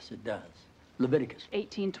does. Yes, it does. Leviticus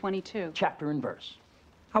 18:22. chapter and verse.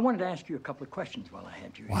 I wanted to ask you a couple of questions while I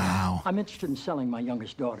had you here. Wow. I'm interested in selling my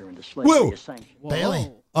youngest daughter into slavery Whoa. as sanctioned.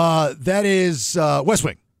 Bailey. That is West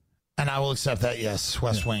Wing. And I will accept that, yes.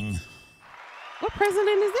 West Wing. What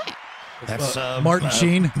president is that? That's Martin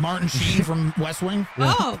Sheen. Martin Sheen from West Wing.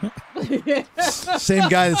 Oh. Same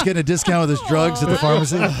guy that's getting a discount with his drugs at the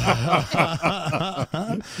pharmacy.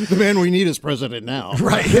 The man we need is president now.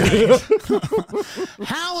 Right.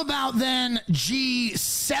 How about then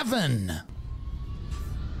G7?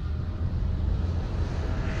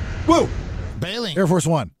 Whoa. Bailey. Air Force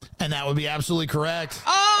One. And that would be absolutely correct.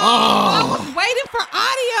 I was waiting for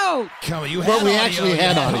audio. Come on, you But had we audio. actually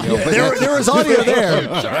had audio. Yeah, there was audio there.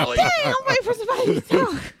 Dang, I'm waiting for somebody to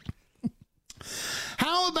talk.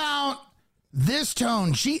 How about this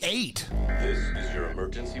tone, G8? This is your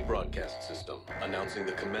emergency broadcast system announcing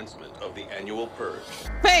the commencement of the annual purge.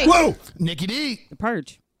 Faith. Whoa. Nikki D. The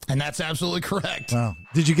Purge. And that's absolutely correct. Wow.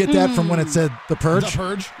 Did you get that from when it said The Purge? The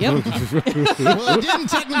Purge? Yep. Well, it didn't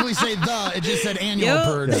technically say the, it just said annual Yep.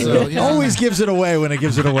 purge. So, yeah. Always gives it away when it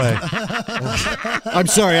gives it away. I'm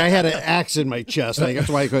sorry, I had an axe in my chest. That's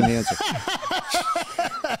why I couldn't answer.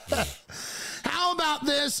 How about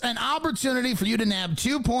this? An opportunity for you to nab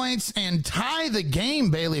 2 points and tie the game,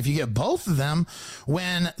 Bailey, if you get both of them,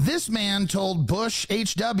 when this man told Bush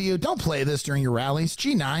HW, don't play this during your rallies.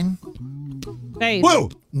 G9. Faith. Whoa.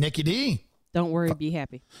 Nikki D. Don't worry, be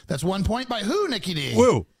happy. That's 1 point by who, Nikki D?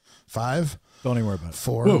 Whoa. 5. Don't even worry about it.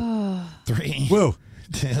 4. Whoa. 3. Whoa.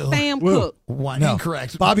 2. Sam Whoa. Cooke. 1. No.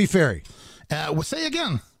 Incorrect. Bobby Ferry. Well, say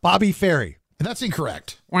again. Bobby Ferry. That's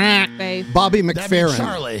incorrect. Faith. Bobby That'd be McFerrin.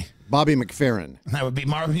 Charlie. Bobby McFerrin. That would be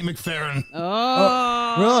Marvin McFerrin.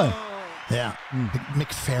 Oh. Really? Yeah.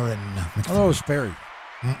 McFerrin. Oh, it was Ferry.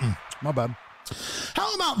 My bad.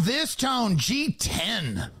 How about this tone,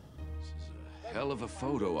 G10? Hell of a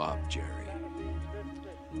photo op, Jerry.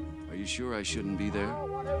 Are you sure I shouldn't be there?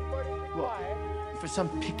 Well, for some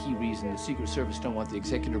picky reason, the Secret Service don't want the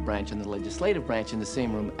executive branch and the legislative branch in the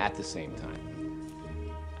same room at the same time.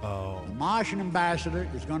 The Martian ambassador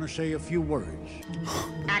is going to say a few words.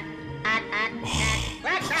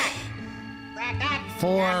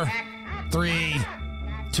 4, 3,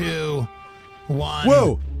 2, 1.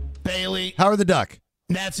 Whoa. Bailey. Howard the Duck.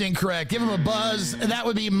 That's incorrect. Give him a buzz. That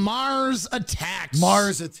would be Mars Attacks.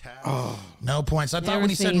 Mars Attacks. Oh, no points. I thought Never when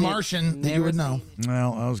he said seen it. Martian that you would know.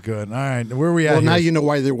 Well, that was good. All right. Where are we at Well, now here? you know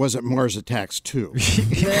why there wasn't Mars Attacks 2.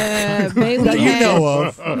 Bailey That you had- know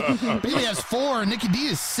of. Bailey has 4. Nikki D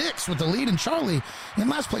is 6 with the lead, and Charlie in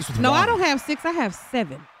last place with 1. No, I don't have 6. I have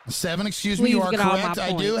 7. 7, excuse me. You Please are get all my correct. I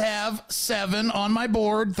do points. have 7 on my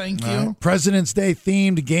board. Thank you. All right. President's Day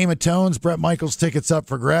themed Game of Tones. Brett Michaels tickets up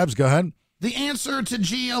for grabs. Go ahead. The answer to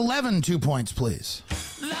G11, 2 points, please.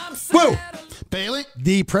 Whoa. Bailey?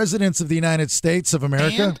 The presidents of the United States of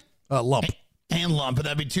America. Lump. And lump, and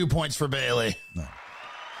that'd be 2 points for Bailey. No.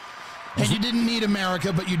 And you didn't need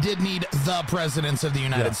America, but you did need the presidents of the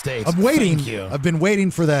United States. I'm waiting. Thank you. I've been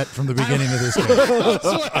waiting for that from the beginning of this game.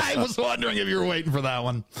 I was wondering if you were waiting for that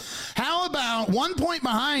one. How about 1 point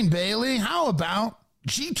behind, Bailey? How about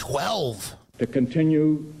G12? To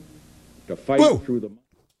continue to fight through the...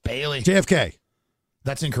 Bailey. JFK.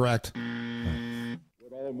 That's incorrect.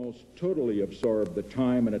 Would almost totally absorb the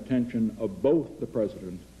time and attention of both the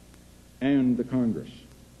president and the Congress.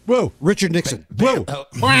 Whoa. Richard Nixon. Whoa.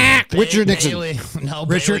 Richard Nixon. Bailey. No,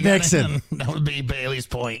 Richard Bailey Nixon. That would be Bailey's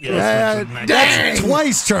point. Yes, That's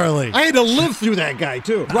twice, Charlie. I had to live through that guy,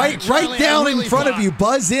 too. Right Charlie, down I really in front of thought- you.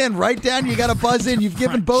 Buzz in. Right down. You got to buzz in. You've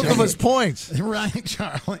given both of us points. Right,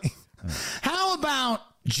 Charlie. How about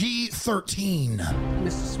G13?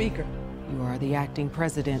 Mr. Speaker, you are the acting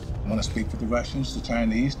president. I want to speak for the Russians, the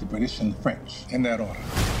Chinese, the British, and the French, in that order.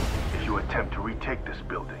 If you attempt to retake this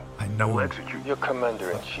building, I know. will execute your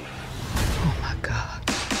commander-in-chief. Oh, my God.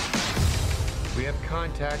 We have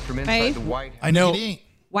contact from inside Faith? the White House. I know.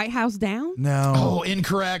 White House down? No. Oh,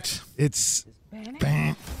 incorrect. It's...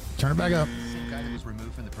 Bang. Turn it back up. Same guy that was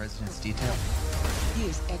removed from the president's detail. He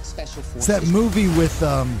is ex-special forces. It's that movie with...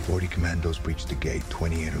 40 commandos breached the gate,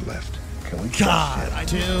 28 are left. Can we God.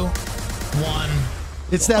 2, 1.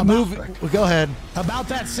 It's that movie... Well, go ahead. About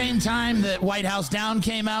that same time that White House Down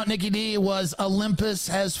came out, Nikki D, was Olympus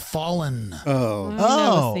Has Fallen. Oh.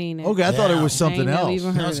 never seen it. Okay. I thought it was something I ain't never else.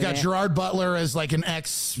 even No, heard it's of got that. Gerard Butler as like an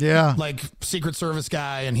ex, like Secret Service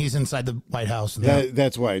guy, and he's inside the White House.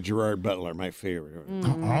 That's why Gerard Butler, my favorite.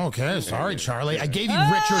 Oh, okay, sorry, Charlie. I gave you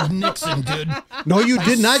Richard Nixon, dude. No, you I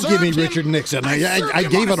did not give me served him- Richard Nixon. I served I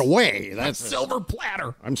him gave on it a away. That's silver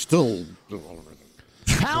platter. I'm still...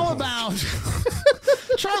 How about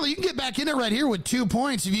Charlie? You can get back in it right here with 2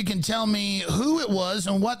 points if you can tell me who it was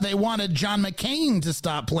and what they wanted John McCain to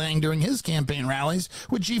stop playing during his campaign rallies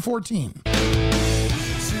with G14.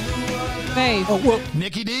 Faith. Oh, well,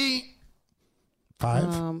 Nikki D.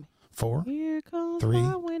 5, 4, Here comes 3,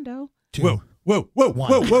 my window. 2, Whoa. Whoa. Whoa.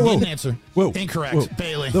 1. Whoa. Whoa. Need an Whoa. answer. Whoa. Incorrect. Whoa.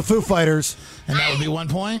 Bailey. The Foo Fighters. And that would be 1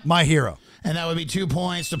 point. My hero. And that would be 2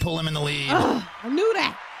 points to pull him in the lead. I knew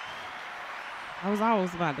that. I was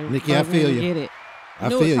always about to Nikki, I feel you. get it. I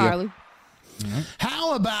knew feel it, you. Charlie.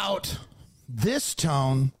 How about this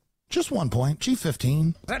tone? Just 1 point.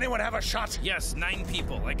 G15. Does anyone have a shot? Yes, 9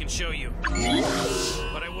 people. I can show you.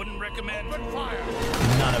 But I wouldn't recommend.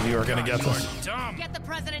 None of you are going to get this. Dumb. Get the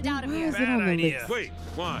president out of here. Bad idea. Wait,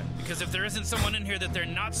 why? Because if there isn't someone in here that they're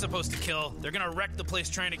not supposed to kill, they're gonna wreck the place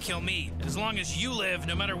trying to kill me. As long as you live,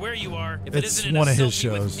 no matter where you are, if it It's isn't in one a of his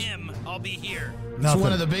selfie with shows. him, I'll be here. It's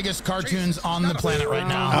one of the biggest cartoons on the planet right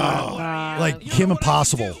now. Like Kim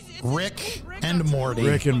Impossible. Rick and Morty.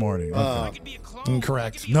 Rick and Morty. Okay.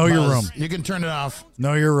 Incorrect. Know your Buzz, room. You can turn it off.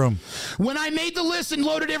 Know your room. When I made the list and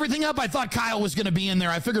loaded everything up, I thought Kyle was going to be in there.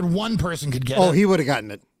 I figured one person could get it. Oh, he would have gotten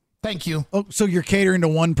it. Thank you. Oh, so you're catering to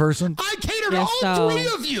one person? I cater to Yes, all so. 3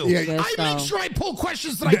 of you. Yeah, I make sure I pull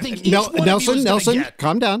questions that I think each one Nelson, of you is gonna get.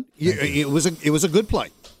 calm down. It was a good play.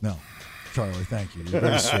 No. Charlie, thank you. You're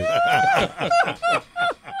very sweet.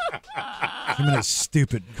 Him and his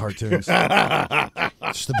stupid cartoons.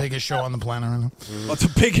 It's the biggest show on the planet right now. What's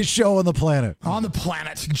the biggest show on the planet? On the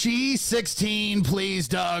planet. G16, please,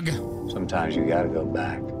 Doug. Sometimes you gotta go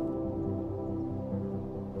back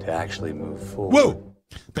to actually move forward. Whoa!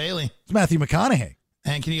 Bailey. It's Matthew McConaughey.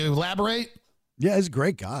 And can you elaborate? Yeah, he's a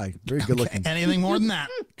great guy. Very good looking. Anything more than that?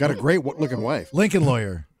 Got a great looking wife. Lincoln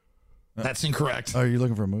Lawyer. That's incorrect. Oh, are you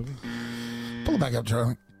looking for a movie? Pull it back up,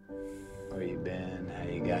 Charlie. Where you been? How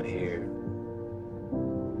you got here?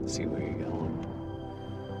 See where you're going.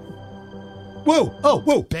 Whoa! Oh,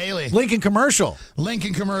 whoa! Bailey. Lincoln Commercial.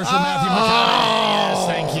 Lincoln Commercial, Matthew McConaughey. Yes,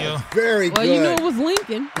 thank you. Very Well, good. you knew it was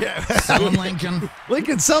Lincoln. Yeah. Selling Lincoln.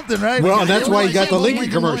 Lincoln something, right? Well, that's why you got the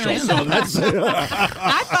Lincoln Lincoln commercial. So that's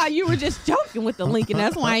I thought you were just joking with the Lincoln.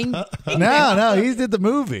 That's why I ain't No, he did the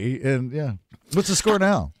movie, and yeah. What's the score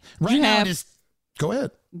now? Right You now have- it is. Go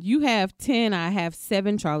ahead. You have 10. I have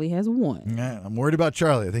 7. Charlie has 1. Yeah, I'm worried about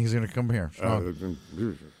Charlie. I think he's going to come here. strong.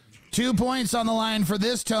 2 points on the line for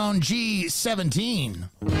this tone. G17.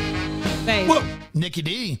 Faith. Whoa! Nikki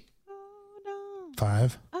D.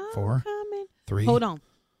 5, 4, 3. Hold on.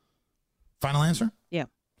 Final answer? Yeah.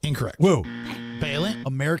 Incorrect. Whoa! Bailey.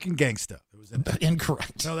 American Gangsta. It was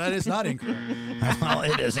Incorrect. No, that is not incorrect. Well,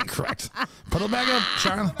 it is incorrect. Put it back up,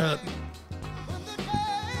 Charlie.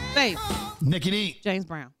 Faith. Nikki D. James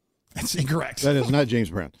Brown. That's incorrect. That is not James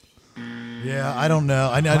Brown. Yeah, I don't know.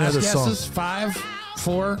 I know Last the song. guesses? 5,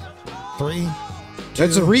 4, 3.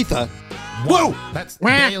 That's 2, Aretha. Whoa! That's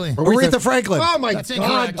Bailey. Aretha Franklin. Oh my That's God!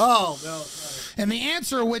 incorrect. Oh no. And the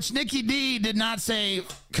answer, which NickyD did not say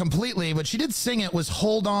completely, but she did sing it, was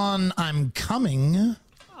Hold On, I'm Coming. Man.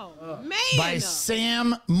 By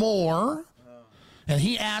Sam Moore. And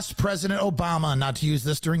he asked President Obama not to use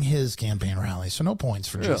this during his campaign rally. So no points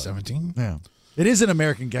for G17. Yeah. It is an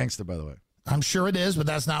American Gangster, by the way. I'm sure it is, but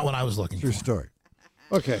that's not what I was looking True for. story.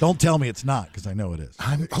 Okay. Don't tell me it's not, because I know it is.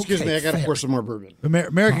 Excuse me, I got to pour some more bourbon.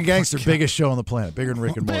 American Gangster, biggest show on the planet. Bigger than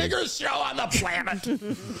Rick and Morty. Biggest show on the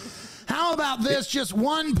planet. How about this? Just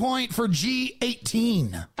 1 point for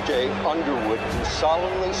G18. J. Underwood, do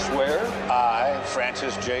solemnly swear. I,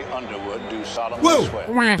 Francis J. Underwood, do solemnly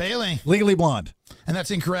swear. Bailey. Legally Blonde. And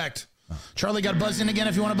that's incorrect. Charlie, got to buzz in again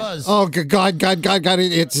if you want to buzz. Oh, God.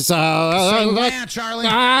 It's, Say wah, Charlie.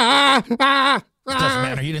 It doesn't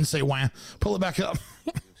matter. You didn't say wah. Pull it back up.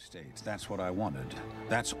 States, that's what I wanted.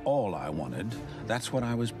 That's all I wanted. That's what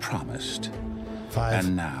I was promised. 5.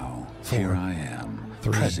 And now, 4, here I am,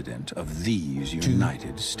 3, President of these 2,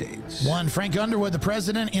 United States. 1. Frank Underwood, the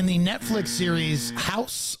president in the Netflix series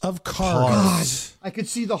House of Cards. I could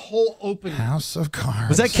see the whole opening. House of Cards.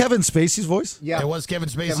 Was that Kevin Spacey's voice? Yeah. It was Kevin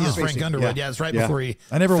Spacey as Frank Underwood. Yeah, it's right before he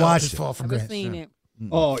I never watched his it. fall from Never grace. seen it.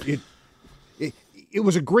 Oh, it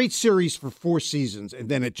was a great series for 4 seasons, and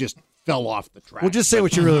then it just fell off the track. Well, just say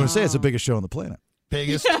what you really want to say. It's the biggest show on the planet.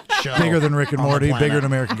 Biggest show. Bigger than Rick and on the Morty, planet. bigger than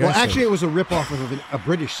American Gangster. Well, actually, it was a ripoff of a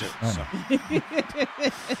British series.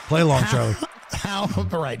 Play along, Charlie. How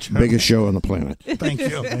right, Charlie. Biggest show on the planet. Thank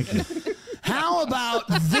you. Thank you. How about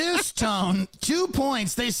this tone? 2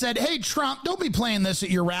 points. They said, hey, Trump, don't be playing this at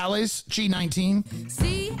your rallies. G19.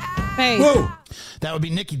 Hey. Whoa. That would be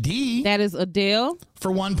NickyD. That is Adele.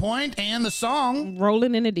 For 1 point. And the song.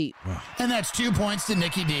 Rolling in the Deep. And that's 2 points to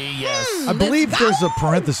NickyD. Yes. I believe there's a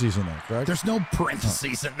parentheses in there, correct? There's no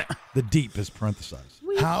parentheses in there. The deep is parenthesized.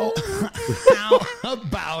 How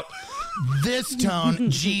about this tone?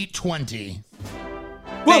 G20.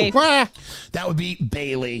 Whoa. That would be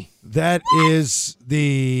Bailey. That is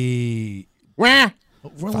the...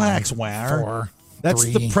 Relax, Wire. 4, That's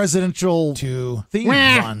 3, the presidential 2, theme.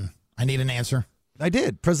 1. I need an answer. I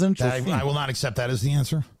did. Presidential theme. I will not accept that as the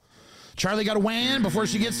answer. Charlie got to weigh in before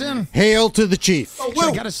she gets in. Hail to the chief. Oh,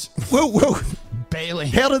 Whoa. Bailey.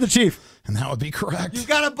 Hail to the chief. And that would be correct. You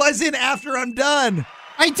got to buzz in after I'm done.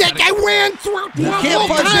 I ran through You can't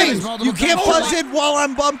buzz in. You can't buzz in while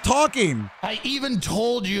I'm talking. I even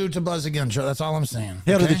told you to buzz again, Joe. That's all I'm saying.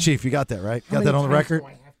 Hail to okay? the chief. You got that, right? Got that on the record?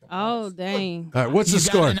 Oh, dang. All right, what's the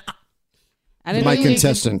score? My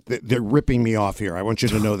contestant, they're ripping me off here. I want you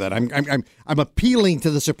to know that I'm appealing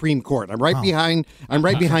to the Supreme Court. I'm right behind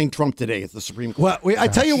Trump today at the Supreme Court. Well, I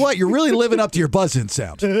tell you what, you're really living up to your buzz-in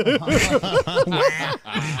sound.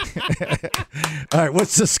 All right,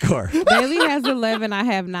 what's the score? Bailey has 11. I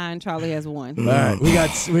have 9. Charlie has 1. All right, we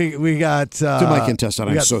got to my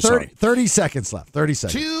contestant. I'm so sorry. 30 seconds left. 30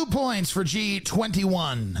 seconds. 2 points for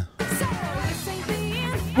G21.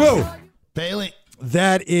 Whoa, Bailey.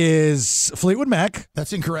 That is Fleetwood Mac.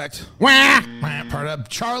 That's incorrect. Part of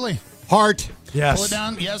Charlie. Heart. Yes. Pull it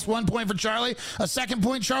down. Yes, 1 point for Charlie. A second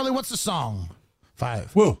point, Charlie. What's the song?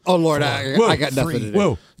 5. Whoa. Oh, Lord, I got nothing 3, to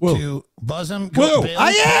do. Whoa. 2, buzz him. Whoa, Bailey.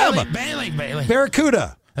 I am. Bailey.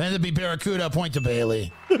 Barracuda. And then it'd be Barracuda. A point to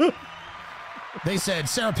Bailey. They said,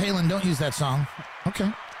 Sarah Palin, don't use that song.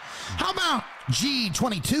 Okay. How about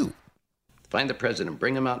G22? Find the president,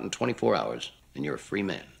 bring him out in 24 hours, and you're a free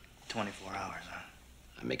man. 24 hours, huh?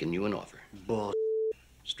 I'm making you an offer. Bull.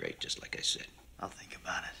 Straight, just like I said. I'll think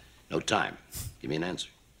about it. No time. Give me an answer.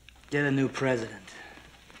 Get a new president.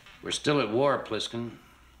 We're still at war, Pliskin.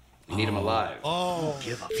 We need him alive. Oh.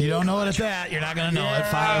 If you don't know it at that, you're not going to know it.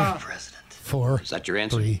 5, President. 4, Is that your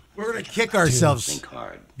answer? 3. We're going to kick ourselves. Think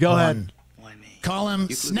hard. Go ahead. Call him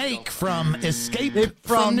Snake from Escape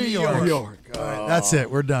from New York. All right, that's it.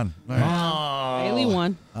 We're done. All right. Bailey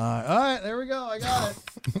won. All right, there we go. I got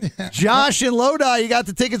it. Josh in Lodi, you got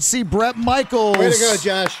the ticket to see Bret Michaels. Way to go,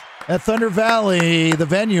 Josh. At Thunder Valley, the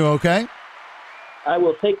venue, okay? I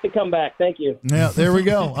will take the comeback. Thank you. Yeah, there we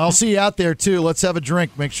go. I'll see you out there, too. Let's have a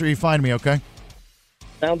drink. Make sure you find me, okay?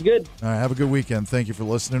 Sounds good. All right, have a good weekend. Thank you for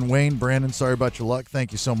listening. Wayne, Brandon, sorry about your luck.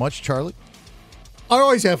 Thank you so much. Charlie? I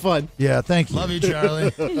always have fun. Yeah, thank you. Love you,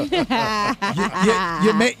 Charlie.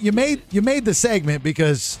 you made the segment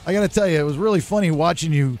because I got to tell you, it was really funny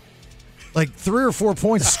watching you like 3 or 4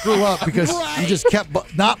 points screw up because you just kept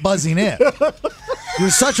not buzzing in.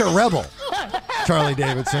 You're such a rebel, Charlie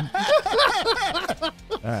Davidson. All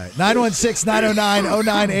right,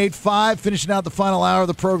 916-909-0985. Finishing out the final hour of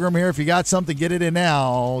the program here. If you got something, get it in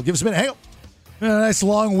now. Give us a minute. Hang on. A nice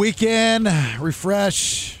long weekend.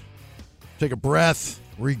 Refresh. Take a breath.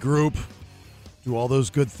 Regroup. Do all those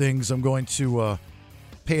good things. I'm going to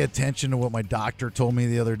pay attention to what my doctor told me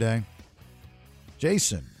the other day?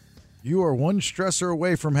 Jason, you are one stressor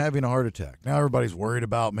away from having a heart attack. Now everybody's worried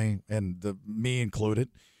about me, and me included,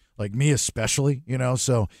 like me especially,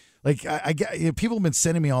 So, like, I people have been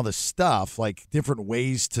sending me all this stuff, like different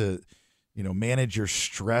ways to, manage your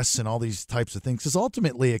stress and all these types of things. Because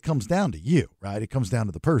ultimately, it comes down to you, right? It comes down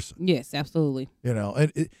to the person. Yes, absolutely.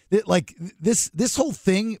 And like this whole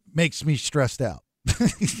thing makes me stressed out.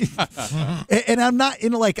 And I'm not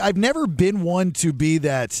I've never been one to be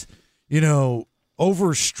that,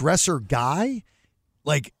 over stressor guy,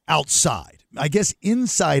 like outside. I guess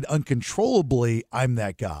inside uncontrollably, I'm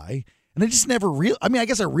that guy. And I just never I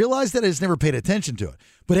guess I realized that I just never paid attention to it.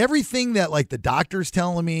 But everything that like the doctor's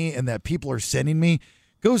telling me and that people are sending me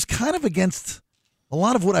goes kind of against a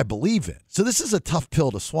lot of what I believe in. So this is a tough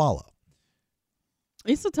pill to swallow.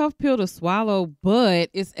 It's a tough pill to swallow, but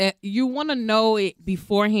you want to know it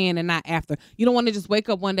beforehand and not after. You don't want to just wake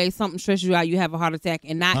up one day, something stresses you out, you have a heart attack,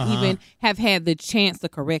 and not even have had the chance to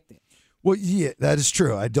correct it. Well, yeah, that is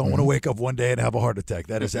true. I don't want to wake up one day and have a heart attack.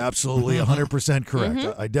 That is absolutely 100%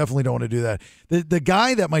 correct. I definitely don't want to do that. The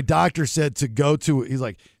guy that my doctor said to go to, he's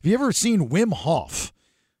like, have you ever seen Wim Hof?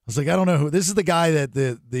 I was like, I don't know who. This is the guy that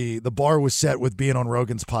the bar was set with being on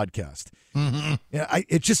Rogan's podcast. Yeah,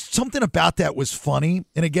 it's just something about that was funny.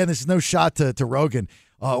 And again, this is no shot to Rogan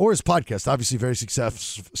or his podcast. Obviously, very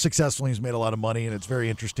successful. He's made a lot of money, and it's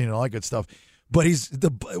very interesting and all that good stuff. But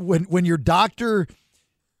when your doctor,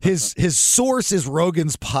 his source is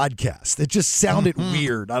Rogan's podcast. It just sounded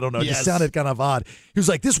weird. I don't know. It just sounded kind of odd. He was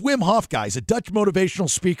like, this Wim Hof guy, he's a Dutch motivational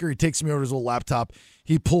speaker. He takes me over to his little laptop.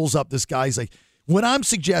 He pulls up this guy. He's like, one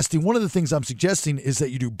of the things I'm suggesting is that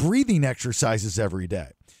you do breathing exercises every day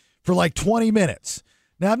for like 20 minutes.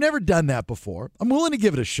 Now, I've never done that before. I'm willing to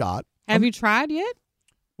give it a shot. Have you tried yet?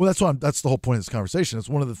 Well, that's the whole point of this conversation. It's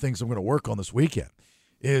one of the things I'm going to work on this weekend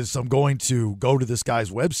is I'm going to go to this guy's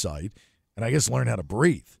website and I guess learn how to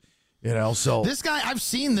breathe. So this guy, I've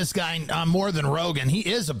seen this guy more than Rogan. He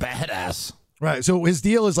is a badass. Right. So his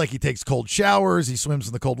deal is like he takes cold showers. He swims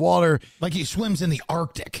in the cold water. Like he swims in the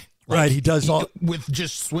Arctic. Right. He does all with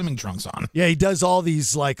just swimming trunks on. Yeah. He does all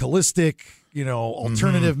these like holistic,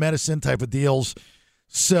 alternative medicine type of deals.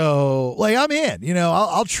 So like I'm in,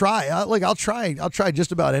 I'll try. I'll try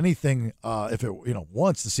just about anything if it,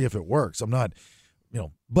 once to see if it works. I'm not,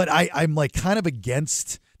 but I'm like kind of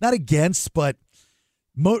not against, but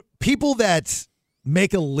people that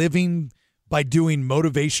make a living by doing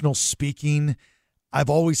motivational speaking, I've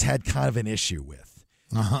always had kind of an issue with.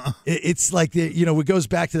 It's like, it goes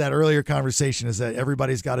back to that earlier conversation is that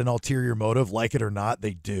everybody's got an ulterior motive, like it or not,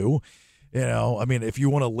 they do. If you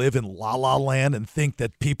want to live in la la land and think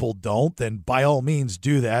that people don't, then by all means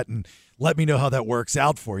do that and let me know how that works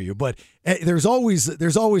out for you. But there's always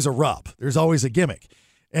a rub. There's always a gimmick.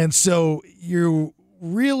 And so you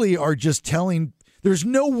really are just there's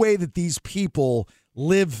no way that these people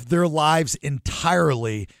live their lives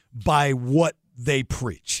entirely by what they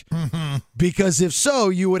preach. Because if so,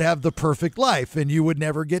 you would have the perfect life and you would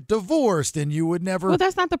never get divorced and you would never. Well,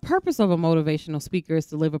 that's not the purpose of a motivational speaker, is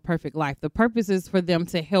to live a perfect life. The purpose is for them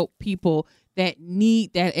to help people that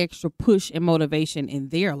need that extra push and motivation in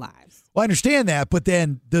their lives. Well, I understand that, but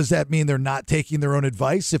then does that mean they're not taking their own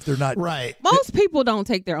advice if they're not? Right. Most people don't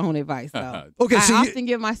take their own advice, though. Okay, so I often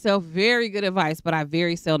give myself very good advice, but I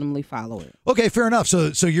very seldomly follow it. Okay, fair enough.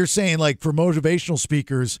 So you're saying like for motivational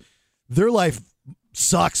speakers, their life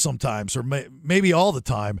sucks sometimes or maybe all the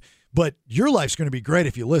time, but your life's going to be great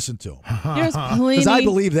if you listen to them. There's plenty. Because I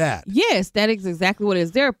believe that. Yes, that is exactly what it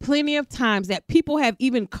is. There are plenty of times that people have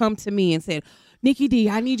even come to me and said, NickyD,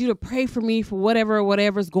 I need you to pray for me for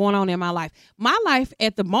whatever's going on in my life. My life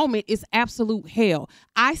at the moment is absolute hell.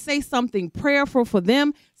 I say something prayerful for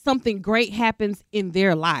them, something great happens in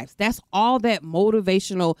their lives. That's all that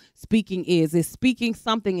motivational speaking is speaking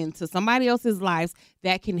something into somebody else's lives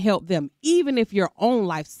that can help them, even if your own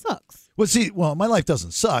life sucks. Well, my life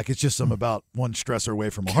doesn't suck. It's just I'm about one stressor away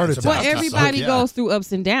from a heart attack. Well, everybody goes through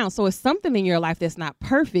ups and downs. So it's something in your life that's not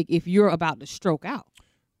perfect if you're about to stroke out.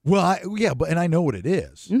 Well, and I know what it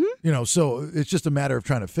is. So it's just a matter of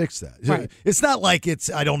trying to fix that. Right. It's not like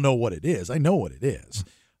I don't know what it is. I know what it is.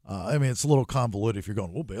 It's a little convoluted if you're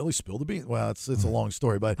going, well, Bailey spilled the beans. Well, it's a long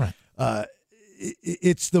story, but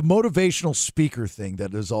it's the motivational speaker thing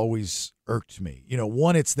that has always irked me.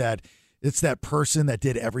 One, it's that person that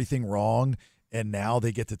did everything wrong and now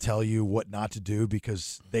they get to tell you what not to do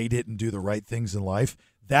because they didn't do the right things in life.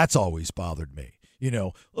 That's always bothered me.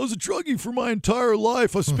 I was a druggie for my entire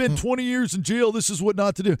life. I spent 20 years in jail. This is what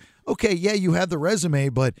not to do. Okay, yeah, you have the resume,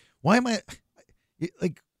 but why am I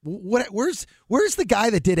like? Where's the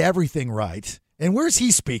guy that did everything right And where's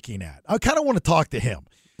he speaking at? I kind of want to talk to him.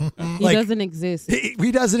 He doesn't exist.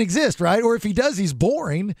 He doesn't exist, right? Or if he does, he's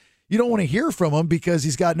boring. You don't want to hear from him because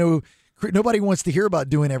he's got nobody wants to hear about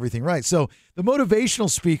doing everything right. So the motivational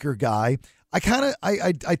speaker guy, I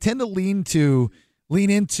tend to lean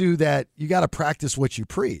into that. You got to practice what you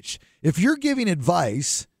preach. If you're giving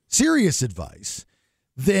advice, serious advice,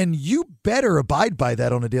 then you better abide by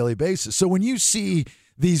that on a daily basis. So when you see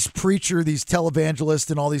these these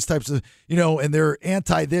televangelists and all these types of, and they're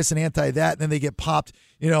anti this and anti that, and then they get popped,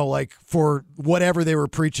 like for whatever they were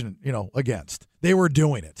preaching, against. They were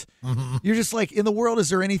doing it. Mm-hmm. You're just like, in the world, is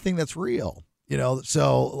there anything that's real?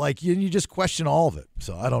 So like you just question all of it.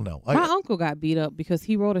 So I don't know. My uncle got beat up because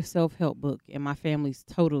he wrote a self-help book, and my family's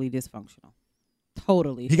totally dysfunctional.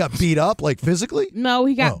 Totally. He got beat up, like physically? No,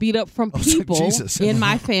 he got beat up from people in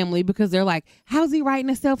my family because they're like, how's he writing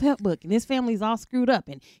a self-help book? And his family's all screwed up,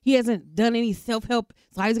 and he hasn't done any self-help,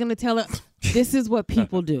 so he's going to tell it. This is what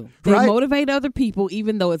people do. They motivate other people,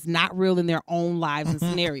 even though it's not real in their own lives and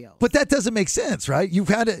scenarios. But that doesn't make sense, right? You've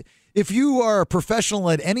had to, if you are a professional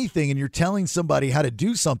at anything and you're telling somebody how to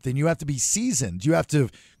do something, you have to be seasoned. You have to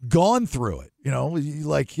have gone through it.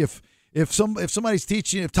 Like if somebody's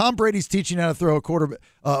teaching, if Tom Brady's teaching how to throw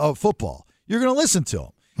a football, you're going to listen to him.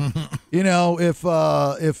 If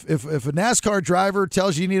a NASCAR driver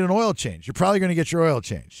tells you need an oil change, you're probably going to get your oil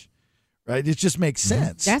changed. Right? It just makes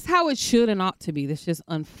sense. That's how it should and ought to be. That's just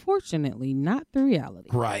unfortunately not the reality.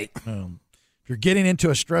 Right. If you're getting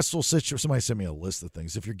into a stressful situation, somebody sent me a list of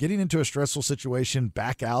things. If you're getting into a stressful situation,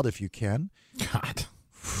 back out if you can. God,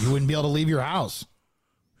 you wouldn't be able to leave your house.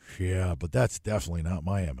 Yeah, but that's definitely not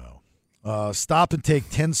my MO. Stop and take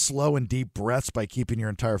 10 slow and deep breaths by keeping your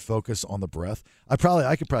entire focus on the breath. I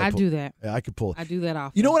could probably do that. Yeah, I could pull it. I do that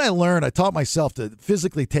often. You know what I learned? I taught myself to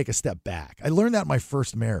physically take a step back. I learned that in my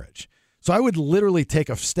first marriage. So I would literally take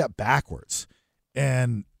a step backwards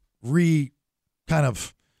and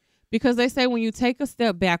because they say when you take a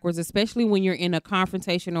step backwards, especially when you're in a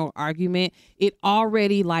confrontation or argument, it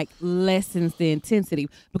already lessens the intensity.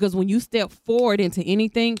 Because when you step forward into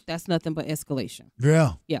anything, that's nothing but escalation.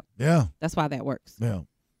 Yeah. Yep. Yeah. That's why that works. Yeah.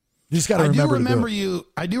 You just got to remember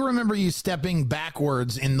I do remember you stepping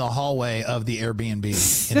backwards in the hallway of the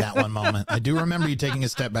Airbnb in that one moment. I do remember you taking a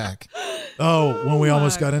step back. Oh, when we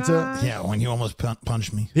almost got into it? Yeah, when you almost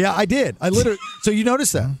punched me. Yeah, I did. I literally. So you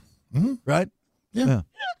noticed that, right? Yeah.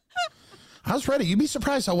 I was ready. You'd be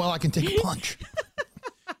surprised how well I can take a punch.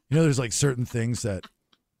 There's like certain things that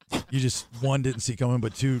you just, one, didn't see coming,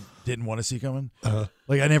 but two, didn't want to see coming.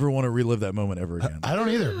 Like I never want to relive that moment ever again. I don't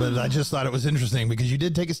either, but I just thought it was interesting because you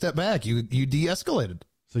did take a step back. You de-escalated.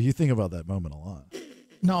 So you think about that moment a lot.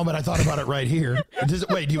 No, but I thought about it right here. Wait,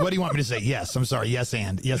 what do you want me to say? Yes, I'm sorry. Yes,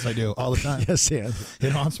 and. Yes, I do. All the time. Yes, and.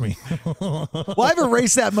 It haunts me. Well, I've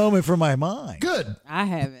erased that moment from my mind. Good. I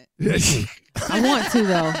haven't. I want to,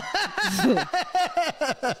 though.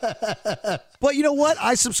 But you know what?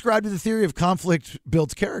 I subscribe to the theory of conflict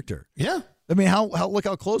builds character. Yeah. I mean, look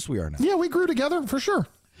how close we are now. Yeah, we grew together for sure.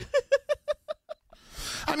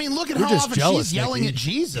 I mean, look at We're how just often jealous, she's yelling Nikki. at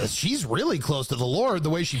Jesus. She's really close to the Lord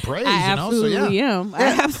the way she prays. I absolutely am. I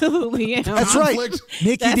absolutely am. That's right.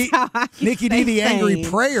 Nikki D, the angry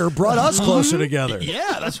prayer, brought us closer together.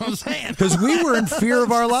 Yeah, that's what I'm saying. Because we were in fear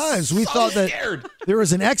of our lives. We thought that there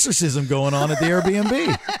was an exorcism going on at the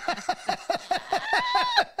Airbnb.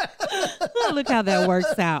 Look how that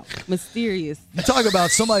works out. Mysterious. You talk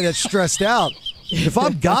about somebody that's stressed out. If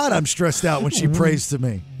I'm God, I'm stressed out when she prays to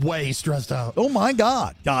me. Way stressed out. Oh, my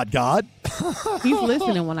God. God. He's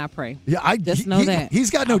listening when I pray. Yeah, I just know that. He's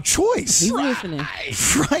got no choice. He's listening.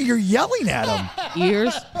 Right, you're yelling at him.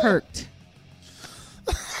 Ears perked.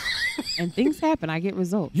 And things happen. I get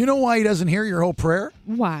results. You know why he doesn't hear your whole prayer?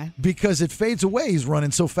 Why? Because it fades away. He's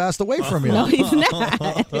running so fast away from you. No, he's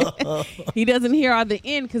not. He doesn't hear all the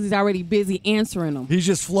end because he's already busy answering them. He's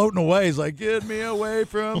just floating away. He's like, get me away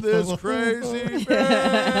from this crazy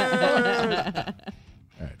prayer.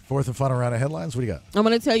 All right, fourth and final round of headlines. What do you got? I'm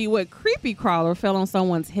going to tell you what creepy crawler fell on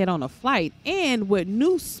someone's head on a flight and what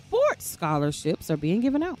new sports scholarships are being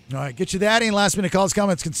given out. All right, get you that in. Last minute calls,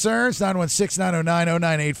 comments, concerns,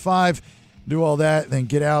 916-909-0985. Do all that, then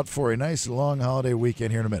get out for a nice long holiday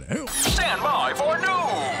weekend here in a minute. Stand by for news.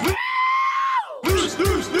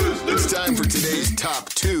 It's time for today's top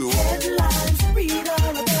two headlines.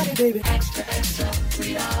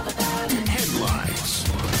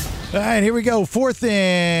 All right, here we go. Fourth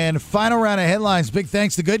and final round of headlines. Big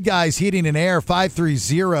thanks to Good Guys Heating and Air,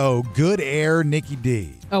 530 Good Air, Nikki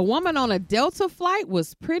D. A woman on a Delta flight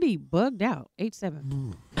was pretty bugged out.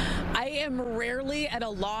 8-7. I am rarely at a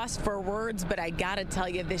loss for words, but I gotta tell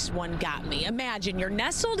you, this one got me. Imagine you're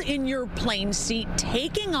nestled in your plane seat,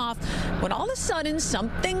 taking off, when all of a sudden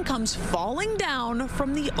something comes falling down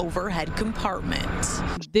from the overhead compartment.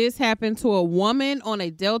 This happened to a woman on a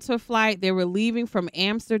Delta flight. They were leaving from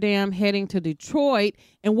Amsterdam, heading to Detroit,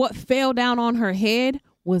 and what fell down on her head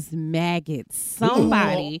was maggots.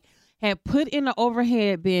 Somebody had put in the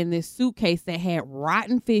overhead bin this suitcase that had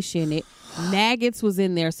rotten fish in it. Maggots was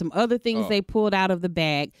in there. Some other things they pulled out of the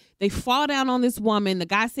bag. They fall down on this woman. The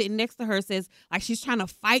guy sitting next to her says like she's trying to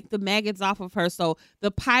fight the maggots off of her. So the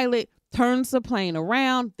pilot turns the plane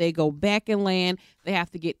around. They go back and land. They have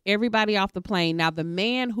to get everybody off the plane. Now, the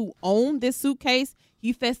man who owned this suitcase,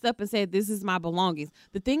 he fessed up and said, "This is my belongings."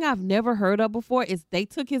 The thing I've never heard of before is they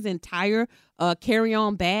took his entire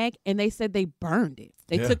carry-on bag and they said they burned it.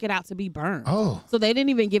 They took it out to be burned. Oh. So they didn't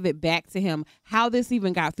even give it back to him. How this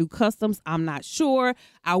even got through customs, I'm not sure.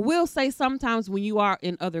 I will say sometimes when you are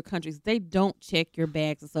in other countries, they don't check your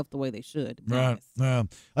bags and stuff the way they should. Right.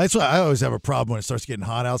 That's why I always have a problem when it starts getting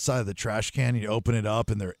hot outside of the trash can. You open it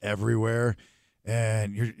up and they're everywhere.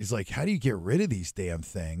 And it's like, how do you get rid of these damn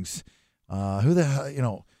things? Who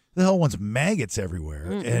the hell wants maggots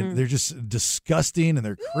everywhere? And they're just disgusting and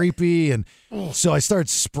they're creepy. And so I start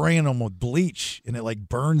spraying them with bleach and it like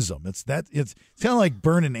burns them. It's kind of like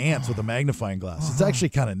burning ants with a magnifying glass. It's actually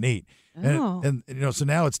kind of neat. And so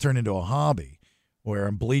now it's turned into a hobby where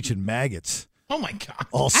I'm bleaching maggots. Oh my God.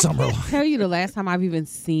 All summer long. I can't tell you the last time I've even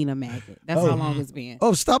seen a maggot. That's how long it's been.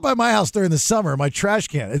 Oh, stop by my house during the summer. My trash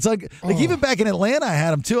can. It's like even back in Atlanta, I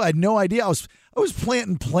had them too. I had no idea. I was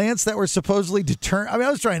planting plants that were supposedly deterrent. I mean,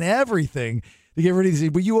 I was trying everything to get rid of these.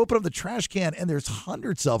 But you open up the trash can and there's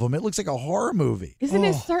hundreds of them. It looks like a horror movie. Isn't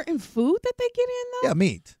it certain food that they get in though? Yeah,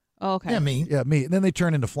 meat. Oh, okay. Yeah, meat. Yeah, meat. And then they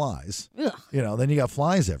turn into flies. Ugh. Then you got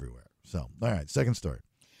flies everywhere. So, all right, second story.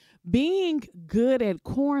 Being good at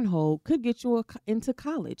cornhole could get you into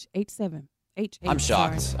college. H7. I'm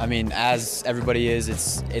shocked. I mean, as everybody is,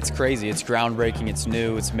 it's crazy. It's groundbreaking. It's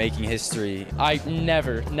new. It's making history. I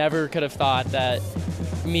never could have thought that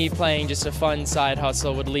me playing just a fun side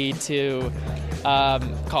hustle would lead to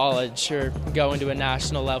college or going to a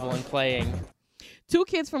national level and playing. 2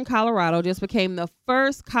 kids from Colorado just became the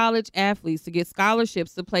first college athletes to get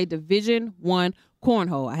scholarships to play Division I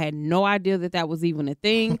cornhole. I had no idea that was even a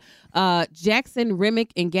thing. Jackson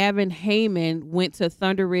Remick and Gavin Heyman went to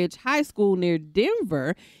Thunder Ridge High School near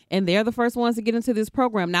Denver, and they're the first ones to get into this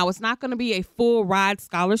program. Now, it's not going to be a full ride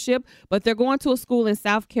scholarship, but they're going to a school in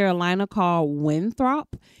South Carolina called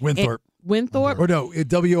Winthrop. Winthrop. Or no,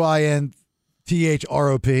 WINTHROP.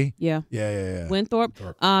 Yeah. Winthrop.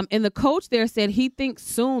 And the coach there said he thinks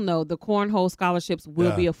soon, though, the cornhole scholarships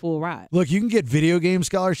will be a full ride. Look, you can get video game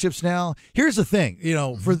scholarships now. Here's the thing,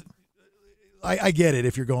 I get it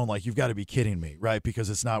if you're going like, you've got to be kidding me, right? Because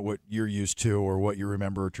it's not what you're used to or what you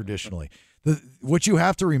remember traditionally. What you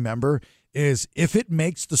have to remember is if it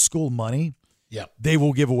makes the school money, they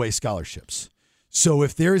will give away scholarships. So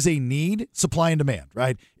if there is a need, supply and demand,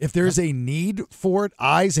 right? If there's a need for it,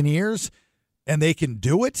 eyes and ears, and they can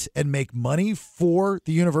do it and make money for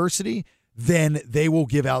the university, then they will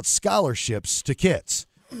give out scholarships to kids.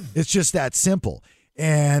 It's just that simple.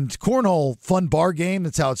 And cornhole, fun bar game.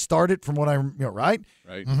 That's how it started from what right?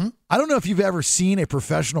 Right. Mm-hmm. I don't know if you've ever seen a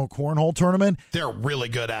professional cornhole tournament. They're really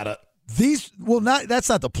good at it. That's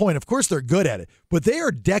not the point. Of course they're good at it, but they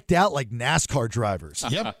are decked out like NASCAR drivers.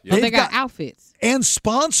 Yep. They got outfits. And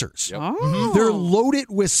sponsors. Yep. Oh. They're loaded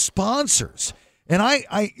with sponsors. And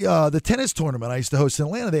the tennis tournament I used to host in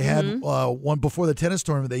Atlanta, they had one before the tennis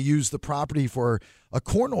tournament. They used the property for a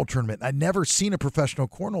cornhole tournament. I'd never seen a professional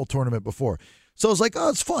cornhole tournament before. So I was like, oh,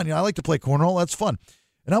 it's fun. I like to play cornhole. That's fun.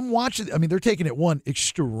 And I'm watching. I mean, they're taking it, 1,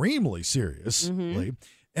 extremely seriously.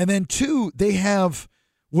 And then 2, they have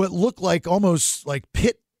what look like almost like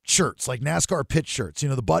pit shirts, like NASCAR pit shirts,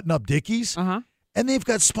 the button-up Dickies. And they've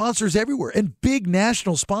got sponsors everywhere and big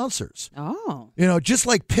national sponsors. Oh. Just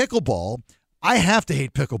like pickleball. I have to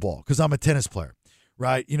hate pickleball because I'm a tennis player,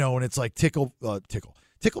 right? And it's like tickleball.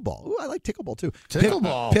 Ooh, I like tickleball too.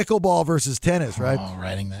 Pickleball versus tennis, right? Oh,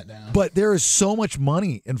 writing that down. But there is so much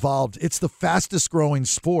money involved. It's the fastest growing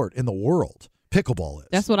sport in the world. Pickleball is.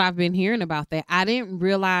 That's what I've been hearing about that. I didn't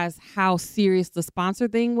realize how serious the sponsor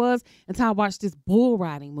thing was until I watched this bull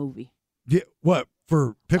riding movie. Yeah, what?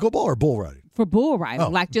 For pickleball or bull riding? For bull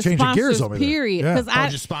riding, like just changing gears sponsors, over there. period. Yeah.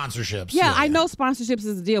 Just sponsorships. Yeah, I know sponsorships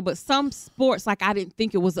is a deal, but some sports, like I didn't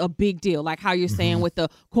think it was a big deal. Like how you're saying with the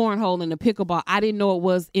cornhole and the pickleball, I didn't know it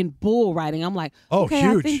was in bull riding. I'm like, okay,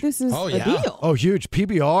 huge. I think this is a deal. Oh, huge.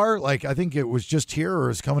 PBR, like I think it was just here or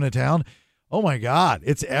is coming to town. Oh my God,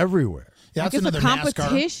 it's everywhere. Yeah, Like that's it's a another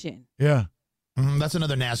competition. Yeah. That's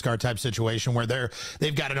another NASCAR type situation where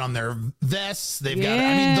they've got it on their vests. They've got.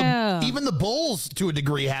 Yeah. I mean, even the Bulls to a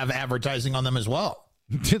degree have advertising on them as well.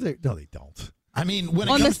 Do they? No, they don't. I mean, when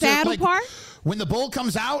it On comes the saddle to part? when the bull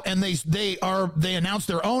comes out and they announce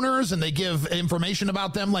their owners and they give information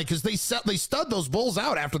about them, like because they stud those bulls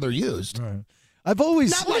out after they're used. Right. I've always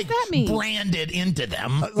not like that mean? branded into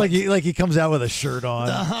them. Like he comes out with a shirt on.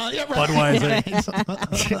 Yeah, right.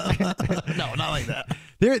 Budweiser. No, not like that.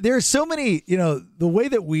 There are so many, the way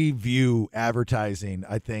that we view advertising,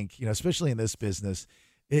 I think, especially in this business,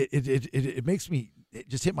 it makes me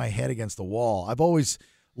just hit my head against the wall. I've always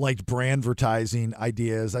liked brand advertising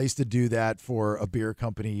ideas. I used to do that for a beer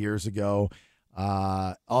company years ago.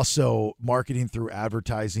 Also, marketing through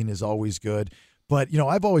advertising is always good. But,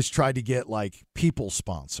 I've always tried to get like people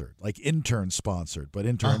sponsored, like interns sponsored, but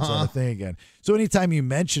interns on the thing again. So anytime you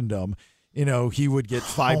mentioned them, he would get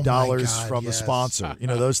 $5 from the sponsor,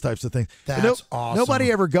 those types of things. That's awesome.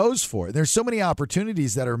 Nobody ever goes for it. There's so many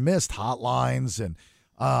opportunities that are missed, hotlines and,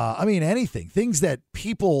 anything, things that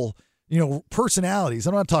people, personalities.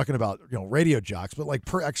 I'm not talking about, radio jocks, but like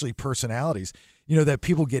actually personalities, that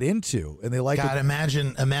people get into and they like. God,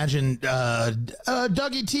 imagine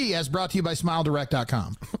Dougie T as brought to you by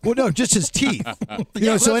SmileDirect.com. Well, no, just his teeth.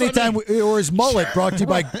 So anytime, or his mullet brought to you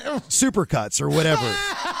by Supercuts or whatever.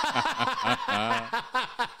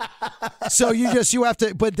 So you have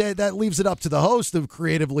to, but that leaves it up to the host to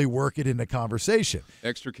creatively work it into conversation.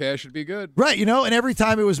 Extra cash would be good. Right, and every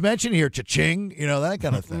time it was mentioned here, cha-ching, that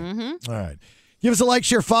kind of thing. All right. Give us a like,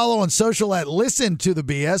 share, follow on social at Listen to the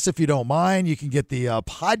BS if you don't mind. You can get the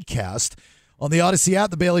podcast on the Odyssey app,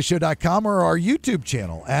 thebaileyshow.com, or our YouTube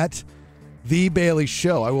channel at The Bailey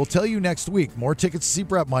Show. I will tell you next week, more tickets to see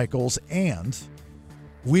Brett Michaels, and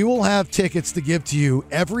we will have tickets to give to you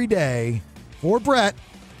every day for Brett,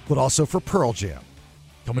 but also for Pearl Jam.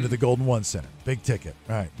 Coming to the Golden One Center. Big ticket.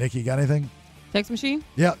 All right, Nikki, you got anything? Text machine?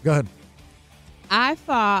 Yeah, go ahead. I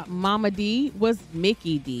thought Mama D was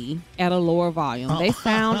Mickey D at a lower volume. They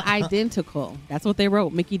sound identical. That's what they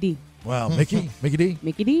wrote, Mickey D. Wow, Mickey D?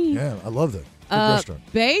 Mickey D. Yeah, I love that. Good restaurant.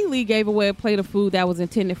 Bailey gave away a plate of food that was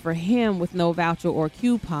intended for him with no voucher or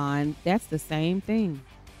coupon. That's the same thing.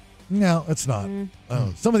 No, it's not.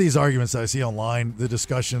 Some of these arguments I see online, the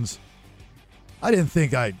discussions, I didn't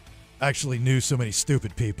think I actually knew so many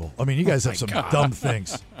stupid people. I mean, you guys have some dumb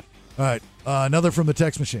things. All right, another from the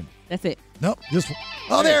text machine. That's it. Nope, just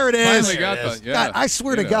there it is. Finally got that. Yeah. God, I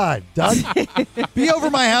swear to God, Doug, be over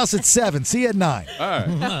my house at 7. See you at 9. All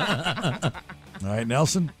right. All right,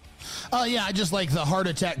 Nelson. Yeah, I just like the Heart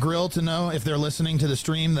Attack Grill to know if they're listening to the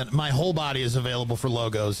stream that my whole body is available for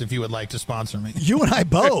logos if you would like to sponsor me. You and I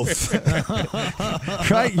both.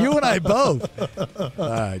 Right? You and I both. All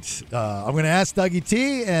right. I'm going to ask Dougie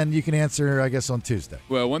T, and you can answer, I guess, on Tuesday.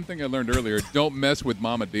 Well, one thing I learned earlier, don't mess with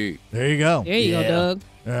Mama D. There you go. There you go, Doug.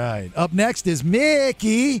 All right. Up next is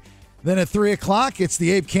Mickey. Then at 3 o'clock, it's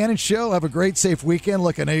the Abe Cannon Show. Have a great, safe weekend.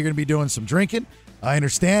 Look, I know you're going to be doing some drinking. I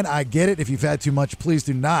understand. I get it. If you've had too much, please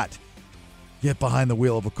do not get behind the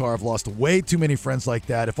wheel of a car. I've lost way too many friends like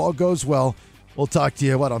that. If all goes well, we'll talk to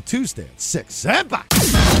you, on Tuesday at 6. Bye.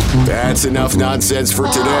 That's enough nonsense for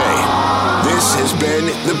today. This has been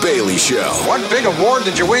The Bailey Show. What big award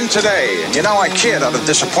did you win today? And I kid out of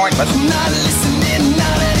disappointment.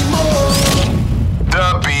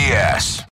 The BS.